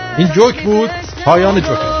 این جوک بود، پایان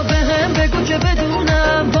جوک.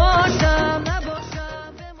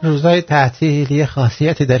 روزای تعطیل یه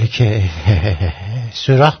خاصیتی داره که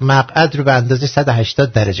سوراخ مقعد رو به اندازه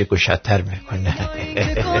 180 درجه گشادتر میکنه.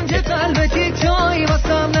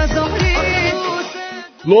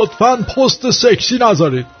 لطفاً پست سکسی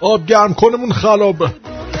نذارید، آب گرم کنمون خلابه.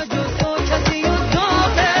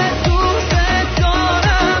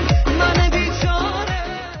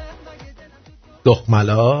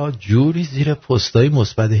 دخملا جوری زیر پستای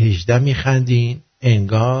مثبت 18 میخندین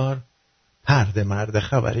انگار پرده مرد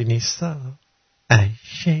خبری نیستا. ای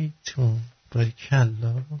شیطون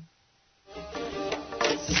بارکالله.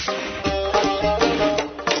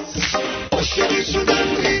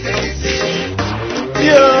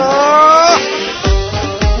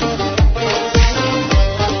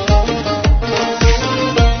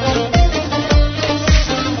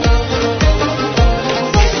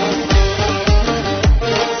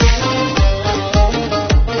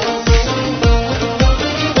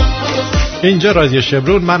 اینجا رادیو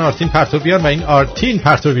شمرون، من آرتین پرتوبیان و این آرتین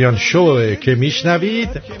پرتوبیان شو که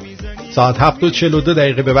میشنوید. ساعت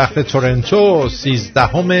 7:42 به وقت تورنتو،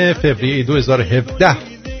 13 فوریه 2017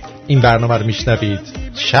 این برنامه رو میشنوید.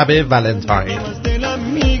 شب ولنتاین.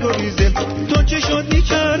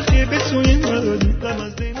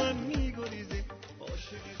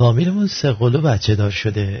 فامیلمون سه قلو بچه دار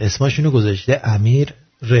شده، اسماشونو گذاشته امیر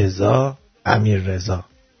رضا.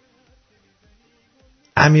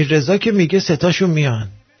 امیر رضا که میگه ستاشون میان،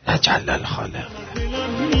 نه جلال خالق.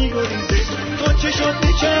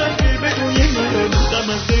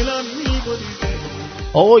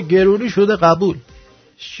 آقا گرونی شده قبول،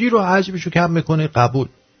 شیر و حجمشو کم میکنه قبول،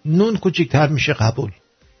 نون کوچیک‌تر میشه قبول،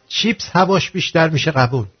 چیپس هواش بیشتر میشه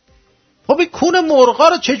قبول. خب این کون مرغا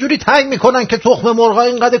رو چجوری تنگ میکنن که تخم مرغا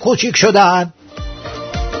اینقدر کوچیک شدن؟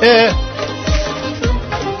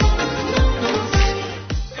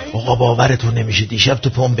 آقا باورتون نمیشه، دیشب تو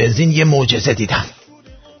پمپ بنزین یه معجزه دیدم.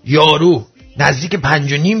 یارو نزدیک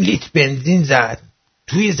 5.5 لیتر بنزین زد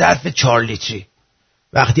توی ظرف 4 لیتری.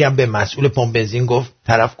 وقتی هم به مسئول پمپ بنزین گفت،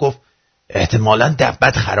 طرف گفت احتمالاً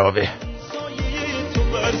دبت خرابه.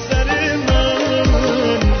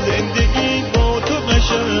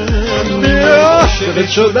 عاشقت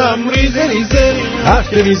شدم ریزه ریزه،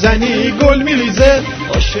 حرف میزنی گل میریزه.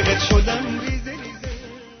 عاشقت شدم ریزه ریزه.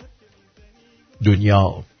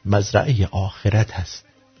 دنیا مزرعه آخرت هست.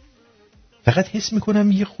 فقط حس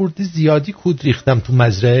میکنم یه خورده زیادی کود ریختم تو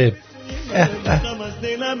مزرعه.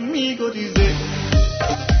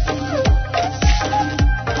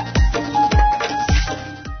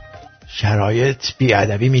 شرایط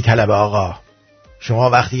بیادبی میطلبه آقا. شما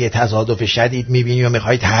وقتی یه تصادف شدید میبینی و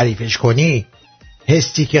میخوای تعریفش کنی،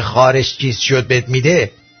 حسی که خارش چیز شد بهت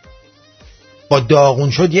میده با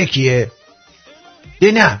داغون شد یکیه؟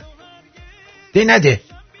 ده نده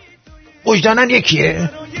وجدانن یکیه؟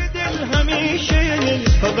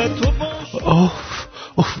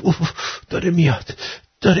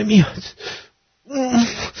 داره میاد.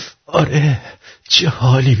 آره چه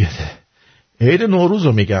حالی بده. عید نوروز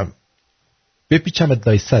رو میگم، بپیچمت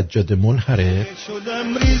لای سجاده منحرف.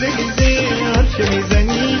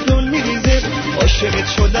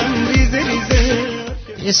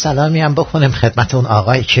 یه سلامی هم بکنم خدمت اون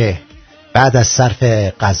آقایی که بعد از صرف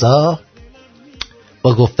غذا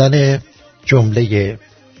با گفتن جمله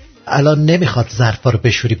الان نمیخواد ظرفا رو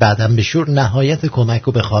بشوری بعدم بشور، نهایت کمک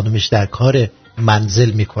رو به خانومش در کار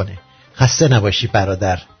منزل میکنه. خسته نباشی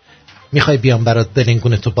برادر، میخوای بیام برات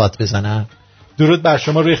دلنگونه تو باد بزنم؟ درود بر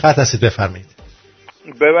شما، روی خط هستید، بفرمایید.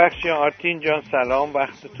 ببخشید آرتین جان، سلام،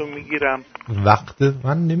 وقتتون میگیرم. وقت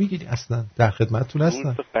من نمیگیری اصلا، در خدمتتون هستم.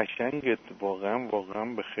 روز قشنگت واقعا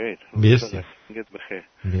بخیر. مرسی. بخیر.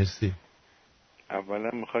 مرسی. اولا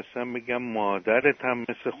میخواستم بگم مادرت هم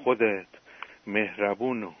مثل خودت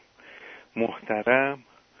مهربون و محترم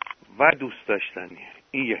و دوست داشتنی.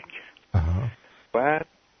 این یک. بعد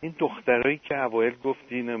این دخترایی که اوایل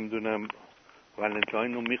گفتی نمیدونم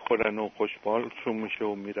ولنتاین رو میخورن و خوشحالشون میشه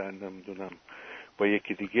و میرن نمیدونم با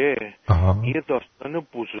یکی دیگه، یه داستان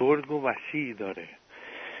بزرگ و وسیع داره.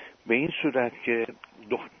 به این صورت که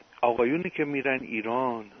آقایونی که میرن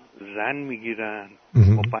ایران زن میگیرن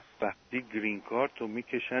و بدبختی گرین کارت رو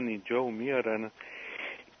میکشن اینجا و میارن،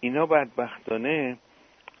 اینا بدبختانه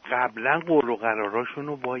قبلا قول و قراراشون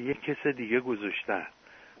رو با یک کس دیگه گذاشتن،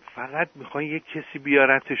 فقط میخوان یک کسی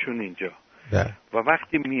بیارتشون اینجا و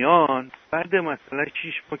وقتی میان بعد مثلا 6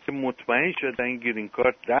 ماه که مطمئن شدن گرین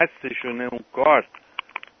کارت دستشونه، اون کارت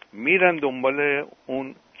میرن دنبال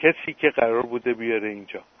اون کسی که قرار بوده بیاره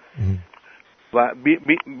اینجا و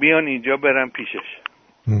بیان اینجا برن پیشش.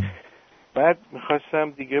 بعد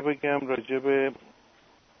میخواستم دیگه بگم راجع به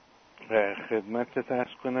خدمتت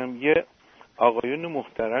عرض کنم، یه آقایون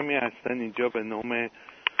محترمی هستن اینجا به نام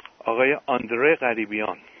آقای آندره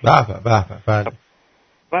غریبیان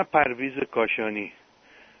و پرویز کاشانی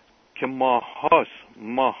که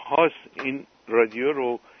ماهاست این رادیو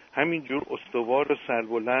رو همینجور استوار و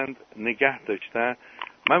سربلند نگه داشتن.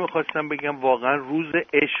 من میخواستم بگم واقعا روز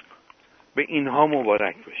عشق به اینها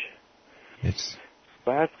مبارک بشه.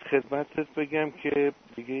 بعد خدمتت بگم که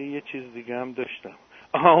دیگه یه چیز دیگه هم داشتم.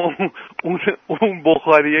 اون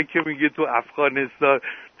بخاریه که میگه تو افغانستان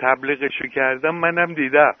تبلیغشو کردم، منم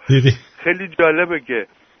دیدم. خیلی جالبه که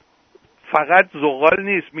فقط زغال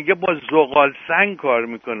نیست، میگه با زغال سنگ کار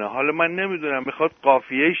میکنه. حالا من نمیدونم میخواد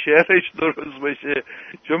قافیه شعرش درست بشه،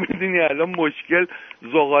 چون میدونی الان مشکل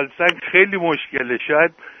زغال سنگ خیلی مشکله.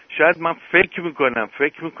 شاید من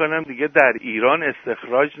فکر میکنم دیگه در ایران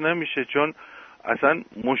استخراج نمیشه، چون اصلا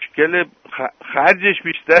مشکل خرجش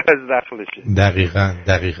بیشتر از دخلشه.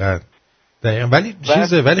 دقیقاً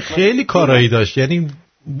ولی خیلی کارایی داشت، یعنی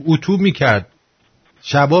اتو میکرد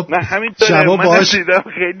شبا باهاش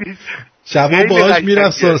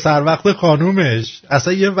میرفت سر وقت خانومش،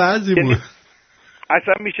 اصلا یه وضعی بود.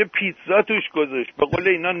 اصلا میشه پیتزا توش گذاشت. به قول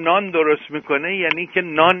اینا نان درست میکنه، یعنی که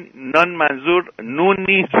نان منظور نون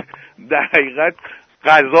نیست، در حقیقت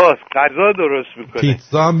غذا درست میکنه.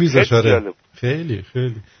 پیتزا هم میذاره. خیلی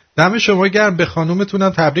دم شما گرم. به خانومتونم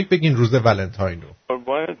تبریک بگین روز ولنتاین رو.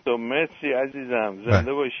 قربانتو، مرسی عزیزم،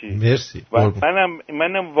 زنده باشی. مرسی. و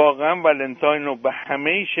منم واقعا ولنتاین رو به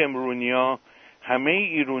همه شمرونیا، همه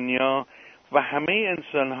ایرونیا و همه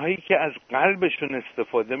انسانهایی که از قلبشون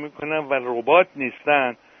استفاده میکنن و ربات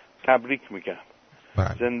نیستن تبریک میگم.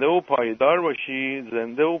 زنده و پایدار باشی.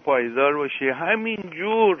 همین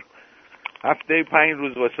جور هفته 5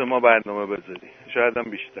 روز واسه ما برنامه بذاری، شاید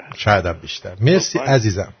هم بیشتر. مرسی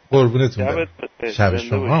عزیزم، قربونتون برم. شب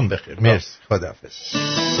شما هم بخیر. مرسی، خداحافظ.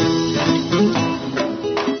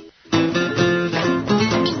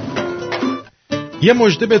 یه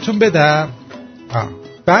مژده بهتون بدم.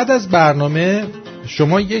 بعد از برنامه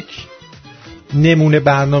شما یک نمونه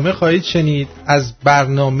برنامه خواهید شنید از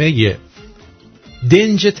برنامه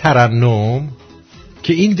دنج ترنم،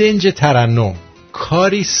 که این دنج ترنم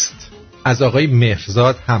کاریست از آقای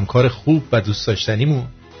مهرزاد، همکار خوب و دوست داشتنیمون،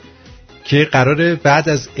 که قراره بعد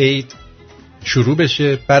از عید شروع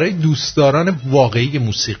بشه برای دوستداران واقعی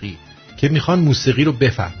موسیقی که میخوان موسیقی رو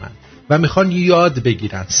بفهمن و میخوان یاد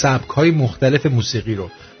بگیرن سبک‌های مختلف موسیقی رو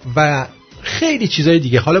و خیلی چیزای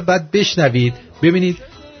دیگه. حالا بعد بشنوید ببینید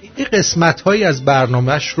این قسمت‌هایی از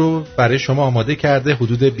برنامه‌اش رو برای شما آماده کرده.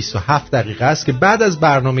 حدود 27 دقیقه است که بعد از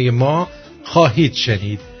برنامه ما خواهید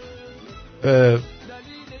شنید.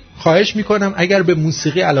 خواهش میکنم اگر به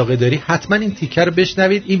موسیقی علاقه داری حتما این تیکر رو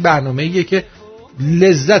بشنوید. این برنامه‌ایه که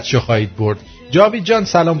لذتشو خواهید برد. جاوید جان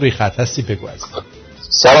سلام، روی خط هستی، بگو از.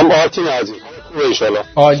 سلام آرتین عزیز، خوبه ان شاءالله.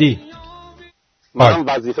 عالی. من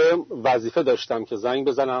وظیفه داشتم که زنگ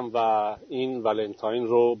بزنم و این ولنتاین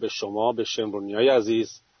رو به شما، به شمرونیای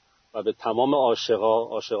عزیز و به تمام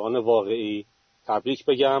عاشقان واقعی تبریک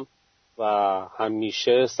بگم و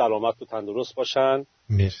همیشه سلامت و تندرست باشن.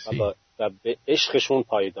 مرسی. و به عشقشون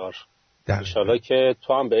پایدار. انشالله که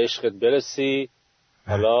تو هم به عشقت برسی.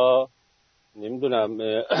 حالا نمیدونم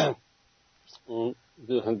اون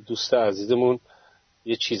دوست عزیزمون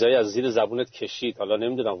یه چیزایی از زیر زبونت کشید، حالا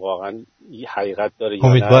نمیدونم واقعا یه حقیقت داره یا نه.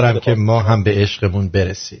 امیدوارم که ما هم به عشقمون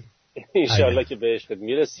برسیم. انشالله که به عشقت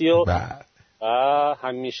میرسی و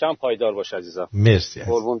همیشه هم پایدار باش عزیزم. مرسی.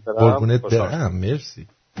 قربونت برم. مرسی.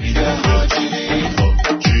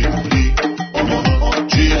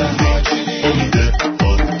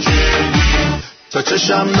 تا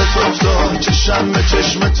چشم به تو افتاد، چشم به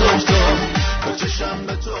چشم تو افتاد، تا چشم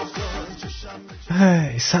به تو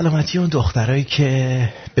افتاد. سلامتی اون دخترایی که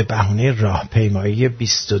به بهونه راهپیمایی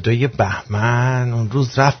 22 بهمن اون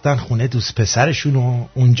روز رفتن خونه دوست پسرشون و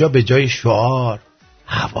اونجا به جای شعار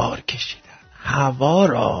هوار کشیدن.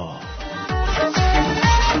 هوارا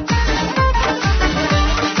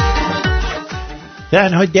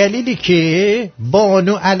تنها دلیلی که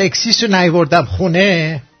بانو الکسیس رو نیوردم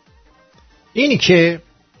خونه اینی که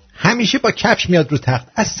همیشه با کفش میاد رو تخت.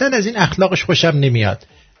 اصلا از این اخلاقش خوشم نمیاد.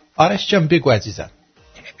 آرش جان بگو عزیزم.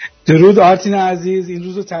 درود آرتین عزیز، این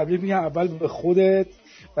روز رو تبریک میگم اول به خودت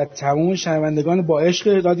و تمام شنوندگان با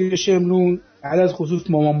عشق رادیو شمرون، بعد از خصوص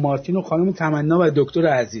مامان مارتین و خانم تمنا و دکتر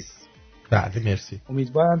عزیز. بله مرسی.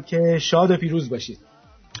 امیدوارم که شاد و پیروز باشید.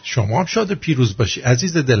 شما هم شاد و پیروز باشی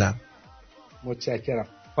عزیز دلم. متشکرم.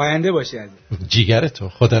 پاینده باشی عزیز. جیگر تو،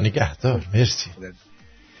 خدا نگهدار. مرسی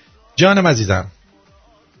جانم عزیزم.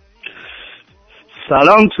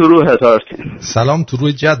 سلام تو روحت آرتین. سلام تو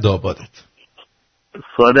روح جد آبادت.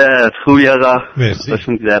 خودت خوبی آقا؟ مرسی. خوش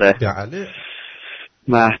میگذره. بله.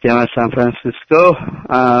 محکم از سان فرانسیسکو.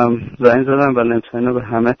 زنگ زدم ولنتاین رو به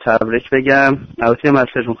همه تبریک بگم. البته یه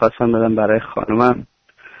مسیج می‌خواستم بدم برای خانومم،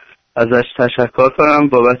 ازش تشکر کنم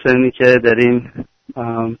بابت اینی که دارین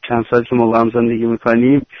چند سال که ما با هم زندگی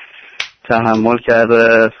میکنیم تحمل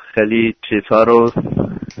کرده خیلی چیزها رو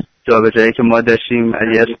جا به جایی که ما داشتیم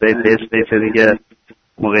یه اسپیت دیگه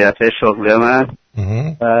موقعیت شغلی من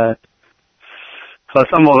و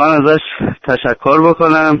خواستم واقعا ازش تشکر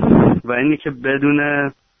بکنم و اینی که بدون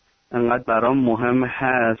انقدر برام مهم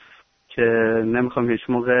هست که نمیخوام هیچ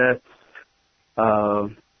موقع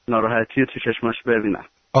ناراحتی تو چشماش ببینم.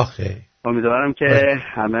 آخه امیدوارم که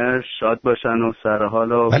همه شاد باشن و سر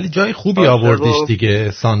حال و ولی جای خوبی آوردیش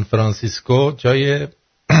دیگه. سان فرانسیسکو جای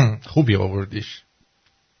خوبی آوردیش.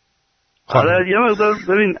 حالا یه مقدار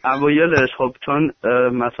ببین اوایلش خب چون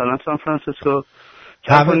مثلا سان فرانسیسکو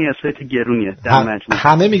کالیفرنیا استیت گرونیه در مجموع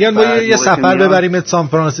همه میگن ما یه سفر ببریمت سان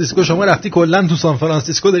فرانسیسکو، شما رفتی کلا تو سان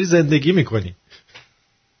فرانسیسکو داری زندگی میکنی.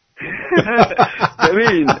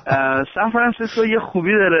 ببین سان فرانسیسکو یه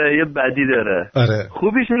خوبی داره یه بدی داره. آره.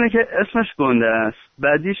 خوبیش اینه که اسمش گنده است،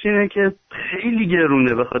 بدیش اینه که خیلی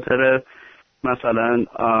گرونه به خاطر مثلا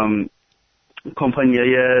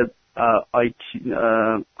کمپانیای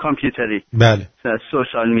کامپیوتری، بله،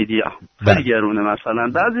 سوشال میدیا خیلی گرونه.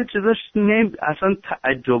 مثلا بعضی چیزاش اصلا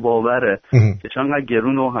تعجب آوره که چقدر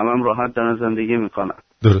گرونه و همه راحت دارن زندگی میکنن.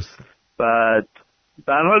 درست. بعد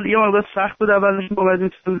به هر حال یه مقدار سخت بود اولش ما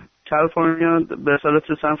اومدیم تو کالیفرنیا به اصالت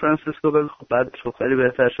تو سان فرانسیسکو، ولی خب بعد خیلی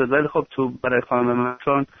بهتر شد. ولی خب تو برای خانم من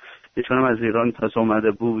چون از ایران تازه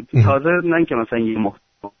اومده بود، تازه نه که مثلا یه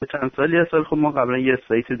چند سال خب ما قبلا یه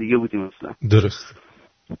سایت دیگه بودیم مثلا. درست.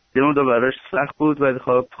 یه مقدار براش سخت بود ولی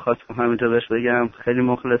خب خواستم همینجا بهش بگم خیلی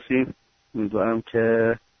مخلصیم. امیدوارم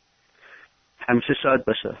که همیشه شاد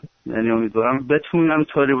باشه، یعنی امیدوارم بتونم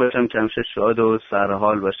طوری باشم که همیشه شاد و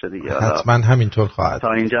سرحال باشه دیگه. حتما همینطور خواهد.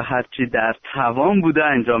 تا اینجا هرچی در توان بوده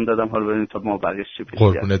انجام دادم، حالا ببینیم تا ما بقیش چی پیش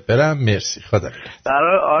بیاد. قربونت برم. مرسی. خدا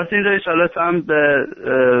برای آرتین رو انشالله تو هم به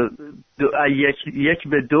یک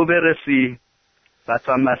به 2 برسی و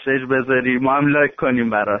تو هم مسیج بذاری ما هم لایک کنیم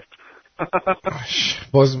برات.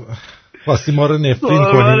 باز خواستی ما رو نفرین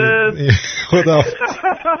کنی. خدا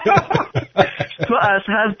تو از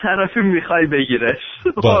هر طرفی میخوای بگیرش.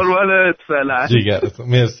 قربانت فعلا. جیگرتون.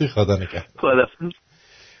 مرسی. خدا نگهدار. خدا.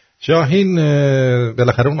 شاهین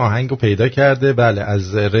بالاخره اون آهنگو پیدا کرده. بله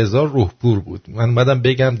از رضا روحپور بود. من اومدم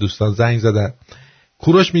بگم دوستان زنگ زدن.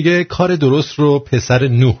 کوروش میگه کار درست رو پسر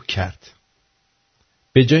نوح کرد.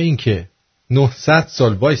 به جای اینکه 900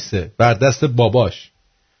 سال وایسه بر دست باباش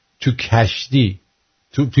تو کشتی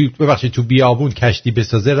تو بیابون کشتی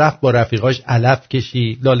بسازه، رفت با رفیقاش علف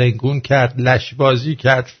کشی، لالنگون کرد، لشبازی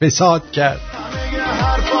کرد، فساد کرد.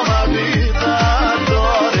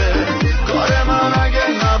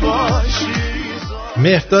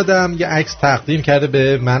 مهردادم یه عکس تقدیم کرده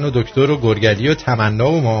به من و دکتر و گرگلی و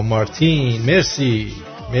تمنا و مامان مارتین. مرسی.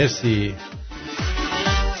 مرسی.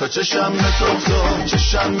 تا چشم به تو افتاد،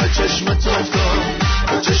 چشم به چشم تو افتاد،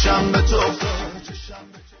 تا چشم به تو افتاد.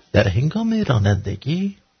 در هنگام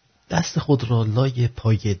رانندگی دست خود را لای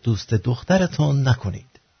پای دوست دخترتان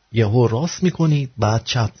نکنید. یهو راست میکنید بعد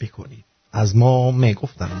چپ میکنید. از ما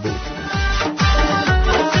میگفتن بود.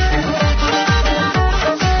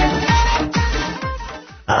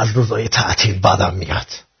 از روزای تعطیل بدم میاد.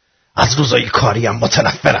 از روزای کاری هم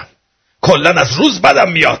متنفرم. کلن از روز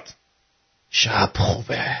بدم میاد. شب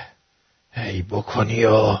خوبه هی بکنی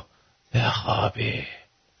و بخوابی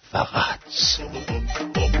فقط.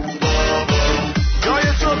 جای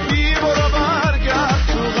تو بی برو برگرد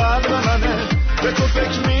تو قلب منه، به تو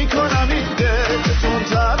فکر میکنم این دل که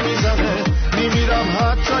تندتر میزنه، میمیرم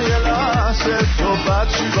حتی یه لحظه تو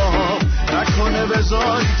بچی باها نکنه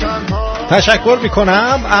بذاری تنها. تشکر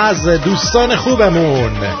میکنم از دوستان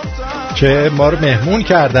خوبمون که ما رو مهمون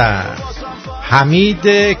کردن. حمید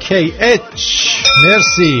کی اچ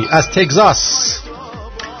مرسی از تگزاس.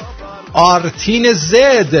 آرتین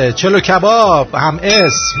زد چلو کباب هم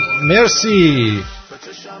اسم مرسی.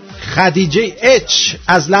 خدیجه اچ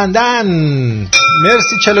از لندن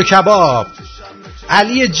مرسی چلو کباب.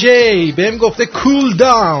 علی جی بهم گفته کول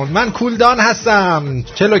داون، من کول داون هستم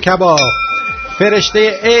چلو کباب.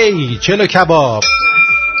 فرشته ای چلو کباب.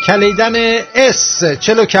 کلیدن اس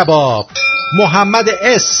چلو کباب. محمد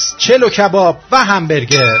اس چلو کباب و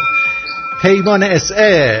همبرگر. پیمان اس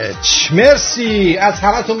اچ مرسی از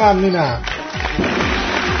همتون ممنونم.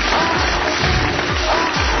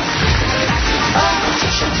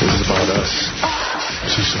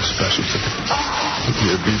 She's so special to me.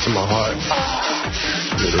 Yeah, it beats in my heart.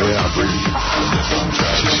 Yeah, the way I breathe.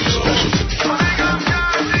 She's so special to me.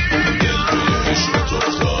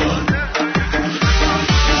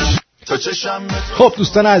 خب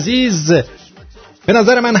دوستان عزیز، به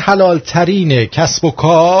نظر من حلال ترین کسب و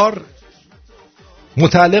کار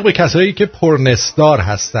متعلق به کسایی که پرنسدار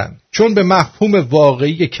هستن، چون به مفهوم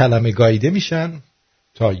واقعی کلمه گاییده میشن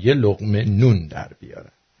تا یه لقمه نون در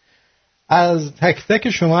بیارن. از تک تک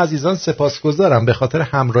شما عزیزان سپاسگزارم به خاطر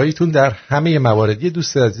همراهیتون در همه مواردی.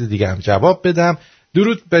 دوست عزیز دیگه هم جواب بدم.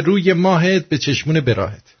 درود به روی ماهت، به چشمون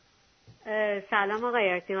براهت. سلام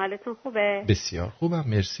آقای آرتین، حالتون خوبه؟ بسیار خوبم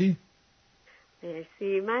مرسی.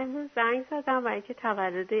 مرسی. من امروز زنگ زدم برای اینکه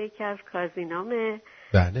تولد یکی از کازینامه.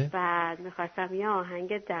 بله. بعد میخواستم یه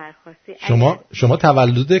آهنگ درخواستی. شما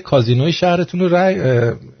تولد کازینوی شهرتون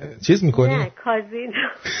رو چیز میکنی؟ نه کازینو.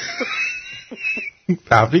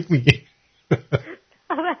 تبریک میگی.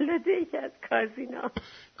 تولد یکی از کازینا.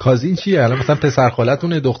 کازین چیه؟ الان مثلا پسر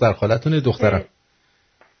خالتونه، دختر خالتونه، دخترم؟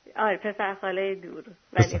 آره پسر خاله دور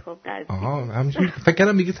ولی خب نزدیک. همینجوری فکر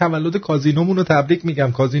کردم میگه تولد کازینومون رو تبریک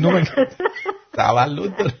میگم. کازینو من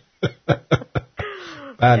تولد داره.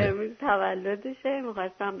 بله. امروز تولدشه،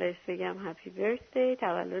 میخواستم بهش بگم هپی برثدی،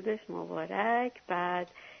 تولدش مبارک. بعد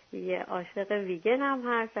یه عاشق ویگن هم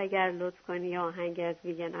هست، اگر لطف کنی یه آهنگ از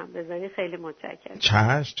ویگن هم بذاری خیلی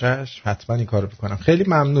متشکرم. چشم حتما این کارو بکنم. خیلی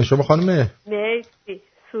ممنون. شما خانم؟ مرسی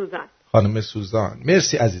سوزان. خانم سوزان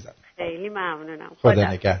مرسی عزیزم. خیلی ممنونم.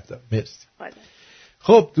 خدا نگهدار. مرسی.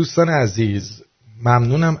 خب دوستان عزیز،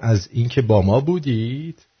 ممنونم از اینکه با ما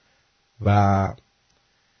بودید و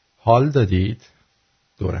حال دادید،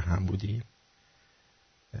 دور هم بودیم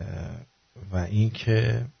و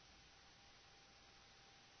اینکه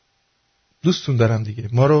دوستون دارم دیگه.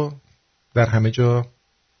 ما رو در همه جا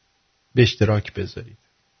به اشتراک بذارید.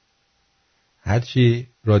 هرچی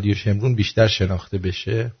رادیو شمرون بیشتر شناخته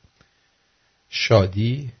بشه،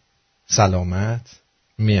 شادی، سلامت،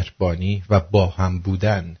 مهربانی و با هم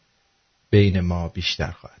بودن بین ما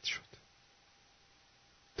بیشتر خواهد شد.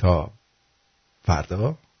 تا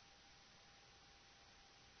فردا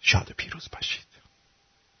شاد و پیروز باشید.